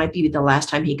like it might be the last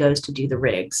time he goes to do the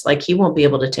rigs. Like, he won't be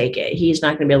able to take it. He's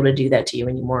not going to be able to do that to you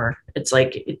anymore. It's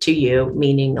like, to you,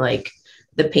 meaning like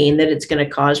the pain that it's going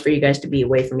to cause for you guys to be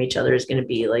away from each other is going to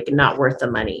be like not worth the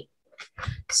money.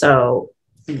 So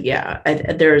yeah,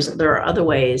 there are other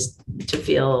ways to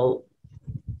feel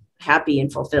happy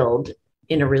and fulfilled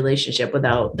in a relationship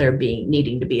without there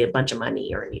needing to be a bunch of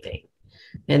money or anything.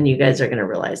 And you guys are going to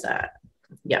realize that.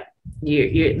 Yeah.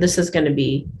 This is going to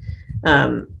be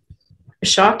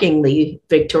shockingly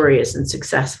victorious and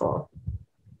successful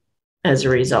as a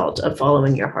result of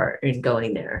following your heart and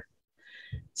going there.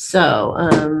 So,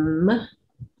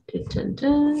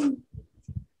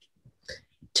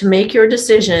 to make your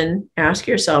decision, ask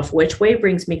yourself, which way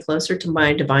brings me closer to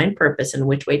my divine purpose and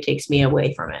which way takes me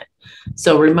away from it?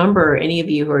 So remember, any of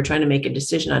you who are trying to make a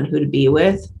decision on who to be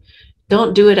with,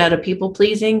 don't do it out of people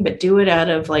pleasing, but do it out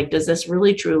of like, does this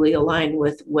really truly align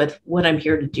with what I'm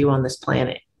here to do on this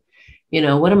planet?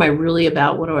 What am I really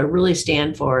about? What do I really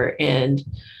stand for? And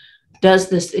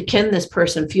can this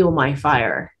person fuel my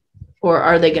fire, or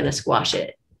are they going to squash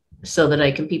it so that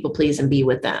I can people please and be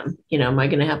with them? Am I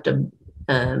going to have to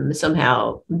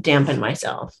somehow dampen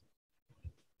myself?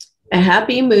 A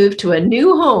happy move to a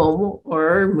new home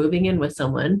or moving in with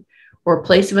someone or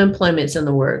place of employment in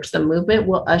the works. The movement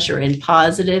will usher in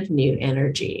positive new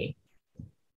energy.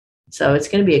 So it's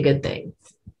going to be a good thing.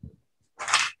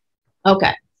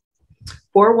 Okay.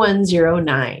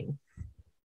 4109.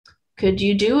 Could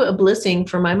you do a blissing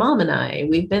for my mom and I?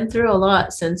 We've been through a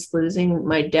lot since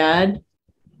losing dad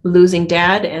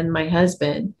and my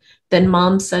husband. Then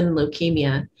mom's sudden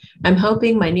leukemia. I'm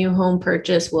hoping my new home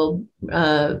purchase will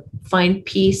find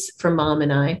peace for mom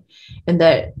and I, and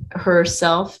that her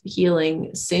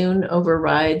self-healing soon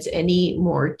overrides any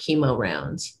more chemo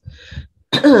rounds.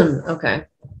 Okay.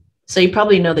 So you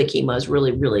probably know that chemo is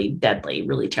really, really deadly,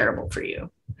 really terrible for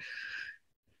you.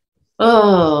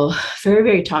 Oh, very,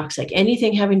 very toxic.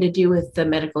 Anything having to do with the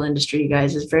medical industry, you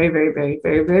guys, is very, very, very,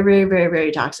 very, very, very, very,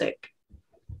 very toxic.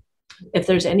 If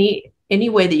there's any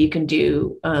way that you can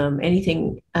do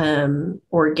anything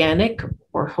organic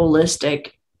or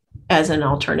holistic as an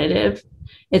alternative,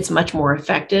 it's much more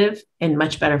effective and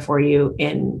much better for you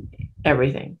in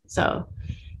everything. So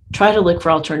try to look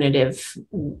for alternative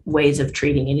ways of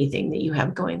treating anything that you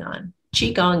have going on.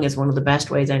 Qigong is one of the best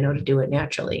ways I know to do it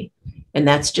naturally. And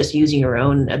that's just using your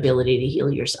own ability to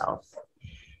heal yourself.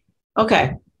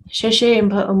 Okay. Sheshe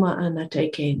mpa uma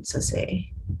anate kain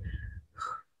sase.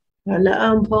 Wala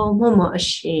ampo mama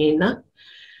ashina.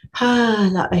 Ha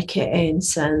la eke en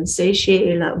san se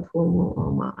she la pumu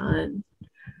omaan.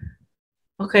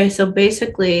 Okay, so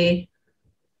basically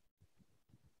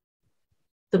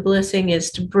the blessing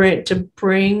is to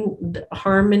bring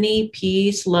harmony,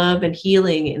 peace, love, and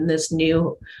healing in this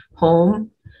new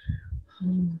home,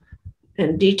 and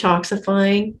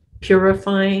detoxifying,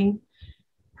 purifying,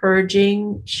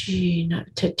 purging.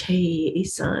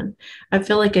 I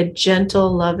feel like a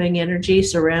gentle, loving energy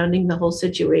surrounding the whole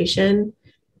situation.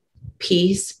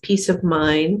 Peace of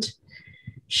mind.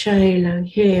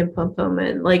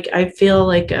 Like I feel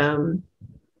like I'm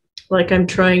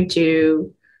trying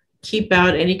to keep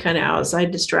out any kind of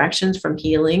outside distractions from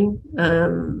healing,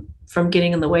 from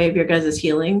getting in the way of your guys'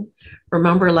 healing.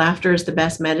 Remember, laughter is the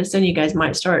best medicine. You guys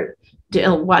might start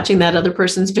watching that other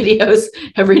person's videos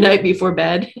every night before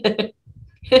bed.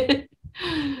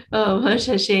 Oh,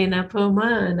 hashashena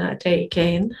pomana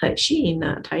taken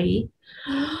hashina tai.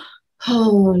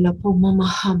 Oh, la pomama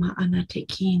hama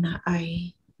anatekina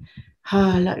I.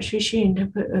 Ha la shishina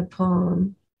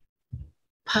upon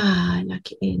pa la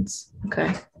kins.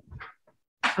 Okay.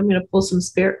 I'm going to pull some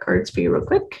spirit cards for you real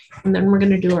quick, and then we're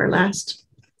going to do our last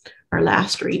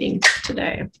reading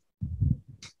today.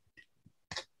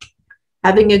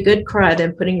 Having a good crud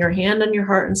and putting your hand on your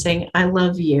heart and saying, I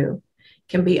love you,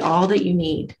 can be all that you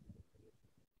need.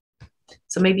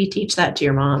 So maybe teach that to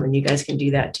your mom, and you guys can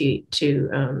do that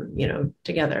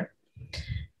together.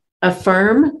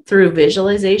 Affirm through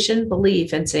visualization,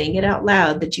 belief, and saying it out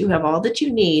loud that you have all that you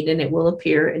need and it will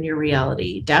appear in your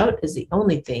reality. Doubt is the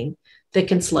only thing that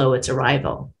can slow its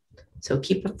arrival. So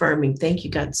keep affirming. Thank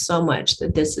you, God, so much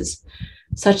that this is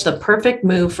such the perfect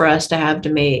move for us to have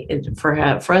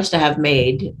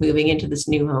made moving into this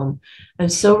new home. I'm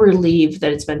so relieved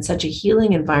that it's been such a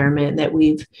healing environment, that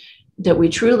we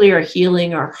truly are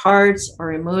healing our hearts,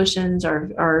 our emotions,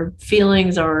 our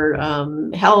feelings, our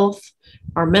health,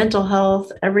 our mental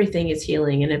health. Everything is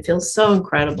healing, and it feels so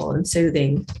incredible and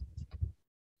soothing.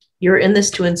 You're in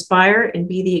this to inspire and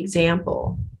be the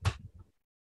example.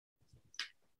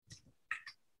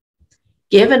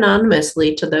 Give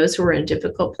anonymously to those who are in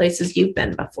difficult places you've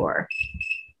been before.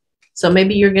 So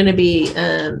maybe you're going to be,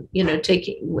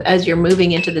 taking, as you're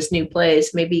moving into this new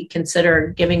place, maybe consider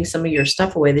giving some of your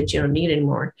stuff away that you don't need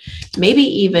anymore. Maybe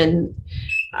even,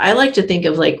 I like to think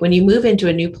of like when you move into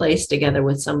a new place together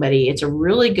with somebody, it's a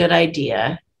really good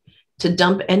idea to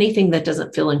dump anything that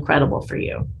doesn't feel incredible for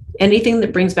you. Anything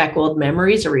that brings back old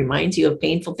memories or reminds you of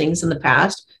painful things in the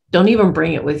past, don't even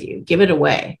bring it with you. Give it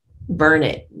away. Burn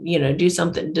it, do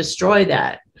something, destroy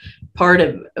that part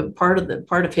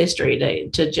of history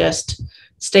to just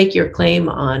stake your claim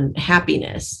on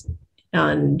happiness,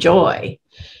 on joy,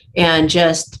 and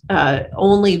just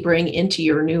only bring into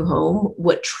your new home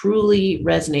what truly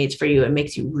resonates for you and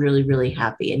makes you really, really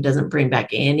happy, and doesn't bring back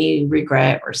any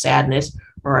regret or sadness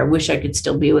or I wish I could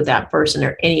still be with that person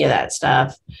or any of that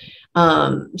stuff.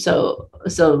 So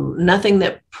nothing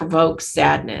that provokes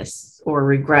sadness or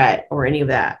regret or any of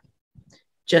that.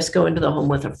 Just go into the home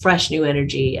with a fresh new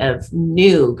energy of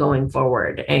new going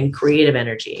forward and creative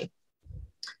energy.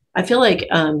 I feel like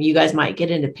you guys might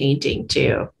get into painting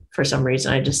too. For some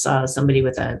reason, I just saw somebody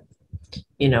with a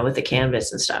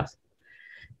canvas and stuff.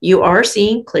 You are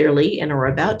seeing clearly and are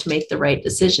about to make the right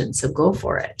decision, so go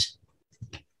for it.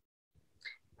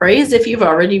 Pray as if you've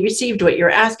already received what you're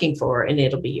asking for, and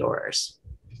it'll be yours.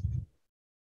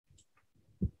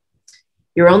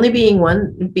 You're only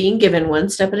being given one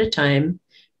step at a time,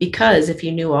 because if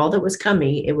you knew all that was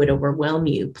coming, it would overwhelm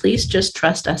you. Please just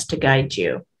trust us to guide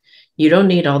you. You don't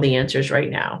need all the answers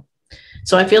right now.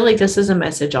 So I feel like this is a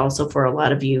message also for a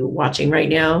lot of you watching right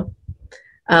now.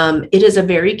 It is a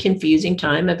very confusing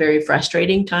time, a very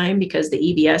frustrating time, because the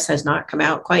EBS has not come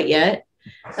out quite yet.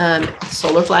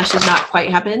 Solar flash has not quite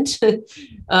happened,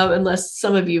 unless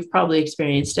some of you've probably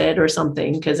experienced it or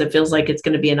something, because it feels like it's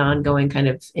going to be an ongoing kind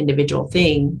of individual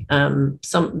thing.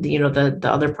 The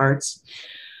other parts.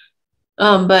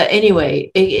 But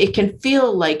anyway, it can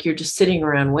feel like you're just sitting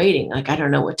around waiting. Like, I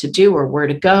don't know what to do or where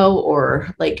to go,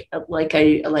 or like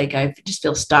I just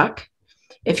feel stuck.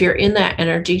 If you're in that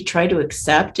energy, try to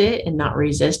accept it and not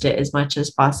resist it as much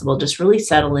as possible. Just really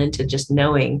settle into just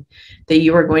knowing that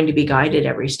you are going to be guided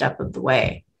every step of the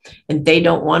way. And they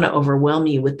don't want to overwhelm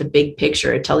you with the big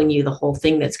picture, telling you the whole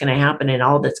thing that's going to happen and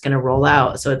all that's going to roll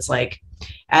out. So it's like,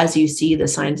 as you see the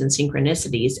signs and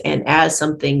synchronicities, and as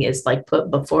something is like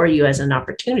put before you as an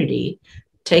opportunity,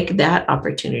 take that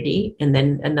opportunity, and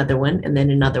then another one, and then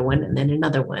another one, and then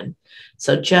another one.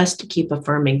 So just keep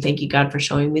affirming. Thank you, God, for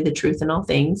showing me the truth in all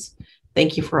things.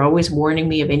 Thank you for always warning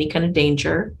me of any kind of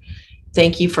danger.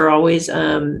 Thank you for always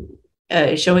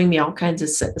showing me all kinds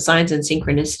of signs and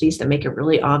synchronicities that make it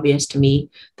really obvious to me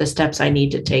the steps I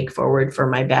need to take forward for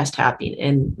my best happiness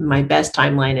and my best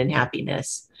timeline and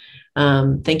happiness.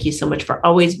 Thank you so much for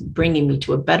always bringing me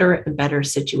to a better and better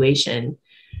situation.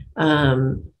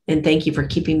 And thank you for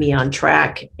keeping me on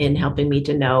track and helping me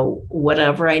to know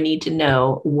whatever I need to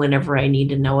know whenever I need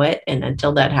to know it. And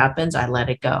until that happens, I let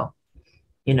it go,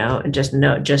 and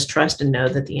just trust and know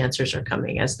that the answers are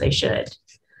coming as they should.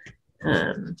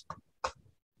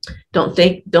 Don't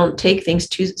take things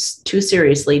too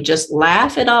seriously. Just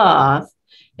laugh it off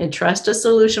and trust a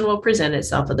solution will present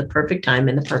itself at the perfect time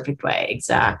in the perfect way.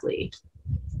 Exactly.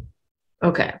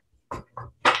 Okay.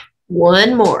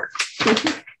 One more.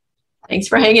 Thanks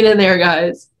for hanging in there,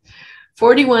 guys.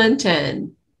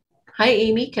 4110. Hi,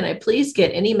 Amy. Can I please get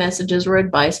any messages or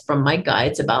advice from my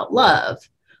guides about love?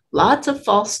 Lots of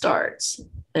false starts,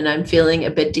 and I'm feeling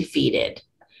a bit defeated.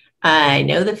 I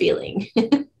know the feeling.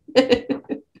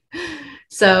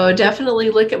 So definitely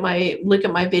look at my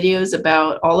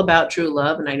videos all about true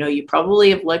love. And I know you probably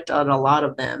have looked at a lot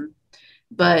of them,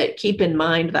 but keep in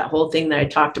mind that whole thing that I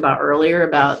talked about earlier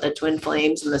about the twin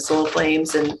flames and the soul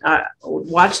flames, and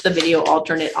watch the video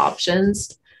Alternate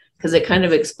Options, because it kind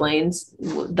of explains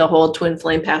the whole twin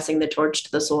flame passing the torch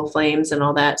to the soul flames and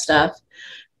all that stuff.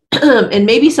 And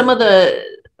maybe some of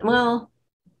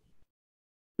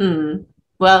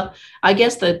I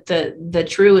guess the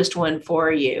truest one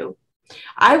for you,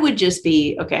 I would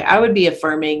be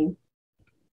affirming,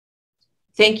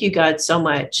 thank you, God, so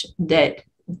much that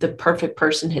the perfect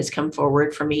person has come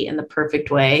forward for me in the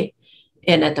perfect way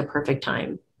and at the perfect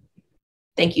time.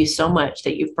 Thank you so much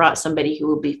that you've brought somebody who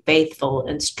will be faithful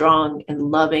and strong and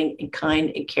loving and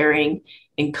kind and caring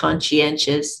and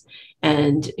conscientious,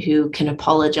 and who can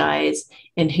apologize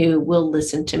and who will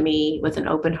listen to me with an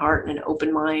open heart and an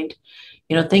open mind.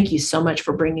 Thank you so much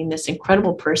for bringing this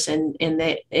incredible person in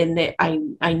that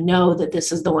I know that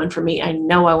this is the one for me. I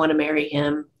know I want to marry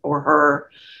him or her.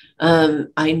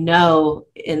 I know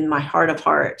in my heart of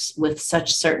hearts with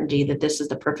such certainty that this is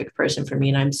the perfect person for me.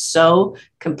 And I'm so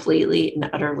completely and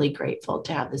utterly grateful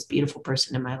to have this beautiful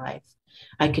person in my life.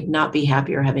 I could not be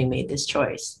happier having made this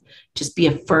choice. Just be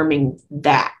affirming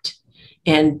that.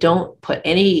 And don't put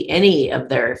any of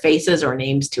their faces or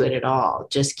names to it at all.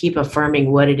 Just keep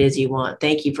affirming what it is you want.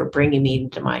 Thank you for bringing me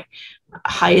into my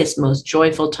highest, most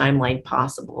joyful timeline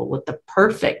possible with the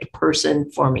perfect person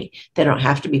for me. They don't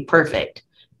have to be perfect,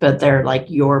 but they're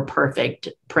like your perfect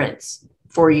prince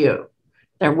for you.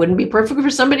 They wouldn't be perfect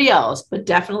for somebody else, but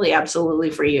definitely,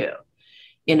 absolutely for you.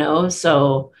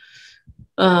 So,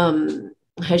 no,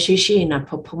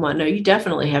 you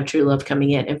definitely have true love coming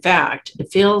in. In fact,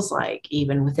 it feels like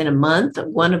even within a month,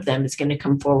 one of them is going to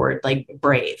come forward like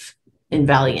brave and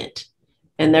valiant.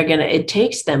 And it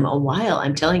takes them a while.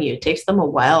 I'm telling you, it takes them a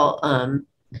while.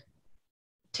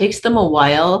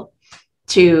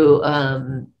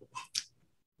 To,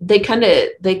 they kind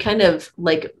of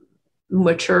like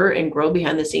mature and grow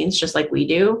behind the scenes, just like we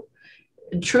do.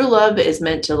 True love is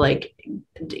meant to, like,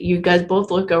 you guys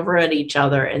both look over at each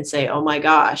other and say, oh my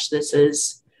gosh, this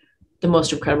is the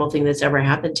most incredible thing that's ever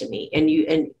happened to me.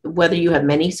 And whether you have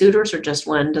many suitors or just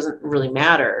one doesn't really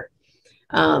matter.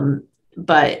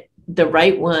 But the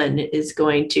right one is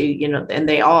going to, and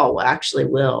they all actually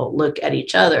will look at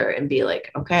each other and be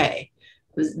like, okay,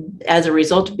 as a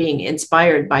result of being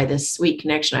inspired by this sweet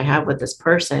connection I have with this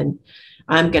person,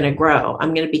 I'm going to grow.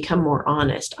 I'm going to become more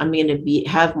honest. I'm going to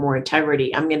have more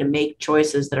integrity. I'm going to make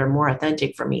choices that are more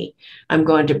authentic for me. I'm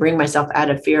going to bring myself out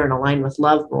of fear and align with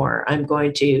love more. I'm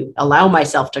going to allow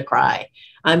myself to cry.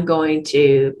 I'm going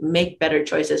to make better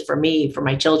choices for me, for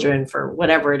my children, for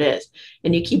whatever it is.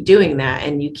 And you keep doing that,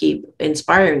 and you keep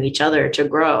inspiring each other to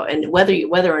grow. And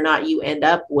whether or not you end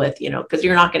up with, because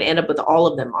you're not going to end up with all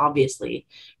of them, obviously,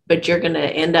 but you're going to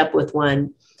end up with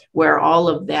one where all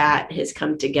of that has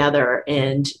come together,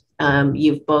 and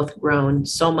you've both grown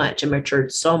so much and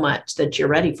matured so much that you're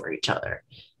ready for each other.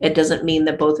 It doesn't mean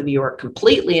that both of you are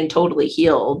completely and totally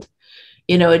healed.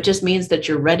 It just means that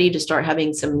you're ready to start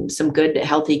having some good,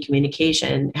 healthy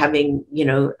communication, having,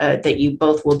 that you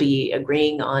both will be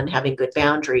agreeing on having good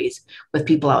boundaries with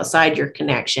people outside your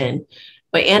connection,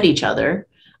 and each other.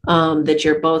 That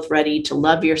you're both ready to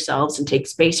love yourselves and take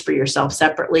space for yourself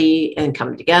separately and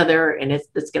come together. And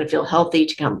it's going to feel healthy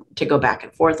to go back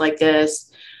and forth like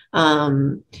this.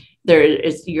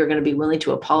 you're going to be willing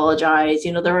to apologize.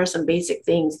 There are some basic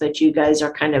things that you guys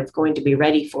are kind of going to be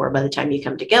ready for by the time you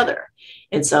come together.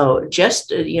 And so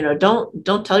just,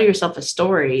 don't tell yourself a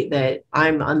story that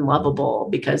I'm unlovable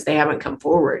because they haven't come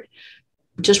forward.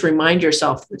 Just remind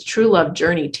yourself the true love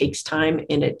journey takes time,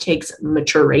 and it takes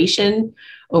maturation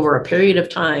over a period of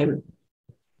time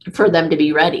for them to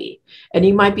be ready. And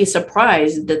you might be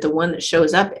surprised that the one that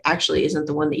shows up actually isn't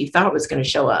the one that you thought was going to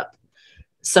show up.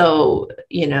 So,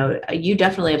 you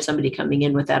definitely have somebody coming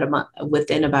in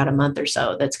within about a month or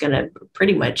so that's going to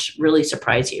pretty much really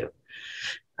surprise you.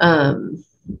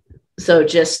 So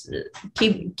just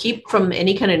keep from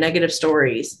any kind of negative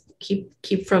stories.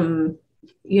 Keep from,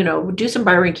 do some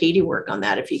Byron Katie work on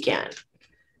that if you can.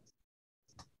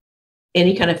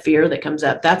 Any kind of fear that comes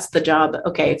up, that's the job.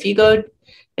 Okay, if you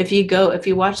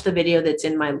watch the video that's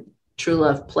in my True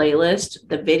Love playlist,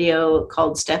 the video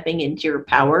called Stepping into Your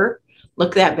Power,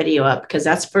 look that video up because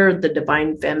that's for the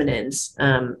divine feminines.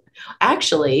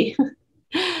 Actually,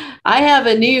 I have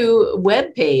a new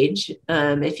web page.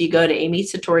 If you go to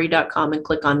amysatori.com and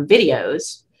click on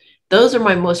videos, those are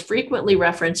my most frequently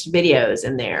referenced videos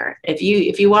in there. If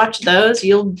you watch those,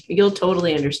 you'll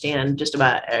totally understand just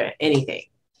about anything.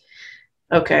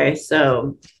 Okay,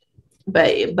 so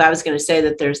but I was going to say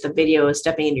that there's the video of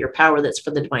Stepping into Your Power that's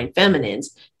for the divine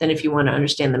feminines. Then if you want to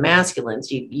understand the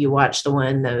masculines, you watch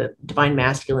the Divine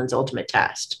Masculines Ultimate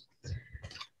Test.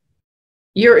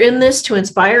 You're in this to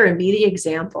inspire and be the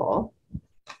example,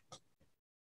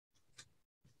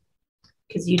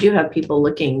 because you do have people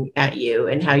looking at you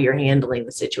and how you're handling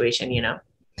the situation.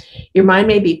 Your mind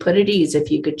may be put at ease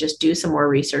if you could just do some more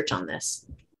research on this.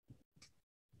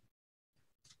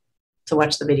 So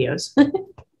watch the videos.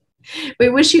 We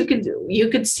wish you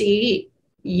could see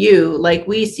you like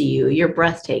we see you. You're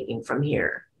breathtaking from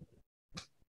here.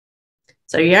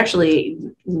 So you're actually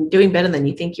doing better than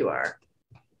you think you are.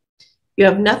 You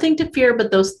have nothing to fear but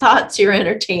those thoughts you're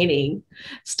entertaining.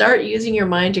 Start using your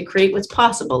mind to create what's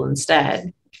possible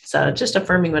instead. So just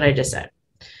affirming what I just said.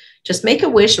 Just make a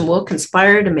wish and we'll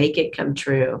conspire to make it come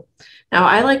true. Now,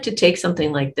 I like to take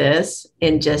something like this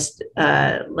and just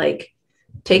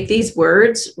take these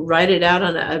words, write it out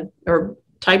or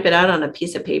type it out on a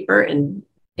piece of paper and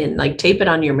tape it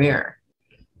on your mirror.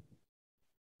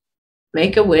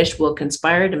 Make a wish, we'll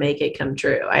conspire to make it come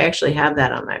true. I actually have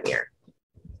that on my mirror.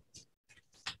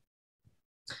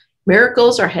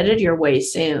 Miracles are headed your way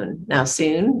soon. Now,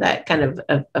 soon, that kind of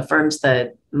affirms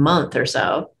the month or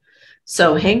so.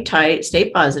 So hang tight,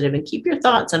 stay positive, and keep your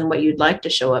thoughts on what you'd like to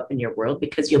show up in your world,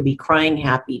 because you'll be crying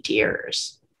happy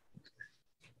tears.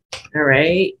 All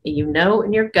right.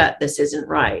 In your gut, this isn't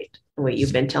right. What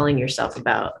you've been telling yourself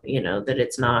about, that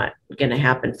it's not going to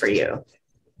happen for you.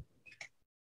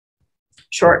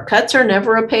 Shortcuts are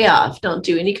never a payoff. Don't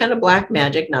do any kind of black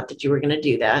magic. Not that you were going to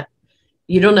do that.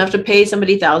 You don't have to pay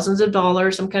somebody thousands of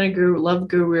dollars, some kind of love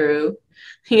guru.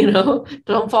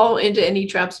 Don't fall into any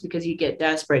traps because you get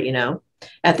desperate.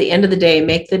 At the end of the day,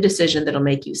 make the decision that'll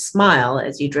make you smile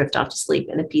as you drift off to sleep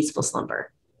in a peaceful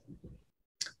slumber.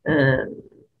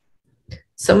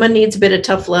 Someone needs a bit of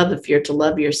tough love if you're to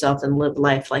love yourself and live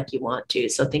life like you want to.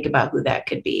 So think about who that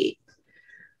could be.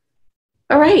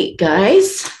 All right,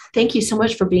 guys. Thank you so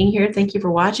much for being here. Thank you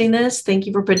for watching this. Thank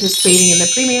you for participating in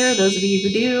the premiere. Those of you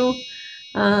who do.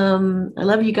 I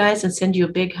love you guys and send you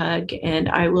a big hug. And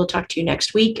I will talk to you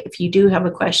next week. If you do have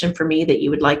a question for me that you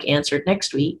would like answered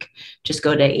next week, just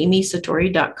go to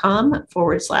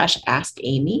amysatori.com/ask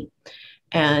Amy.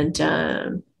 And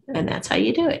that's how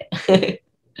you do it.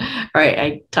 All right.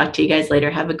 I talk to you guys later.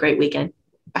 Have a great weekend.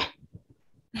 Bye.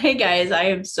 Hey guys, I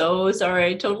am so sorry.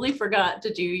 I totally forgot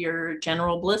to do your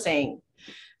general blissing.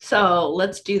 So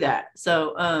let's do that.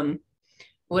 So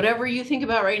whatever you think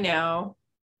about right now,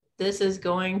 this is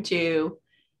going to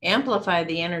amplify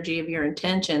the energy of your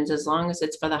intentions as long as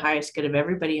it's for the highest good of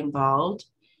everybody involved,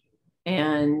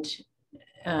 and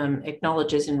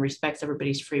acknowledges and respects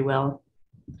everybody's free will.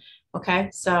 Okay,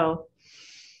 so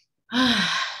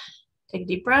take a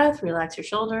deep breath, relax your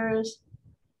shoulders.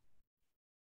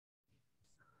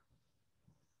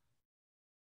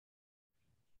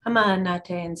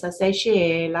 Hamanaten sa se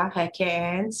shi la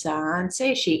haken san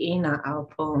se shi ina au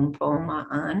pom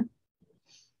pomaan.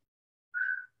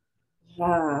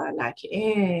 Ha la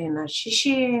ke na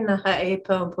shishi na ha e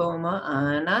pom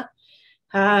pomaan.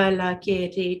 Ha la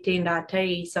ke te tinda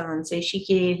te san se shi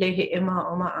ke le ima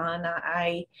omaana.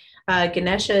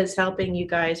 Ganesha is helping you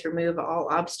guys remove all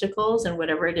obstacles and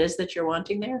whatever it is that you're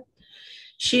wanting there.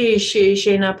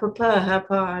 She na papa ha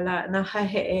pa la na ha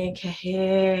he ke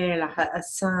he la ha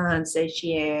san se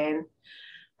chien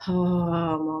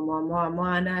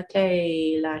Oh, na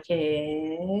te la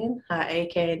ken, ha e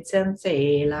ken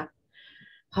sensei la.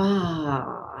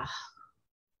 Ah.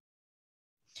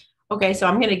 Okay, so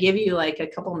I'm going to give you like a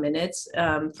couple minutes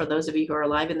for those of you who are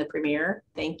live in the premiere.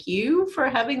 Thank you for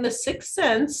having the sixth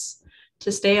sense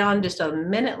to stay on just a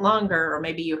minute longer, or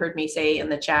maybe you heard me say in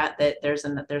the chat that there's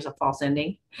a false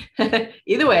ending.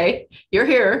 Either way, you're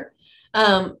here.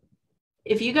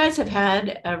 If you guys have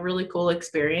had a really cool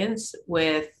experience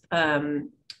with,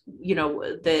 you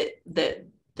know,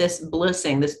 this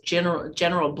blissing, this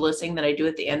general blissing that I do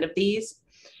at the end of these,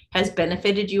 has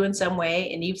benefited you in some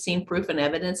way, and you've seen proof and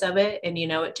evidence of it, and you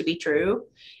know it to be true,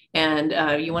 and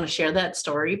you want to share that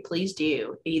story, please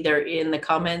do, either in the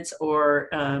comments or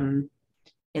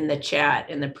in the chat,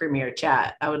 in the premiere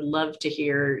chat. I would love to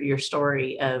hear your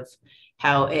story of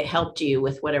how it helped you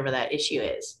with whatever that issue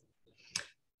is.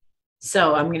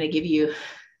 So I'm going to give you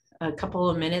a couple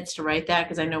of minutes to write that,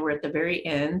 because I know we're at the very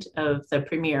end of the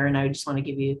premiere, and I just want to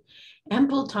give you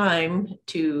ample time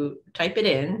to type it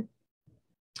in.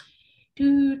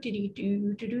 Have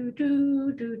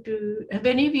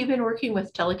any of you been working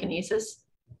with telekinesis?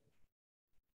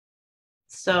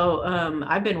 So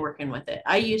I've been working with it.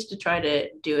 I used to try to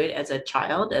do it as a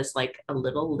child, as like a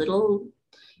little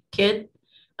kid.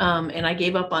 And I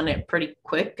gave up on it pretty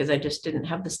quick because I just didn't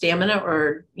have the stamina,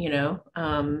 or, you know,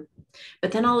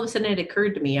 but then all of a sudden it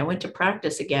occurred to me, I went to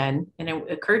practice again, and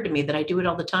it occurred to me that I do it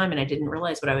all the time and I didn't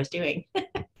realize what I was doing.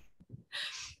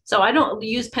 So I don't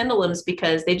use pendulums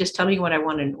because they just tell me what I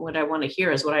want to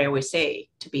hear, is what I always say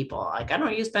to people. Like, I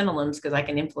don't use pendulums because I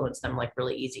can influence them like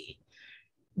really easy.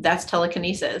 That's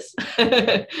telekinesis.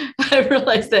 I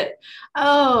realized that,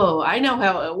 oh, I know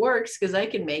how it works, because I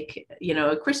can make, you know,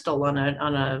 a crystal on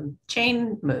a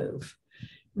chain move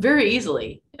very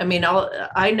easily. I mean,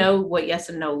 I know what yes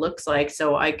and no looks like,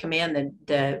 so I command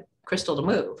the crystal to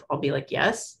move. I'll be like,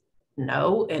 yes,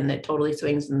 no, and it totally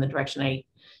swings in the direction I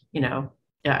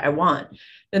want.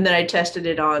 And then I tested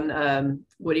it on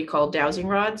what do you call dowsing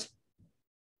rods?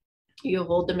 You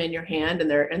hold them in your hand, and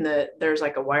there's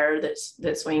like a wire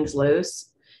that swings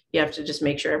loose. You have to just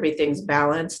make sure everything's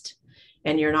balanced,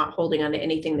 and you're not holding on to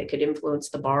anything that could influence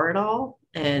the bar at all.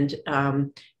 And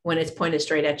when it's pointed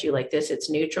straight at you like this, it's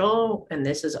neutral, and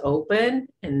this is open,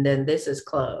 and then this is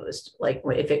closed, like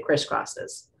if it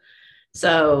crisscrosses.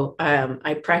 So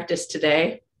I practiced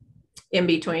today in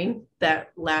between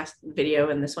that last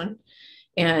video and this one.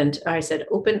 And I said,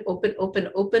 open, open, open,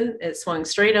 open. It swung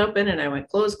straight open, and I went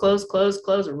close, close, close,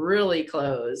 close, really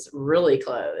close, really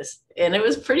close. And it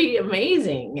was pretty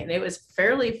amazing. And it was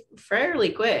fairly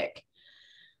quick.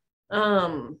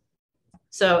 So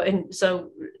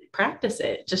practice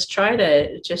it. Just try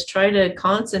to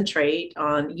concentrate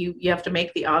on you. You have to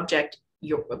make the object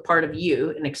a part of you,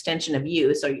 an extension of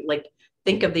you. So like,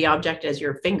 think of the object as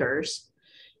your fingers,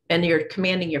 and you're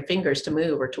commanding your fingers to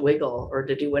move or to wiggle or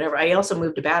to do whatever. I also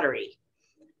moved a battery.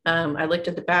 I looked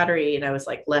at the battery, and I was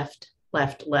like, left,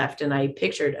 left, left. And I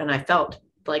pictured, and I felt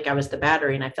like I was the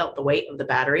battery, and I felt the weight of the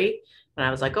battery. And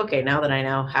I was like, okay, now that I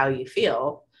know how you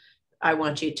feel, I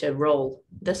want you to roll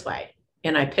this way.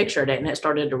 And I pictured it, and it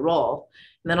started to roll.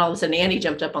 And then all of a sudden Annie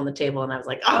jumped up on the table, and I was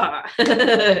like, ah.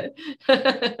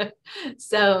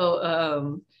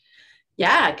 So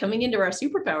yeah, coming into our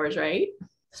superpowers, right?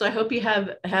 So I hope you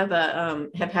have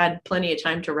had plenty of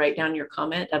time to write down your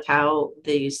comment of how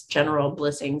these general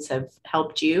blessings have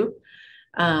helped you.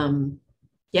 Because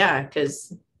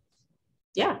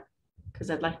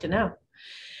I'd like to know.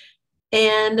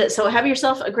 And so have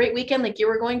yourself a great weekend, like you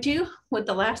were going to with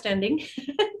the last ending.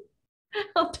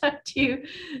 I'll talk to you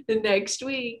next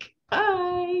week.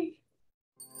 Bye.